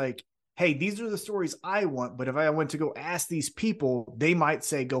far as like, hey, these are the stories I want, but if I went to go ask these people, they might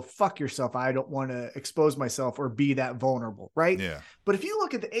say, go fuck yourself. I don't want to expose myself or be that vulnerable, right? Yeah. But if you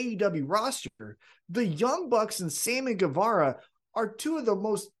look at the AEW roster, the Young Bucks and Sammy Guevara are two of the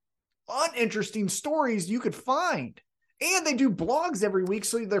most uninteresting stories you could find. And they do blogs every week,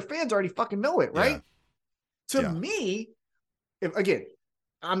 so their fans already fucking know it, right? Yeah. To me, if again,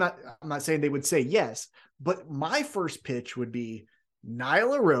 I'm not saying they would say yes, but my first pitch would be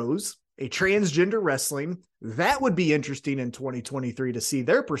Nyla Rose, a transgender wrestling. That would be interesting in 2023 to see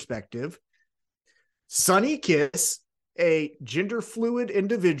their perspective. Sonny Kiss, a gender fluid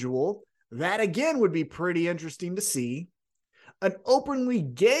individual. That again would be pretty interesting to see. An openly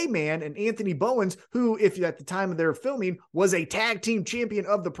gay man and Anthony Bowens, who, if at the time of their filming was a tag team champion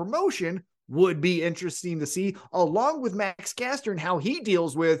of the promotion, would be interesting to see, along with Max Caster and how he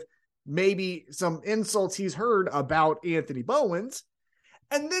deals with maybe some insults he's heard about Anthony Bowens.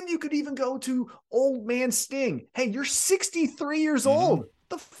 And then you could even go to old man Sting. Hey, you're 63 years old.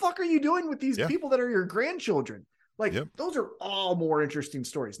 The fuck are you doing with these people that are your grandchildren? Like, those are all more interesting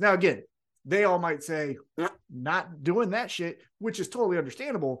stories. Now, again, they all might say, not doing that shit, which is totally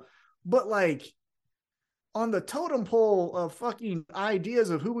understandable. But like on the totem pole of fucking ideas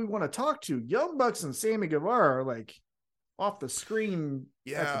of who we want to talk to, Young Bucks and Sammy Guevara are like off the screen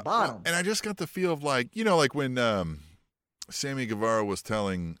at the bottom. Well, and I just got the feel of like, you know, like when Sammy Guevara was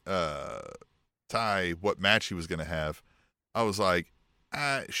telling Ty what match he was going to have, I was like,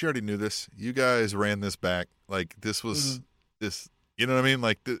 she already knew this. You guys ran this back. Like this was this, you know what I mean?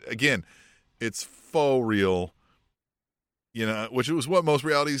 Like again, it's faux real, you know, which was what most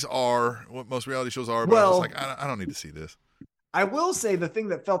reality shows are. But I was like, I don't need to see this. I will say the thing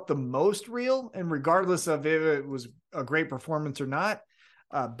that felt the most real, and regardless of if it was a great performance or not,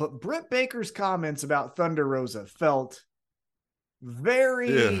 but Britt Baker's comments about Thunder Rosa felt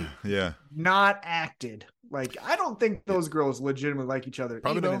very not acted. Like, I don't think those girls legitimately like each other,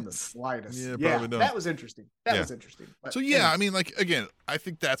 probably even don't. in the slightest. Probably don't. That was interesting. That was interesting. But, so, I mean, like, again, I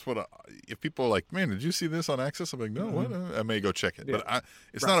think that's what, if people are like, man, did you see this on Access? I'm like, no, what? I may go check it. Yeah. But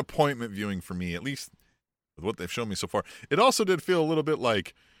it's not appointment viewing for me, at least with what they've shown me so far. It also did feel a little bit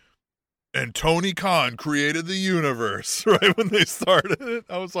like, and Tony Khan created the universe, right? When they started it,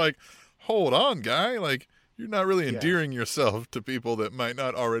 I was like, hold on, guy. Like, you're not really endearing yourself to people that might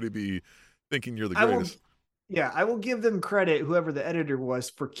not already be thinking you're the greatest. I will give them credit, whoever the editor was,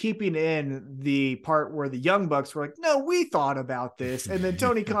 for keeping in the part where the Young Bucks were like, no, we thought about this. And then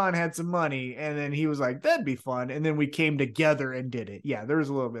Tony Khan had some money, and then he was like, that'd be fun. And then we came together and did it. Yeah, there was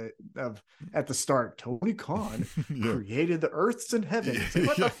a little bit of, at the start, Tony Khan created the earths and heavens. Like,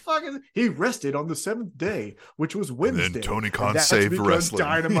 what the fuck is it? He rested on the seventh day, which was Wednesday. And then Tony Khan saved wrestling.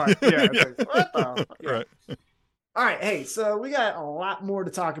 Dynamite. Like, what the? Right. All right, hey, so we got a lot more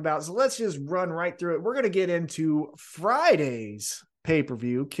to talk about, so let's just run right through it. We're going to get into Friday's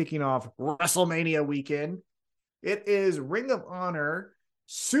pay-per-view, kicking off WrestleMania weekend. It is Ring of Honor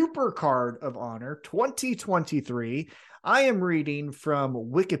Super Card of Honor 2023. I am reading from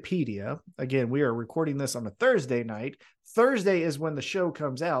Wikipedia. Again, we are recording this on a Thursday night. Thursday is when the show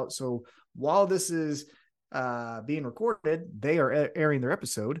comes out, so while this is being recorded, they are airing their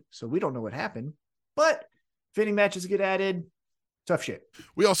episode, so we don't know what happened, but fitting matches get added. Tough shit.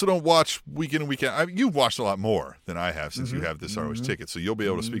 We also don't watch week in and week out. You've watched a lot more than I have since you have this ROH ticket, so you'll be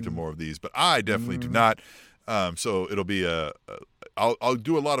able to speak to more of these. But I definitely do not. So it'll be I'll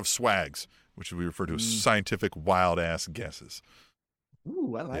do a lot of swags, which we refer to as scientific wild ass guesses.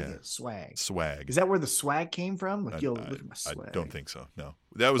 Ooh, I like it. Swag. Swag. Is that where the swag came from? Like, look at my swag. I don't think so. No,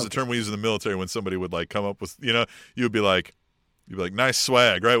 that was the term we used in the military when somebody would like come up with, you'd be like, nice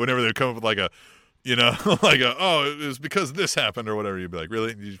swag, right? Whenever they come up with like a. It was because this happened or whatever. You'd be like,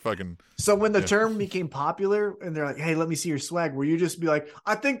 really? You fucking. So when the term became popular and they're like, hey, let me see your swag, were you just be like,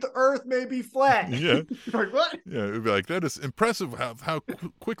 I think the earth may be flat? Yeah. Like, what? Yeah, it would be like, that is impressive how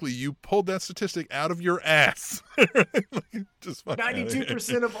quickly you pulled that statistic out of your ass. Just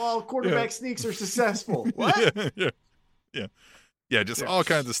 92% of all quarterback sneaks are successful. What? Yeah, just all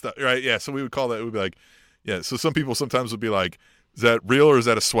kinds of stuff. Right. Yeah. So we would call that, we'd be like, so some people sometimes would be like, is that real or is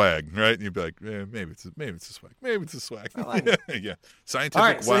that a swag? Right? And you'd be like, maybe it's a swag. Maybe it's a swag. I like it. Yeah.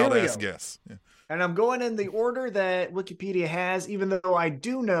 Scientific wild ass guess. Yeah. And I'm going in the order that Wikipedia has, even though I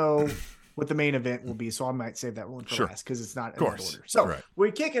do know what the main event will be. So I might save that one for last because it's not in that order. So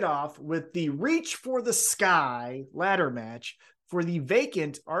we kick it off with the Reach for the Sky ladder match for the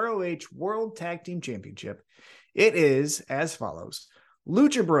vacant ROH World Tag Team Championship. It is as follows: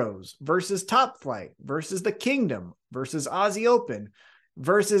 Lucha Bros versus Top Flight versus The Kingdom versus Aussie Open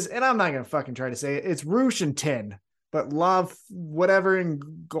versus, and I'm not going to fucking try to say it, it's Roosh and 10, but Love, whatever, and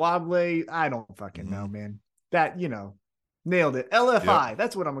Glable, I don't fucking know, man. That, nailed it. LFI, yep.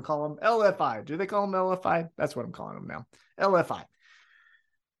 That's what I'm going to call them. LFI. Do they call them LFI? That's what I'm calling them now. LFI.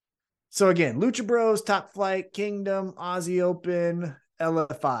 So again, Lucha Bros, Top Flight, Kingdom, Aussie Open,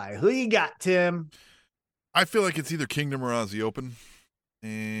 LFI. Who you got, Tim? I feel like it's either Kingdom or Aussie Open.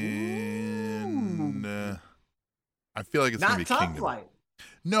 And I feel like it's going to be Top Kingdom. Flight.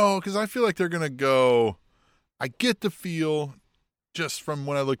 No, because I feel like they're going to go. I get the feel, just from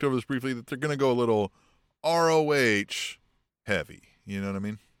when I looked over this briefly, that they're going to go a little ROH heavy. You know what I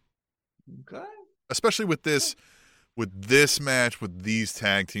mean? Okay. Especially with this match, with these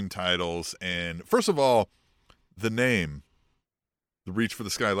tag team titles. And first of all, the name, the Reach for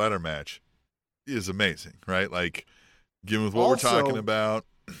the Sky ladder match, is amazing, right? Like, given with what we're talking about.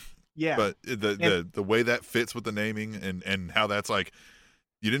 Yeah. But the way that fits with the naming and how that's like,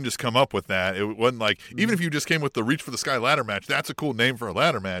 you didn't just come up with that. It wasn't like, even if you just came with the Reach for the Sky ladder match, that's a cool name for a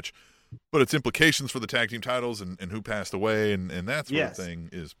ladder match, but its implications for the tag team titles and who passed away and that sort of thing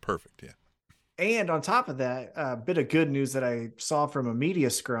is perfect. Yeah. And on top of that, a bit of good news that I saw from a media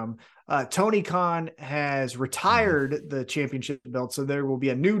scrum, Tony Khan has retired the championship belt. So there will be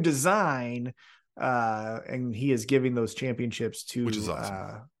a new design, and he is giving those championships to which is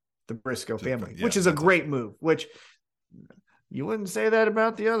awesome. The Briscoe family, which is a great move, which you wouldn't say that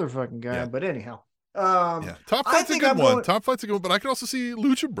about the other fucking guy, but anyhow. Top Flight's a good one. Top Flight's a good one, but I could also see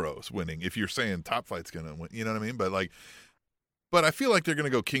Lucha Bros winning if you're saying Top Flight's going to win. You know what I mean? But I feel like they're going to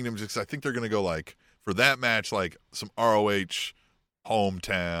go Kingdom just because I think they're going to go, like, for that match, like some ROH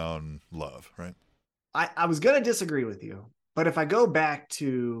hometown love, right? I was going to disagree with you, but if I go back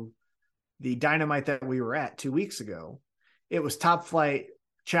to the Dynamite that we were at 2 weeks ago, it was Top Flight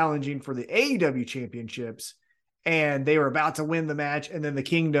challenging for the AEW championships, and they were about to win the match, and then the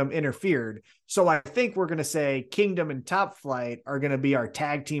Kingdom interfered. So I think we're going to say Kingdom and Top Flight are going to be our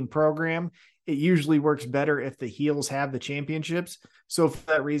tag team program. It usually works better if the heels have the championships. So for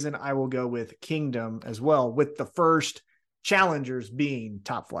that reason, I will go with Kingdom as well, with the first challengers being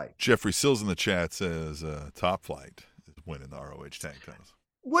Top Flight. Jeffrey Sills in the chat says Top Flight is winning the ROH tag titles.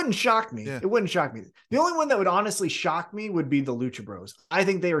 Wouldn't shock me. It wouldn't shock me. The only one that would honestly shock me would be the Lucha Bros. I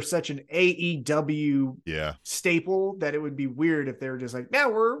think they are such an AEW staple that it would be weird if they were just like, yeah,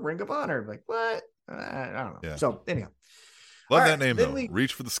 we're Ring of Honor. Like, what? I don't know. Yeah. So anyhow. Love that name though.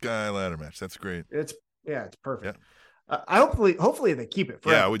 Reach for the Sky ladder match. That's great. It's perfect. Yeah. I hopefully they keep it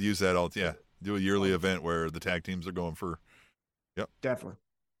forever. Yeah, I would use that all. Yeah. Do a yearly event where the tag teams are going for. Yep. Definitely.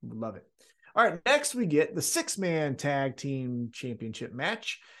 Love it. All right, next we get the 6-man tag team championship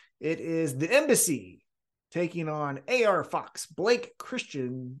match. It is the Embassy taking on AR Fox, Blake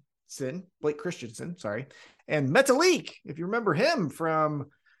Christensen, and Metalik, if you remember him from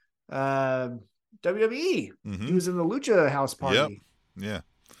WWE. Mm-hmm. He was in the Lucha House Party. Yep. Yeah.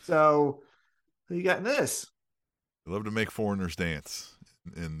 So who you got in this? I love to make foreigners dance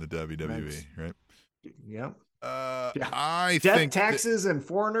in the WWE, right? Yep. I Death, think taxes and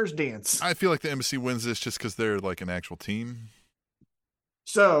foreigners dance. I feel like the Embassy wins this just because they're like an actual team.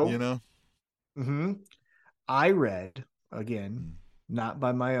 So, Mm-hmm. I read, again, not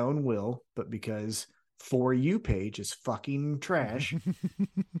by my own will, but because For You page is fucking trash,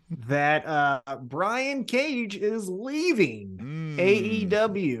 that Brian Cage is leaving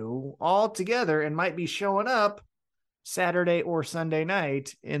AEW altogether and might be showing up Saturday or Sunday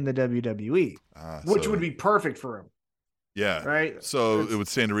night in the WWE, which would be perfect for him. Yeah. Right. So it would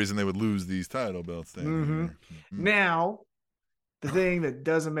stand to reason they would lose these title belts then. Mm-hmm. Now, the thing that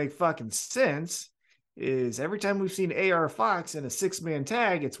doesn't make fucking sense is every time we've seen AR Fox in a 6-man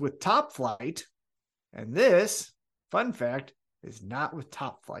tag, it's with Top Flight. And this, fun fact, is not with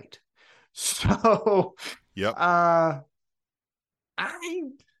Top Flight. So, yeah,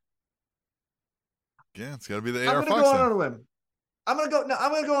 it's got to be the AR Fox. I'm going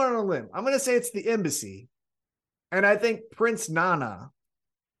to go on a limb. I'm going to say it's the Embassy. And I think Prince Nana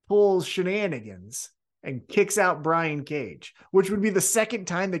pulls shenanigans and kicks out Brian Cage, which would be the second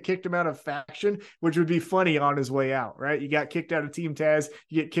time they kicked him out of faction, which would be funny on his way out, right? You got kicked out of Team Taz,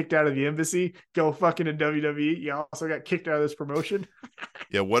 you get kicked out of the Embassy, go fucking to WWE. You also got kicked out of this promotion.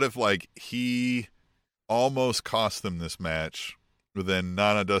 Yeah, what if like he almost cost them this match, but then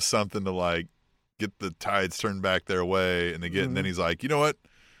Nana does something to like get the tides turned back their way, and and then he's like, you know what?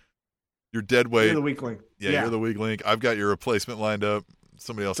 You're dead weight. You're the weak link. Yeah, you're the weak link. I've got your replacement lined up.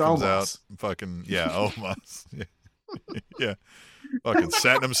 Somebody else comes out. Fucking, Omos. Yeah. Yeah. Fucking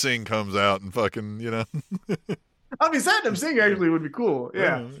Satnam Singh comes out and fucking, you know. I mean, Satnam Singh actually would be cool.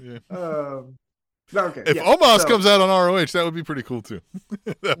 Yeah. Yeah. Okay. If yeah. Omos comes out on ROH, that would be pretty cool too.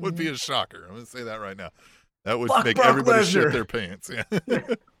 That would be a shocker. I'm going to say that right now. That would make Brock everybody Lesnar. shit their pants. Yeah.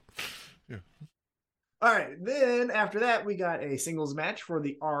 All right. Then after that, we got a singles match for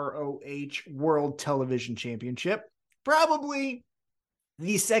the ROH World Television Championship. Probably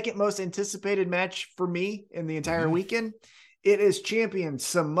the second most anticipated match for me in the entire weekend. It is champion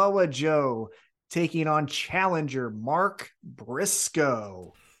Samoa Joe taking on challenger Mark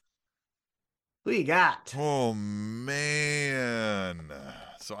Briscoe. Who you got? Oh, man.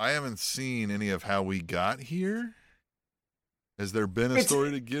 So I haven't seen any of how we got here. Has there been a story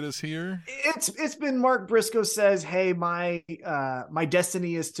to get us here? It's been Mark Briscoe says, "Hey, my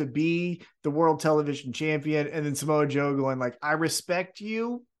destiny is to be the world television champion," and then Samoa Joe going like, "I respect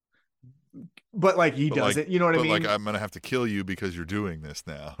you," but like he doesn't. You know what I mean? Like I'm gonna have to kill you because you're doing this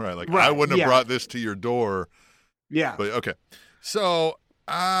now, right? Like right, I wouldn't have brought this to your door. Yeah. But okay, so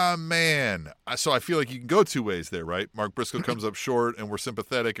man, so I feel like you can go two ways there, right? Mark Briscoe comes up short, and we're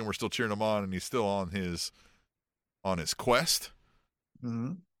sympathetic, and we're still cheering him on, and he's still on his quest.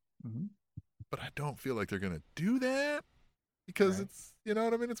 But I don't feel like they're going to do that because it's, you know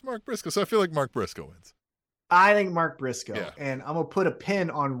what I mean? It's Mark Briscoe. So I feel like Mark Briscoe wins. I think Mark Briscoe. Yeah. And I'm going to put a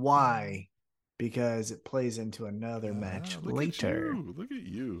pin on why, because it plays into another match later. Look at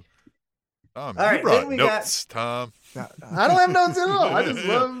you. Tom, all you right, brought notes, Tom. I don't have notes at all. I just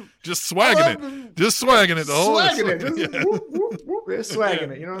love... Just swagging it. Just swagging it. The whole swagging it. Just whoop, whoop, whoop. They're swagging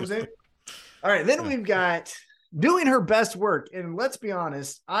it. You know what I'm saying? All right, then we've got... doing her best work, and let's be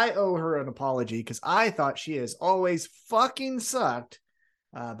honest, I owe her an apology because I thought she has always fucking sucked,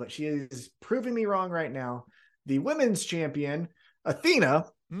 but she is proving me wrong right now. The women's champion, Athena,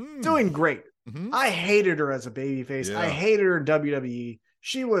 doing great. I hated her as a babyface. Yeah. I hated her in WWE.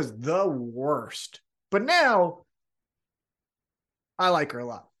 She was the worst. But now, I like her a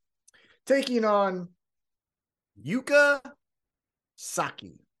lot. Taking on Yuka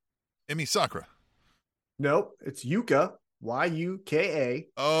Saki. Emi Sakura. Nope, it's Yuka, Yuka.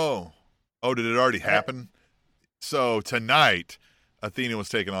 Oh, did it already happen? So tonight, Athena was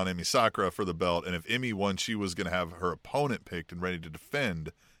taking on Emi Sakura for the belt, and if Emi won, she was going to have her opponent picked and ready to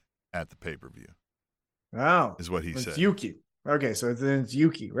defend at the pay-per-view. Oh, is what he said. It's Yuki. Okay, so then it's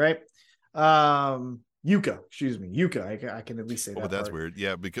Yuki, right? Yuka, excuse me, Yuka. I can at least say that. But that's part. weird.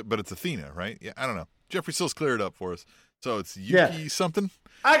 Yeah, but it's Athena, right? Yeah, I don't know. Jeffrey Sills cleared it up for us. So it's Yuki something?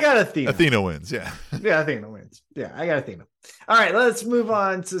 I got Athena. Athena wins, yeah. Yeah, Athena wins. Yeah, I got Athena. All right, let's move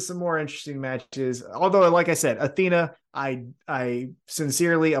on to some more interesting matches. Although, like I said, Athena, I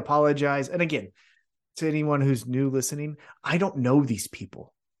sincerely apologize. And again, to anyone who's new listening, I don't know these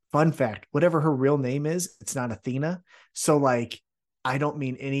people. Fun fact, whatever her real name is, it's not Athena. So, like, I don't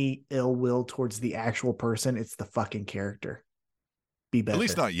mean any ill will towards the actual person. It's the fucking character. Be better. At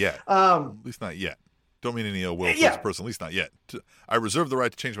least not yet. At least not yet. Don't mean any ill will towards the person. At least not yet. I reserve the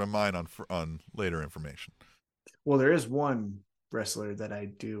right to change my mind on later information. Well, there is one wrestler that I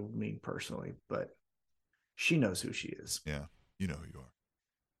do mean personally, but she knows who she is. Yeah, you know who you are.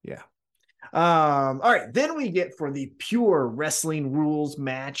 Yeah. All right. Then we get for the Pure Wrestling Rules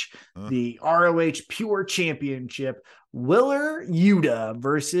match, the ROH Pure Championship, Wheeler Yuta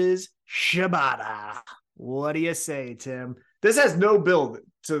versus Shibata. What do you say, Tim? This has no build,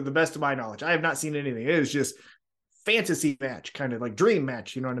 to the best of my knowledge. I have not seen anything. It is just fantasy match, kind of like dream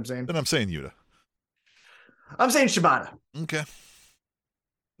match. You know what I'm saying? Then I'm saying Yuta. I'm saying Shibata. Okay.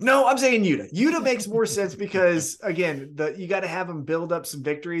 No, I'm saying Yuta. Yuta makes more sense because, again, you got to have him build up some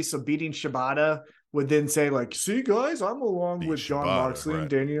victories. So beating Shibata would then say, like, see, guys, I'm along with Jon Moxley and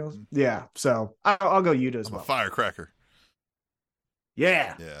Daniels. Yeah, so I'll go Yuta as well. A firecracker.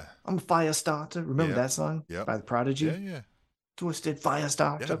 Yeah. Yeah. I'm a fire starter. Remember that song? Yep. By the Prodigy? Yeah, yeah. Twisted fire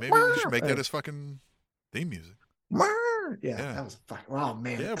starter. Yeah, maybe we should make that his fucking theme music. Yeah, that was fucking, oh,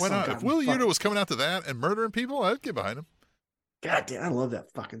 man. Yeah, why not? If Will Yuta was coming out to that and murdering people, I'd get behind him. God damn, I love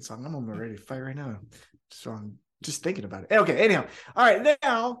that fucking song. I'm almost ready to fight right now. So I'm just thinking about it. Okay, anyhow. All right,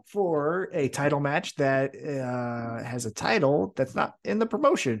 now for a title match that has a title that's not in the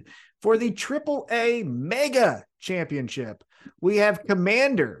promotion. For the AAA Mega Championship, we have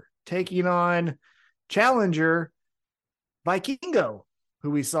Commander taking on challenger Vikingo, who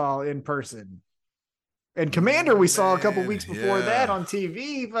we saw in person. And Commander we saw a couple weeks before that on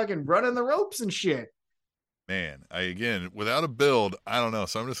TV, fucking running the ropes and shit. Man, again, without a build, I don't know.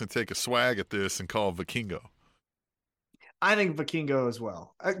 So I'm just going to take a swag at this and call Vikingo. I think Vikingo as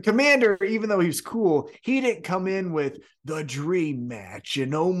well. Commander, even though he was cool, he didn't come in with the dream match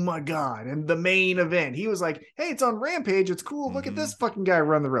and oh my God, and the main event. He was like, hey, it's on Rampage. It's cool. Look at this fucking guy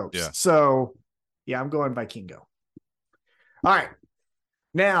run the ropes. Yeah. So, yeah, I'm going Vikingo. All right.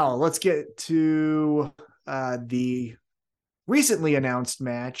 Now, let's get to the recently announced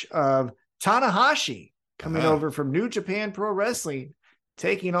match of Tanahashi coming over from New Japan Pro Wrestling,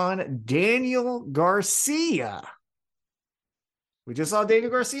 taking on Daniel Garcia. We just saw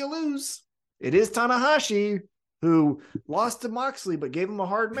Daniel Garcia lose. It is Tanahashi who lost to Moxley, but gave him a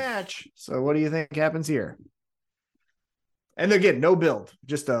hard match. So what do you think happens here? And again, no build,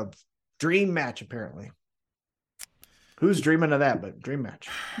 just a dream match, apparently. Who's dreaming of that, but dream match?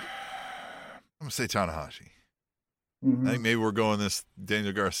 I'm going to say Tanahashi. I think maybe we're going this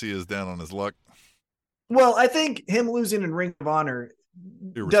Daniel Garcia's down on his luck. Well, I think him losing in Ring of Honor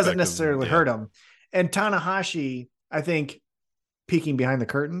doesn't necessarily hurt him. And Tanahashi, I think, peeking behind the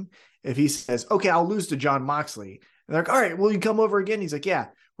curtain, if he says, okay, I'll lose to John Moxley. And they're like, all right, will you come over again? He's like, yeah,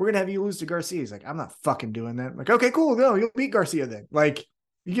 we're going to have you lose to Garcia. He's like, I'm not fucking doing that. I'm like, okay, cool. No, you'll beat Garcia then. Like,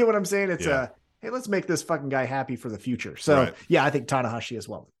 you get what I'm saying? It's hey, let's make this fucking guy happy for the future. So yeah, I think Tanahashi as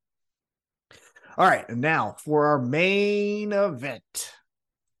well. All right. And now for our main event,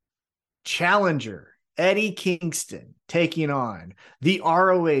 challenger Eddie Kingston taking on the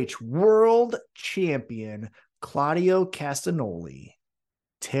ROH World Champion Claudio Castagnoli.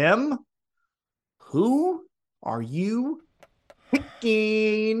 Tim, who are you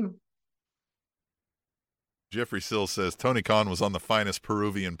picking? Jeffrey Sills says Tony Khan was on the finest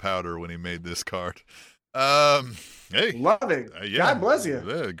Peruvian powder when he made this card. Hey, love it. God bless you.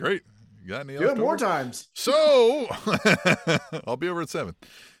 Yeah, great. You got any? Do it more times. So I'll be over at 7.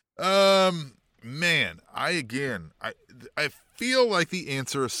 Man, I feel like the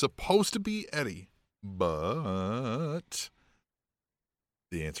answer is supposed to be Eddie, but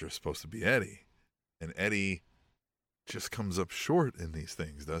the answer is supposed to be Eddie, and Eddie just comes up short in these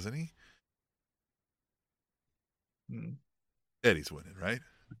things, doesn't he? Eddie's winning, right?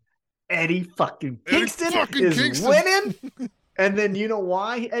 Eddie fucking Kingston is winning. And then you know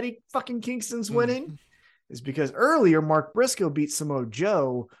why Eddie fucking Kingston's winning? Is because earlier Mark Briscoe beat Samoa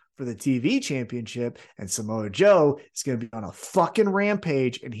Joe for the TV championship, and Samoa Joe is going to be on a fucking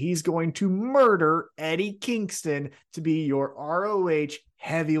rampage, and he's going to murder Eddie Kingston to be your ROH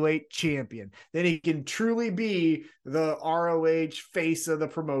heavyweight champion. Then he can truly be the ROH face of the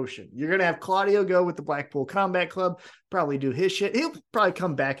promotion. You're going to have Claudio go with the Blackpool Combat Club, probably do his shit. He'll probably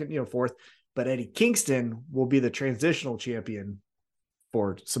come back and, fourth, but Eddie Kingston will be the transitional champion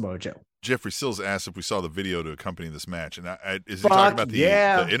for Samoa Joe. Jeffrey Sills asked if we saw the video to accompany this match, and is he talking about the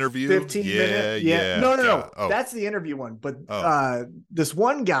interview? 15 minutes. Yeah. No. Oh. That's the interview one. But this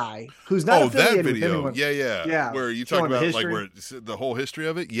one guy who's not affiliated that video, with anyone, yeah, where you talk about like where the whole history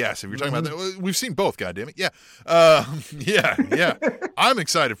of it. Yes, if you're talking about that, we've seen both. Goddammit, yeah. I'm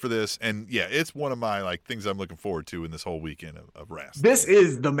excited for this, and it's one of my things I'm looking forward to in this whole weekend of wrestling. This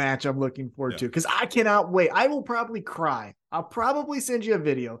is the match I'm looking forward to because I cannot wait. I will probably cry. I'll probably send you a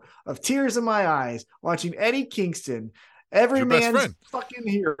video of tears in my eyes watching Eddie Kingston, every man's fucking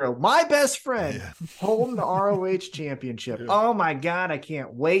hero, my best friend, holding the ROH championship. Oh my God, I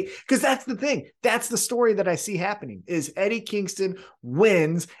can't wait. Because that's the thing. That's the story that I see happening is Eddie Kingston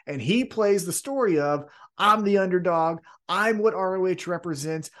wins and he plays the story of I'm the underdog. I'm what ROH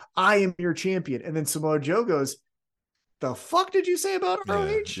represents. I am your champion. And then Samoa Joe goes, the fuck did you say about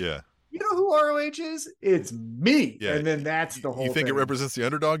ROH? Yeah. You know who ROH is? It's me. Yeah. And then that's the whole thing. You think it represents the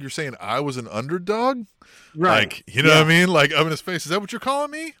underdog? You're saying I was an underdog? Right. You know what I mean? Like, up in his face. Is that what you're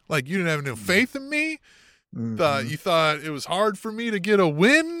calling me? Like, you didn't have no faith in me? You thought it was hard for me to get a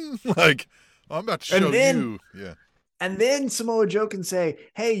win? Like, I'm about to show you. Yeah. And then Samoa Joe can say,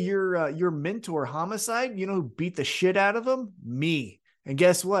 hey, your mentor, Homicide, you know who beat the shit out of him? Me. And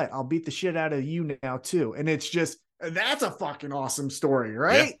guess what? I'll beat the shit out of you now, too. And it's just, that's a fucking awesome story,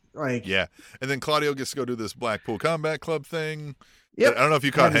 right? And then Claudio gets to go do this Blackpool Combat Club thing. Yep. I don't know if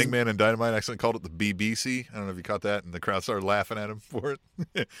you caught Hangman and Dynamite accidentally called it the BBC. I don't know if you caught that, and the crowd started laughing at him for it.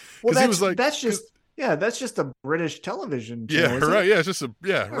 Well, he was like, that's just a British television channel. Yeah, right. Yeah, it's just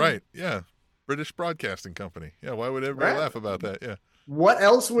right. Yeah, British Broadcasting Company. Yeah, why would everybody laugh about that? Yeah. What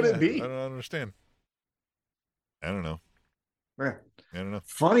else would it be? I don't understand. I don't know. Right. I don't know.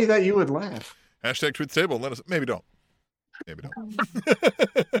 Funny that you would laugh. Hashtag tweet the table and let us. Maybe don't.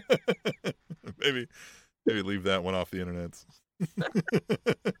 maybe leave that one off the internet.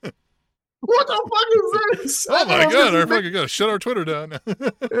 What the fuck is this? Oh my God! Our fucking gotta shut our Twitter down. I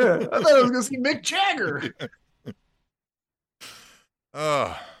thought I was gonna see Mick Jagger.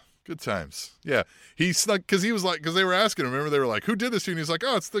 Good times. Yeah. He snuck, because he was like, because they were asking him, remember, they were like, who did this to you? And he's like,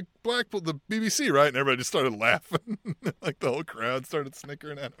 oh, it's the BBC, right? And everybody just started laughing. Like the whole crowd started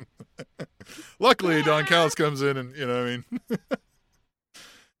snickering at him. Luckily, Don Callis comes in and, you know what I mean?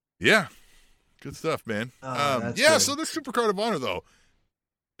 Yeah. Good stuff, man. Oh, yeah, good. so this Supercard of Honor, though,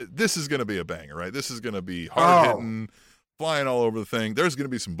 this is going to be a banger, right? This is going to be hard-hitting, flying all over the thing. There's going to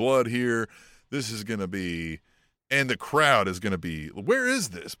be some blood here. This is going to be, and the crowd is going to be, where is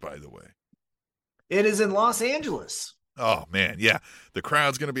this, by the way? It is in Los Angeles. Oh, man, yeah. The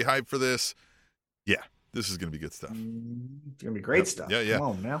crowd's going to be hyped for this. Yeah, this is going to be good stuff. It's going to be great stuff. Yeah, yeah. Come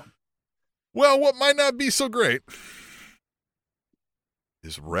on now. Well, what might not be so great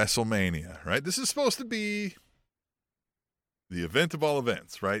is WrestleMania, right? This is supposed to be the event of all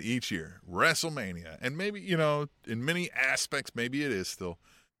events, right? Each year, WrestleMania. And maybe, you know, in many aspects, maybe it is still,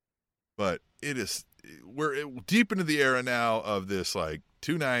 but it is, we're deep into the era now of this, like,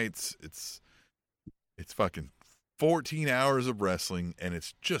 2 nights. It's fucking 14 hours of wrestling, and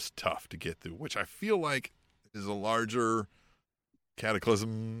it's just tough to get through, which I feel like is a larger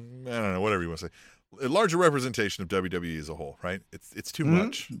cataclysm. I don't know, whatever you want to say. A larger representation of WWE as a whole, right? It's too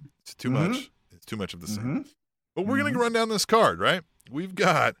much. It's too much. It's too much of the same. But we're going to run down this card, right? We've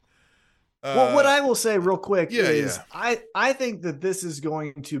got. Well, what I will say real quick is yeah. I think that this is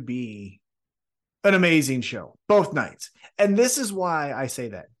going to be an amazing show, both nights. And this is why I say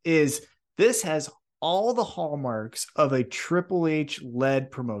that, is this has all the hallmarks of a Triple H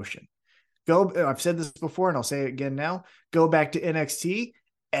led promotion. I've said this before and I'll say it again now. Go back to NXT.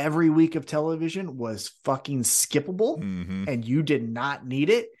 Every week of television was fucking skippable and you did not need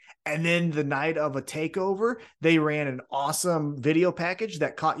it. And then the night of a takeover, they ran an awesome video package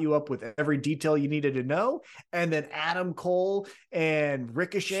that caught you up with every detail you needed to know. And then Adam Cole and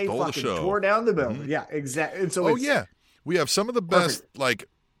Ricochet fucking tore down the building. Yeah, exactly. And so we have some of the best like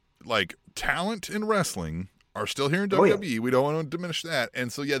talent in wrestling are still here in WWE. We don't want to diminish that.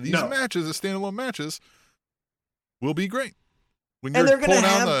 And so these matches, the standalone matches, will be great. When you're pulling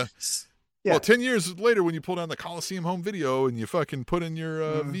down 10 years later, when you pull down the Coliseum home video and you fucking put in your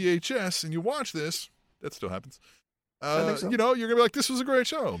VHS and you watch this, that still happens. I think so. You know, you're going to be like, this was a great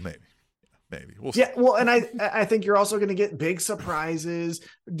show. Maybe. We'll see. Yeah, well, and I think you're also going to get big surprises.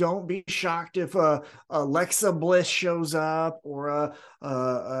 Don't be shocked if Alexa Bliss shows up or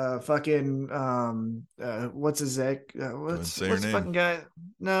a fucking what's his what's the fucking guy?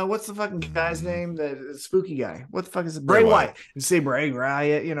 No, what's the fucking guy's name? The spooky guy. What the fuck is it? Bray Wyatt. And say Bray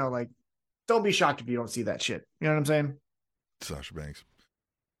Wyatt. You know, like, don't be shocked if you don't see that shit. You know what I'm saying? Sasha Banks.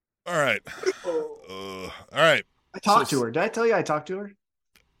 All right. All right. I talked to her. Did I tell you I talked to her?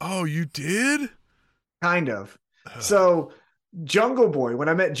 Oh, you did? Kind of. So Jungle Boy, when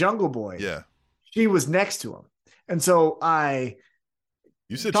I met Jungle Boy, she was next to him. And so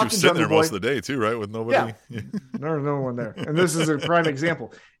you said she was sitting there most of the day too, right? With nobody. Yeah. There's no one there. And this is a prime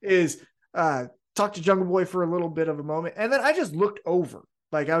example is talk to Jungle Boy for a little bit of a moment. And then I just looked over.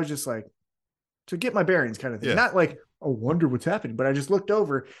 Like, I was just like, to get my bearings kind of thing. Not like, oh, wonder what's happening. But I just looked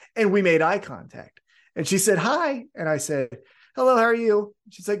over and we made eye contact. And she said, hi. And I said, hello, how are you?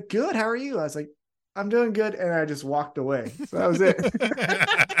 She's like, good. How are you? I was like, I'm doing good. And I just walked away. So that was it.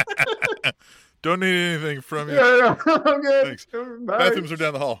 Don't need anything from you. No, I'm good. Thanks. Bye. Bathrooms are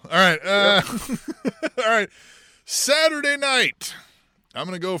down the hall. All right. All right. Saturday night. I'm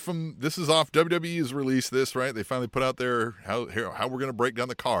going to go from, this is off, WWE's released this, right? They finally put out their, how we're going to break down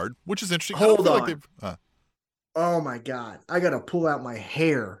the card, which is interesting. Hold on. Oh my God. I got to pull out my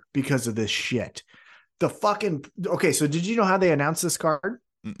hair because of this shit. Okay, so did you know how they announced this card?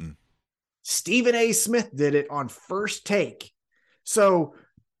 Stephen A. Smith did it on First Take. So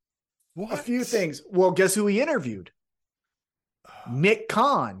a few things. Well, guess who he interviewed? Nick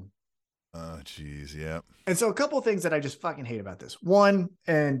Khan. Oh, geez, yeah. And so a couple of things that I just fucking hate about this. One,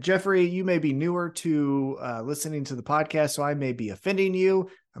 and Jeffrey, you may be newer to listening to the podcast, so I may be offending you.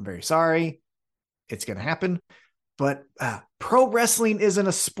 I'm very sorry. It's going to happen. But pro wrestling isn't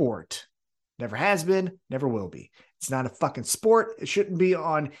a sport. Never has been, never will be. It's not a fucking sport. It shouldn't be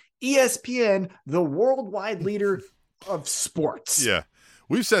on ESPN, the worldwide leader of sports. Yeah.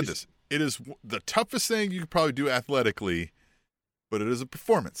 We've said this. It is the toughest thing you could probably do athletically, but it is a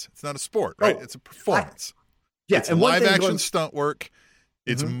performance. It's not a sport, right? It's a performance. It's and live action stunt work.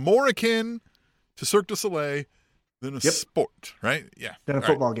 It's more akin to Cirque du Soleil than a sport, right? Yeah. Than a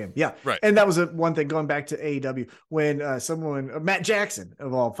football game. Yeah. Right. And that was one thing going back to AEW when someone, Matt Jackson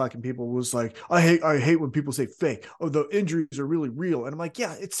of all fucking people, was like, I hate when people say fake. Oh, the injuries are really real. And I'm like,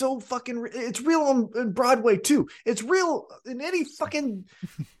 yeah, it's so fucking, it's real on Broadway too. It's real in any fucking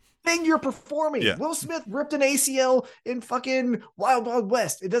thing thing you're performing. Yeah. Will Smith ripped an ACL in fucking Wild Wild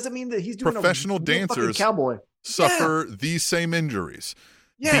West. It doesn't mean that he's doing professional dancers cowboy. Suffer these same injuries.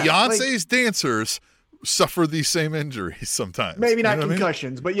 Yeah, Beyonce's dancers suffer these same injuries sometimes. Maybe not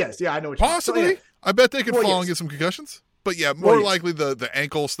concussions, but yes, I know what possibly. You mean. So, I bet they could fall and get some concussions. But yeah, more likely the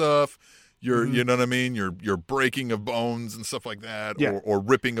ankle stuff. You know what I mean? Your breaking of bones and stuff like that, or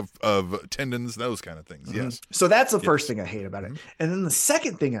ripping of tendons, those kind of things. Yes. So that's the first thing I hate about it. And then the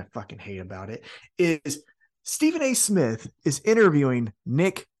second thing I fucking hate about it is Stephen A. Smith is interviewing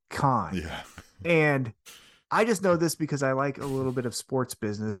Nick Khan. Yeah. And I just know this because I like a little bit of sports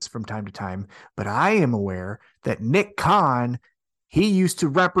business from time to time, but I am aware that Nick Khan, he used to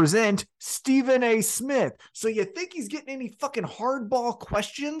represent Stephen A. Smith. So you think he's getting any fucking hardball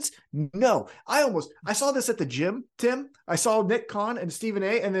questions? No. I saw this at the gym, Tim. I saw Nick Khan and Stephen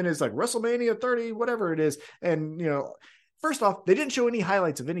A. And then it's like WrestleMania 30, whatever it is. And, first off, they didn't show any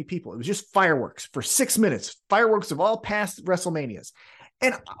highlights of any people. It was just fireworks for 6 minutes. Fireworks of all past WrestleManias.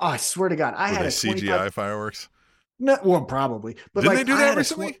 And I swear to God, I had a CGI fireworks. No, well, probably. But didn't they do that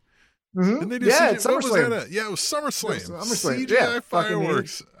recently? Didn't they do CGI? It's SummerSlam. It was SummerSlam. CGI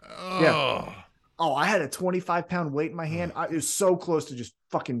fireworks. Oh, I had a 25-pound weight in my hand. It was so close to just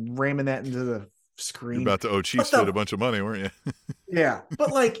fucking ramming that into the screen. You're about to owe Chiefs a bunch of money, weren't you? Yeah,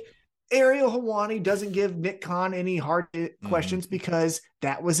 but Ariel Helwani doesn't give Nick Khan any hard questions because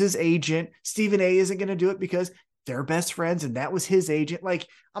that was his agent. Stephen A. isn't going to do it because they're best friends and that was his agent.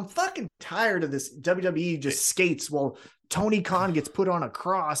 I'm fucking tired of this WWE just skates while Tony Khan gets put on a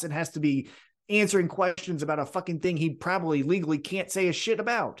cross and has to be answering questions about a fucking thing he probably legally can't say a shit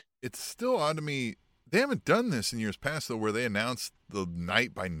about. It's still odd to me. They haven't done this in years past, though, where they announced the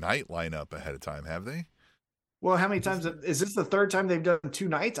night-by-night lineup ahead of time, have they? Well, how many times? Is this the third time they've done 2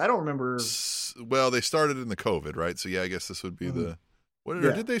 nights? I don't remember. Well, they started in the COVID, right? So, yeah, I guess this would be the... Or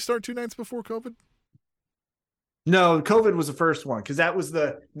did they start 2 nights before COVID? No, COVID was the first one because that was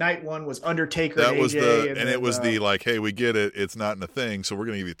the night one was Undertaker. That was AJ, and it was hey, we get it. It's not in a thing. So we're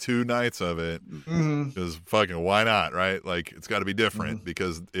going to give you 2 nights of it because fucking why not? Right. It's got to be different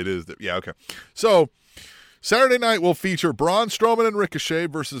because it is. Yeah. Okay. So Saturday night will feature Braun Strowman and Ricochet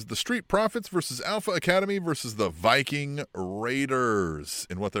versus the Street Profits versus Alpha Academy versus the Viking Raiders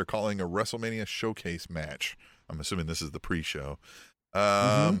in what they're calling a WrestleMania showcase match. I'm assuming this is the pre-show.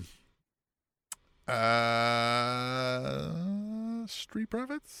 Street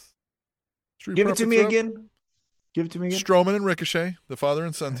Profits? Give it to me again. Strowman and Ricochet, the father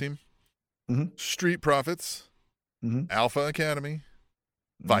and son team. Street Profits, Alpha Academy,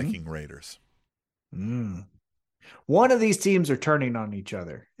 Viking Raiders. One of these teams are turning on each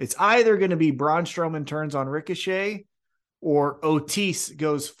other. It's either going to be Braun Strowman turns on Ricochet or Otis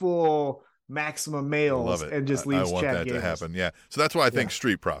goes full Maximum Males and just leaves Chad I want that to happen. Yeah. So that's why I think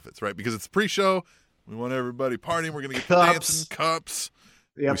Street Profits, right? Because it's pre-show. We want everybody partying. We're going to get the dancing cups.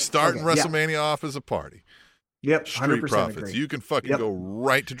 Yep. We start in WrestleMania off as a party. Yep. Street Profits. Agree. You can fucking go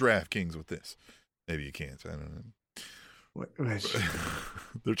right to DraftKings with this. Maybe you can't. I don't know.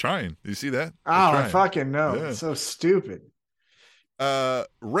 They're trying. You see that? I fucking know. Yeah. It's so stupid. Rey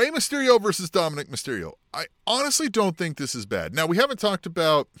Mysterio versus Dominic Mysterio. I honestly don't think this is bad. Now, we haven't talked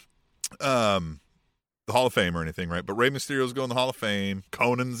about the Hall of Fame or anything, right? But Rey Mysterio's going to the Hall of Fame.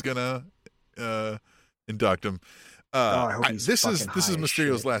 Conan's gonna induct him. This is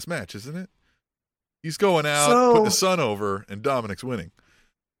Mysterio's last match, isn't it? He's going out, putting the son over, and Dominic's winning.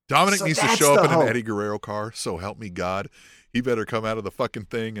 Dominic needs to show up in an Eddie Guerrero car. So help me God, he better come out of the fucking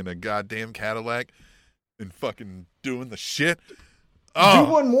thing in a goddamn Cadillac and fucking doing the shit. Oh.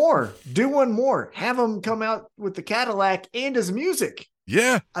 Do one more. Have him come out with the Cadillac and his music.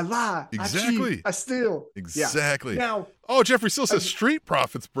 Yeah. I lie. Exactly. I cheat. I steal. Exactly. Yeah. Now, Jeffrey still says Street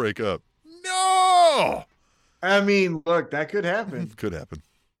Profits break up. No. I mean, look, that could happen. Could happen.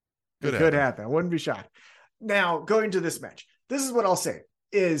 Could happen. I wouldn't be shocked. Now, going to this match, this is what I'll say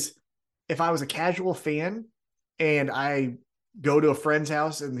is if I was a casual fan and I go to a friend's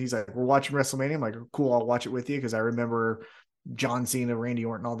house and he's like, we're watching WrestleMania. I'm like, cool, I'll watch it with you because I remember John Cena, Randy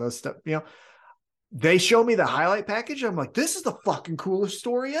Orton, all those stuff, They show me the highlight package. I'm like, this is the fucking coolest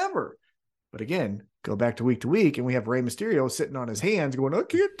story ever. But again, go back to week, and we have Rey Mysterio sitting on his hands going, I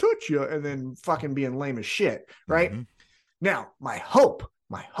can't touch you, and then fucking being lame as shit, right? Now, my hope,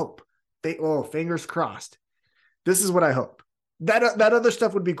 fingers crossed. This is what I hope. That other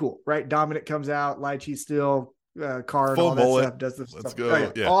stuff would be cool, right? Dominic comes out, Lychee still, car and all that stuff, does the stuff.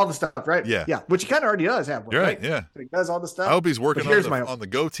 Go. Yeah. All the stuff, right? Yeah. Yeah. Which he kind of already does have one, right? Yeah. So he does all the stuff. I hope he's working on the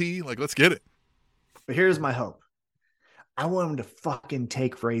goatee. Let's get it. But here's my hope. I want him to fucking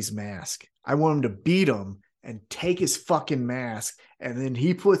take Rey's mask. I want him to beat him and take his fucking mask, and then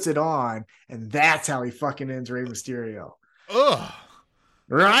he puts it on, and that's how he fucking ends Rey Mysterio. Ugh.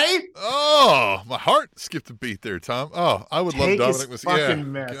 Right? Oh, my heart skipped a beat there, Tom. Oh, I would love Dominic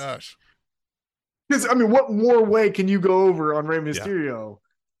Mysterio. Yeah, gosh. Because, I mean, what more way can you go over on Rey Mysterio?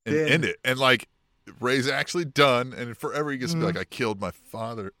 And end it. And, like, Rey's actually done, and forever he gets to be like, I killed my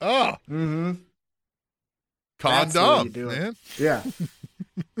father. Oh! Mm-hmm. Calm down, man. Yeah.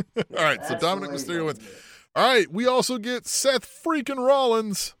 All right, so Dominic Mysterio wins. All right, we also get Seth freaking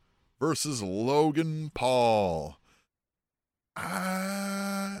Rollins versus Logan Paul.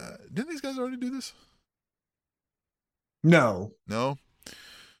 Didn't these guys already do this? No.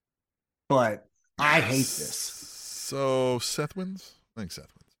 But I hate this. So Seth wins? I think Seth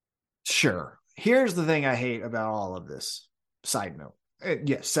wins. Sure. Here's the thing I hate about all of this. Side note.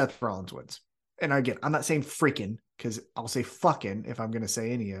 Yes, Seth Rollins wins. And again, I'm not saying freaking, because I'll say fucking if I'm going to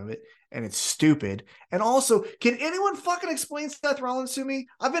say any of it. And it's stupid. And also, can anyone fucking explain Seth Rollins to me?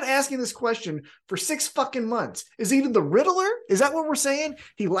 I've been asking this question for 6 fucking months. Is he even the Riddler? Is that what we're saying?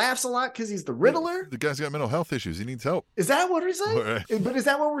 He laughs a lot because he's the Riddler? The guy's got mental health issues. He needs help. Is that what we're saying? Right. But is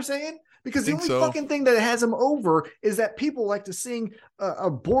that what we're saying? Because the only fucking thing that has him over is that people like to sing an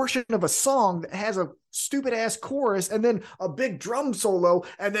abortion of a song that has a stupid ass chorus and then a big drum solo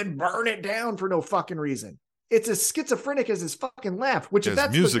and then burn it down for no fucking reason. It's as schizophrenic as his fucking laugh, which if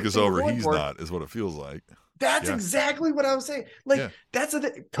that's music is over, he's not, is what it feels like. That's exactly what I was saying. Like, that's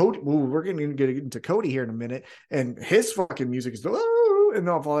Cody. Well, we're going to get into Cody here in a minute, and his fucking music is and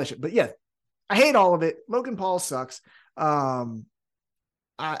all that shit. But yeah, I hate all of it. Logan Paul sucks. I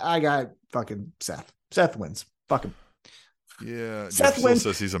got fucking Seth. Seth wins. Fuck him. Yeah. Seth wins.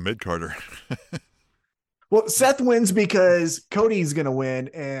 Says he's a mid-carder. Well, Seth wins because Cody's going to win,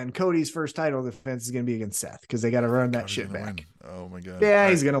 and Cody's first title defense is going to be against Seth because they got to run that shit back. Win. Oh, my God. Yeah,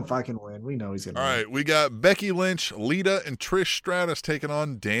 he's going to fucking win. We know he's going to win. All right, we got Becky Lynch, Lita, and Trish Stratus taking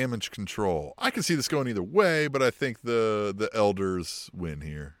on Damage Control. I can see this going either way, but I think the Elders win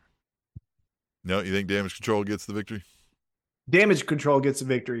here. No, you think Damage Control gets the victory? Damage Control gets the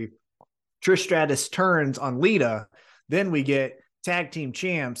victory. Trish Stratus turns on Lita. Then we get tag team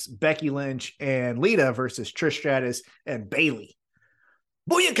champs Becky Lynch and Lita versus Trish Stratus and Bayley.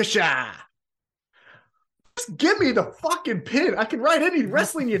 Booyakasha! Just give me the fucking pin. I can write any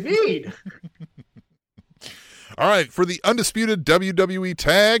wrestling you need. All right, for the undisputed WWE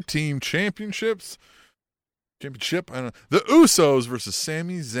Tag Team Championship, I don't know, the Usos versus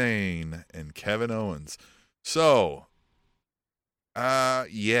Sami Zayn and Kevin Owens. So,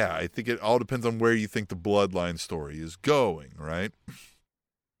 I think it all depends on where you think the Bloodline story is going, right?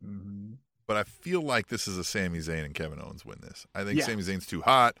 Mm-hmm. But I feel like this is a Sami Zayn and Kevin Owens win this. I think Sami Zayn's too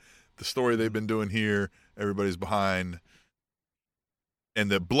hot. The story they've been doing here, everybody's behind.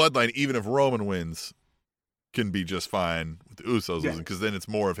 And the Bloodline, even if Roman wins, can be just fine with the Usos losing, because then it's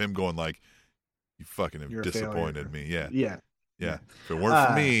more of him going like, you fucking have disappointed me. Yeah. If it weren't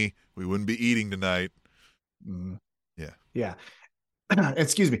for me, we wouldn't be eating tonight. Mm-hmm. Yeah.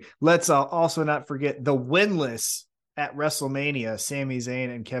 Excuse me. Let's also not forget the winless at WrestleMania, Sami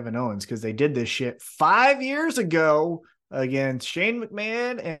Zayn and Kevin Owens, because they did this shit 5 years ago against Shane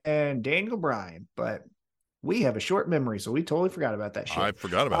McMahon and Daniel Bryan. But we have a short memory, so we totally forgot about that shit. I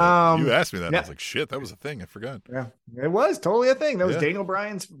forgot about it. You asked me that. And I was like, shit, that was a thing. I forgot. Yeah, it was totally a thing. That was Daniel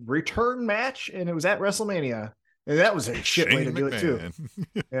Bryan's return match, and it was at WrestleMania. And that was a shit way to do it, too.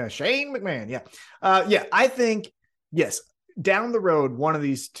 Yeah, Shane McMahon. Yeah. I think, yes, down the road, one of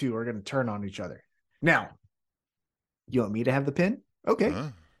these two are going to turn on each other. Now, you want me to have the pin? Okay.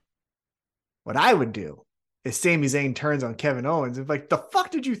 What I would do is Sami Zayn turns on Kevin Owens and like, the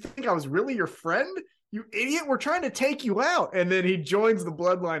fuck did you think I was really your friend? You idiot, we're trying to take you out. And then he joins the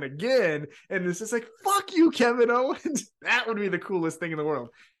Bloodline again. And it's just like, fuck you, Kevin Owens. That would be the coolest thing in the world.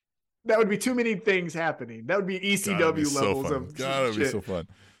 That would be too many things happening. That would be ECW levels of shit. Be so fun.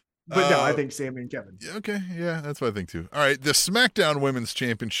 But no, I think Sami and Kevin. Okay, yeah, that's what I think too. All right, the SmackDown Women's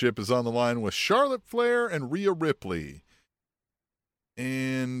Championship is on the line with Charlotte Flair and Rhea Ripley.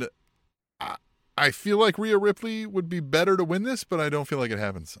 And I feel like Rhea Ripley would be better to win this, but I don't feel like it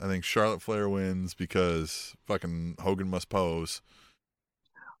happens. I think Charlotte Flair wins because fucking Hogan must pose.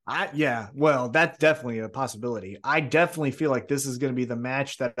 Well, that's definitely a possibility. I definitely feel like this is going to be the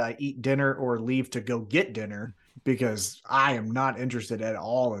match that I eat dinner or leave to go get dinner, because I am not interested at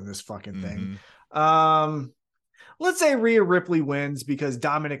all in this fucking thing. Let's say Rhea Ripley wins because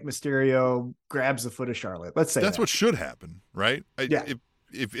Dominic Mysterio grabs the foot of Charlotte. Let's say that's what should happen, right?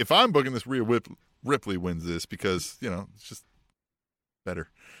 If I'm booking this, Rhea Ripley wins this because, it's just better.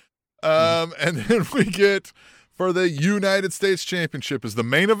 And then we get, for the United States Championship, is the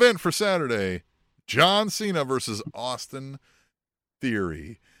main event for Saturday, John Cena versus Austin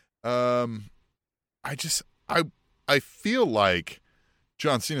Theory. I feel like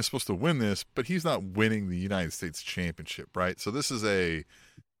John Cena's supposed to win this, but he's not winning the United States Championship, right? So this is a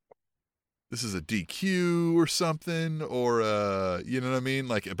DQ or something, or you know what I mean?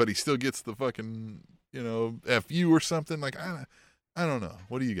 Like, but he still gets the fucking, FU or something. Like, I don't know.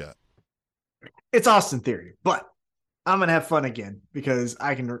 What do you got? It's Austin Theory, but I'm gonna have fun again because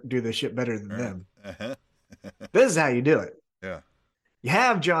I can do this shit better than them. Uh-huh. This is how you do it. Yeah. You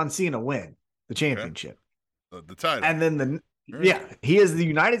have John Cena win the championship, the title, and then he is the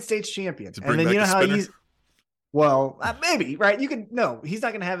United States champion. And then you know how he's maybe right. He's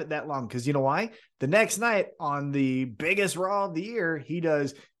not gonna have it that long because you know why? The next night on the biggest Raw of the year, he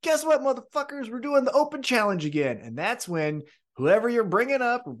does. Guess what, motherfuckers? We're doing the Open Challenge again, and that's when whoever you're bringing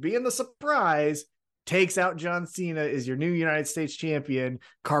up or being the surprise takes out John Cena as your new United States champion.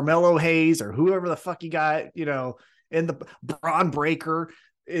 Carmelo Hayes or whoever the fuck you got, in the Braun Breaker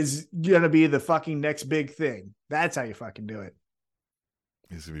is going to be the fucking next big thing. That's how you fucking do it.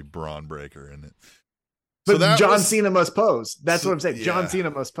 He's going to be Braun Breaker, isn't it? But so John Cena must pose. That's what I'm saying. Yeah. John Cena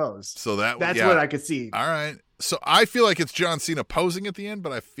must pose. So that's what I could see. All right. So I feel like it's John Cena posing at the end,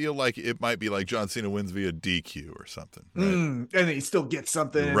 but I feel like it might be like John Cena wins via DQ or something. Right? And he still gets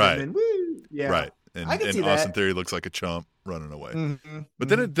something. Right. And then, woo, yeah. Right. And Austin Theory looks like a chump running away. Mm-hmm. But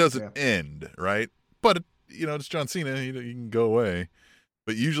then it doesn't end, right? But, it's John Cena. He can go away.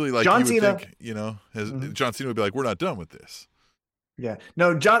 But usually, like, John Cena, think, John Cena would be like, we're not done with this. Yeah.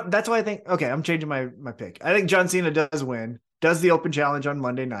 No, John, that's why I think, okay, I'm changing my pick. I think John Cena does win, does the Open Challenge on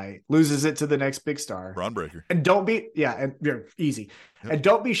Monday night, loses it to the next big star. Braun Breaker. And easy. Yep. And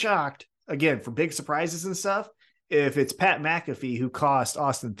don't be shocked, again, for big surprises and stuff, if it's Pat McAfee who cost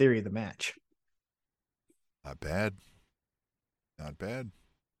Austin Theory the match. Not bad.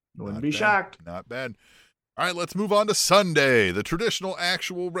 Wouldn't be shocked. Not bad. All right, let's move on to Sunday, the traditional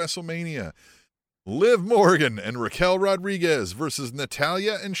actual WrestleMania. Liv Morgan and Raquel Rodriguez versus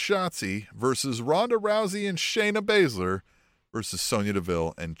Natalya and Shotzi versus Ronda Rousey and Shayna Baszler versus Sonya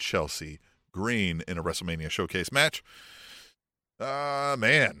Deville and Chelsea Green in a WrestleMania showcase match.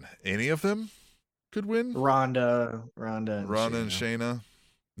 Man, any of them could win? Ronda and Shayna.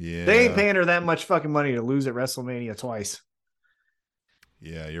 Yeah. They ain't paying her that much fucking money to lose at WrestleMania twice.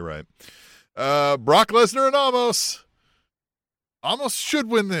 Yeah, you're right. Brock Lesnar and Omos. Omos should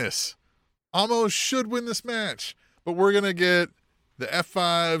win this. Omos should win this match. But we're going to get the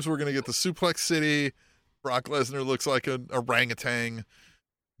F5s. We're going to get the Suplex City. Brock Lesnar looks like an orangutan.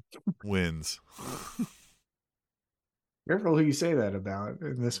 Wins. Careful who you say that about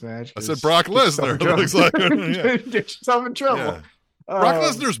in this match. I said Brock Lesnar looks like get yourself in trouble. Yeah. Brock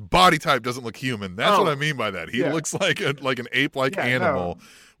Lesnar's body type doesn't look human. That's what I mean by that. He looks like an ape-like animal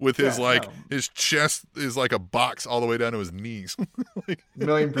with his his chest is like a box all the way down to his knees.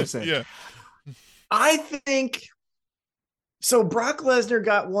 1,000,000%. Yeah. I think so. Brock Lesnar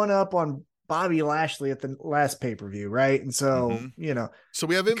got one up on Bobby Lashley at the last pay-per-view, right? And so, So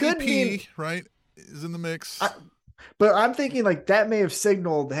we have MVP, right? Is in the mix. But I'm thinking like that may have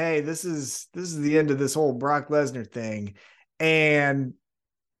signaled, hey, this is the end of this whole Brock Lesnar thing. And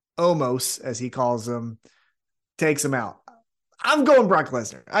Omos, as he calls him, takes him out. I'm going Brock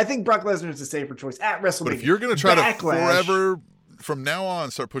Lesnar. I think Brock Lesnar is a safer choice at WrestleMania. But if you're going to try to forever, from now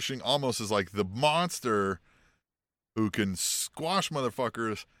on, start pushing Omos as like the monster who can squash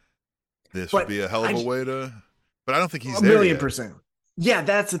motherfuckers, this would be a hell of a way to. But I don't think he's there 1,000,000%. Yeah,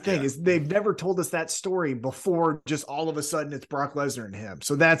 that's the thing is they've never told us that story before. Just all of a sudden, it's Brock Lesnar and him.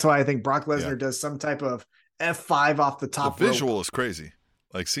 So that's why I think Brock Lesnar does some type of F5 off the top. The visual is crazy.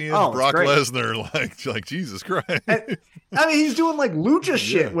 Like seeing Brock Lesnar, like Jesus Christ. And, I mean, he's doing like lucha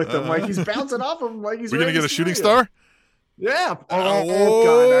shit with them. Like he's bouncing off him. Like he's. We're gonna get a shooting star. Yeah. Oh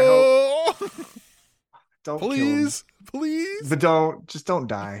God, I hope. Don't please. But don't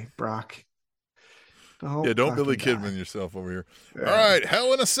die, Brock. Don't Billy Kidman yourself over here. Yeah. All right,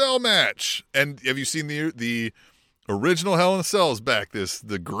 Hell in a Cell match. And have you seen the original Hell in a Cell is back?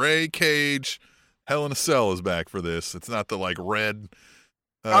 The gray cage Hell in a Cell is back for this. It's not the like red.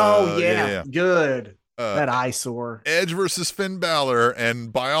 Good. That eyesore. Edge versus Finn Balor,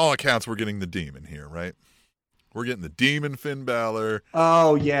 and by all accounts, we're getting the Demon here, right? We're getting the Demon Finn Balor.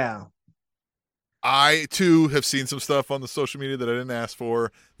 Oh yeah. I too have seen some stuff on the social media that I didn't ask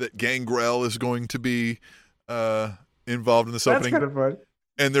for. That Gangrel is going to be involved in this opening. That's kind of fun.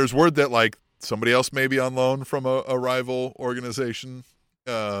 And there's word that like somebody else may be on loan from a rival organization.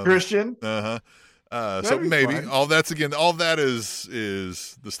 Christian. So maybe fun. All that is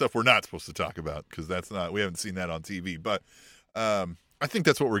the stuff we're not supposed to talk about because we haven't seen that on TV. But I think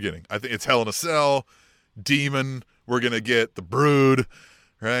that's what we're getting. I think it's Hell in a Cell, Demon. We're going to get the Brood,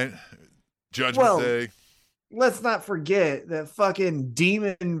 right? Judgment Day. Let's not forget that fucking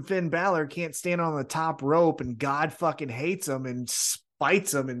Demon Finn Balor can't stand on the top rope, and God fucking hates him and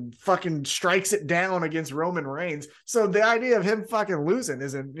spites him and fucking strikes it down against Roman Reigns. So the idea of him fucking losing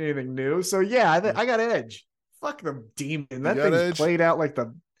isn't anything new. So yeah, I got Edge. Fuck the Demon. That thing's played out like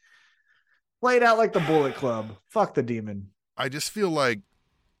the Bullet Club. Fuck the Demon. I feel like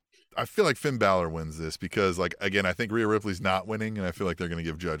Finn Balor wins this because, like, again, I think Rhea Ripley's not winning, and I feel like they're going to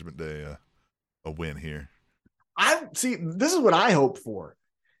give Judgment Day a win here. This is what I hope for,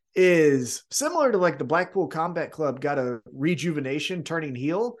 is similar to like the Blackpool Combat Club got a rejuvenation turning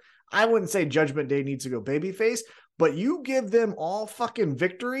heel. I wouldn't say Judgment Day needs to go babyface, but you give them all fucking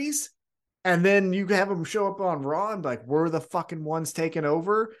victories and then you have them show up on Raw and like, we're the fucking ones taking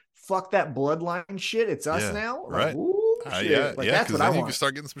over. Fuck that bloodline shit. It's us now. Right. Like, Yeah, that's what I then you want. can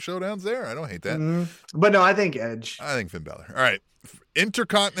start getting some showdowns there. I don't hate that. But no, I think Edge. I think Finn Balor. All right.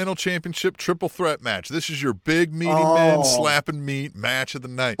 Intercontinental Championship triple threat match. This is your big meaty men slapping meat match of the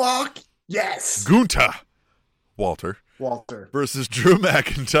night. Fuck yes. Gunther Walter versus Drew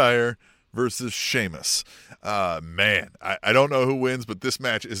McIntyre versus Sheamus. Man, I don't know who wins, but this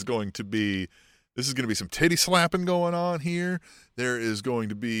match is going to be some titty slapping going on here. There is going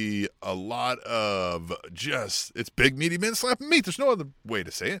to be a lot of it's big meaty men slapping meat. There's no other way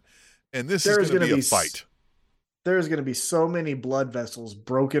to say it. And this is going to be a fight. There's going to be so many blood vessels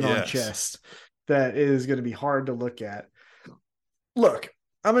broken on chest that it is going to be hard to look at. Look,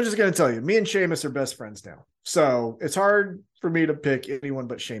 I'm just going to tell you, me and Sheamus are best friends now. So it's hard for me to pick anyone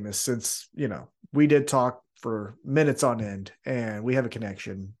but Sheamus since, we did talk for minutes on end and we have a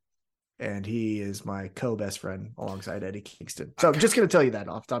connection. And he is my co-best friend alongside Eddie Kingston. So I'm just going to tell you that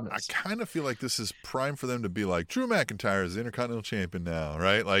off top. I kind of feel like this is prime for them to be like, Drew McIntyre is the Intercontinental Champion now,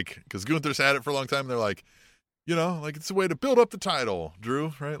 right? Like, because Gunther's had it for a long time. And they're like, like it's a way to build up the title,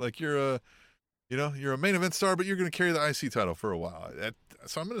 Drew, right? Like you're a main event star, but you're going to carry the IC title for a while.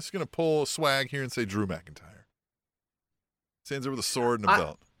 So I'm just going to pull a swag here and say Drew McIntyre. Stands there with a sword and a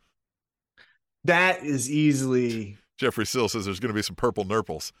belt. That is easily. Jeffrey Sill says there's going to be some purple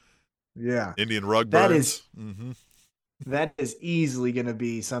nurples. Yeah. Indian rug burns. That is easily going to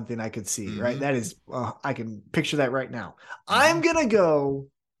be something I could see, right? That is, I can picture that right now. I'm going to go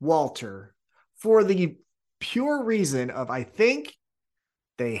Walter for the pure reason of, I think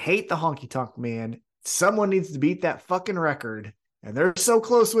they hate the Honky Tonk Man. Someone needs to beat that fucking record and they're so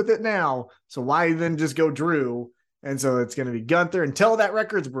close with it now. So why then just go Drew? And so it's going to be Gunther until that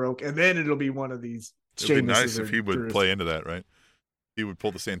record's broke. And then it'll be one of these. It'd be nice if he would play into that, right? He would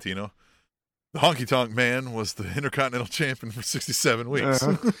pull the Santino. The Honky Tonk Man was the Intercontinental Champion for 67 weeks.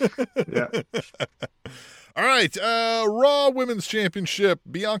 Yeah. All right. Raw Women's Championship.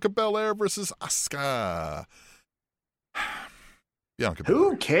 Bianca Belair versus Asuka. Bianca Belair.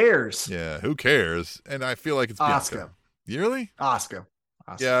 Who cares? Yeah, who cares? And I feel like it's Asuka. Really? Asuka.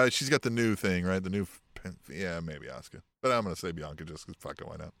 Yeah, she's got the new thing, right? The new, maybe Asuka. But I'm going to say Bianca just because fuck it,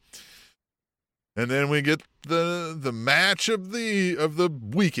 why not? And then we get the match of the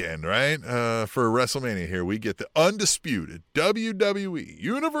weekend, right? For WrestleMania here, we get the undisputed WWE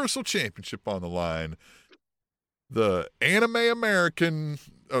Universal Championship on the line. The American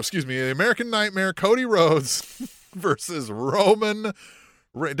Nightmare, Cody Rhodes versus Roman.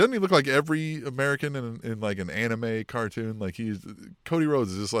 Doesn't he look like every American in like an anime cartoon? Like Cody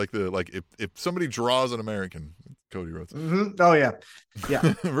Rhodes is just like if somebody draws an American, Cody Rhodes. Oh yeah.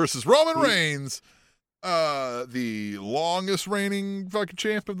 Versus Roman Reigns, the longest reigning fucking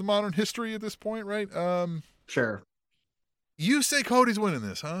champ of the modern history at this point, right? Sure. You say Cody's winning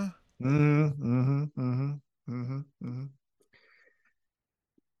this, huh?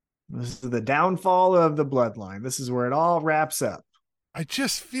 This is the downfall of the bloodline. This is where it all wraps up. I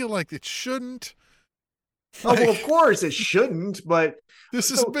just feel like it shouldn't. Oh, well, of course it shouldn't, but this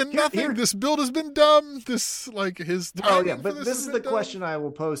has been nothing. This build has been dumb. This, like, his. Oh, yeah, but this is the question I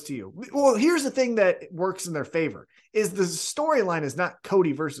will pose to you. Well, here's the thing that works in their favor is the storyline is not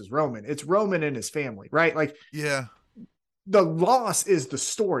Cody versus Roman. It's Roman and his family, right? Like, yeah, the loss is the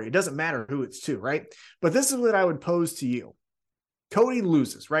story. It doesn't matter who it's to, right? But this is what I would pose to you. Cody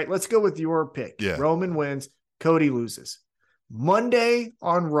loses, right? Let's go with your pick. Yeah. Roman wins. Cody loses. Monday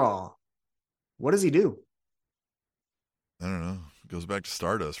on Raw, what does he do? I don't know. Goes back to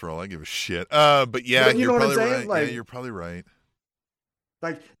Stardust for all I give a shit. But yeah, you're probably right. Like, yeah, you're probably right.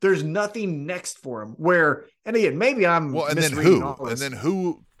 Like, there's nothing next for him. Where, and again, maybe I'm and then who? And then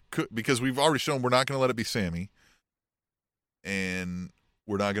who could? Because we've already shown we're not going to let it be Sammy, and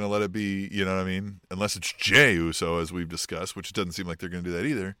We're not going to let it be, you know what I mean? Unless it's Jey Uso, as we've discussed, which it doesn't seem like they're going to do that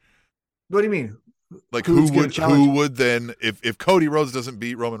either. What do you mean? Like, who would then, if Cody Rhodes doesn't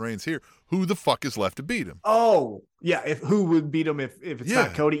beat Roman Reigns here, who the fuck is left to beat him? Oh, yeah. Who would beat him if it's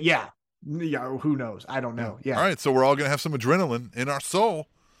not Cody? Yeah. Yeah, who knows? I don't know. Yeah. All right, so we're all going to have some adrenaline in our soul.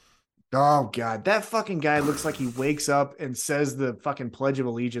 Oh, God. That fucking guy looks like he wakes up and says the fucking Pledge of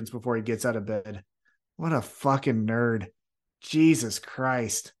Allegiance before he gets out of bed. What a fucking nerd. Jesus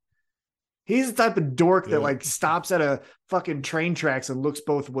Christ. He's the type of dork that like stops at a fucking train tracks and looks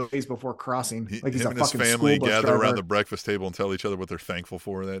both ways before crossing. Like he's him a and his fucking family school bus gather driver. around the breakfast table and tell each other what they're thankful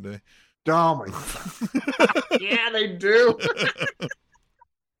for that day. Oh my. Yeah, they do.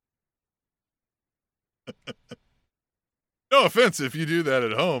 No offense if you do that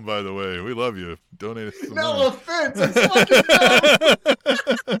at home, by the way. We love you. Donate us some No money. offense. It's fucking dumb.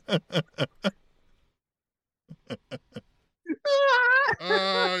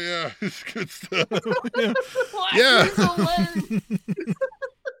 Oh, yeah. It's good stuff. Yeah.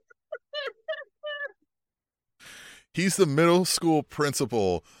 He's the middle school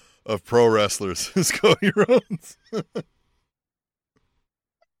principal of pro wrestlers, is Cody Rhodes.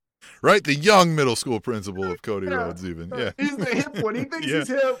 Right? The young middle school principal of Cody Rhodes, even. Yeah. He's the hip one. He thinks he's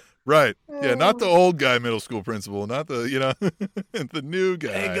hip. Right. Yeah, not the old guy middle school principal, not the, the new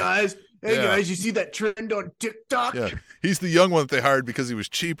guy. Hey, guys, you see that trend on TikTok? Yeah. He's the young one that they hired because he was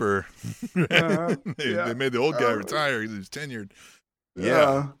cheaper. They made the old guy retire. He was tenured.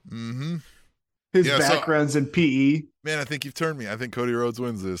 Yeah. Mm-hmm. His background's in PE. Man, I think you've turned me. I think Cody Rhodes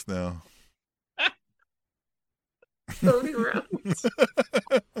wins this now. Cody Rhodes.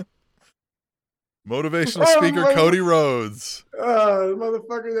 Motivational speaker Cody Rhodes.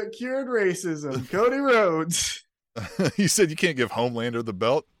 Motherfucker that cured racism. Cody Rhodes. You said you can't give Homelander the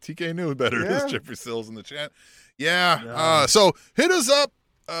belt. TK knew better. Yeah. Jeffrey Sills in the chat. Yeah. So hit us up.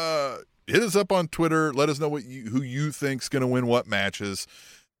 Hit us up on Twitter. Let us know who you think's going to win what matches.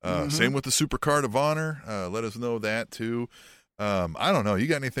 Same with the Super Card of Honor. Let us know that too. I don't know. You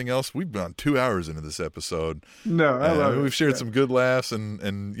got anything else? We've gone 2 hours into this episode. No, I love it. We've shared some good laughs and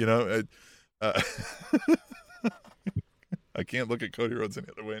I can't look at Cody Rhodes any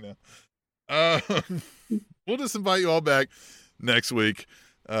other way now. We'll just invite you all back next week.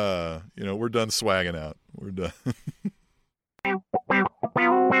 We're done swagging out. We're done.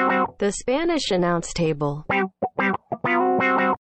 The Spanish announce table.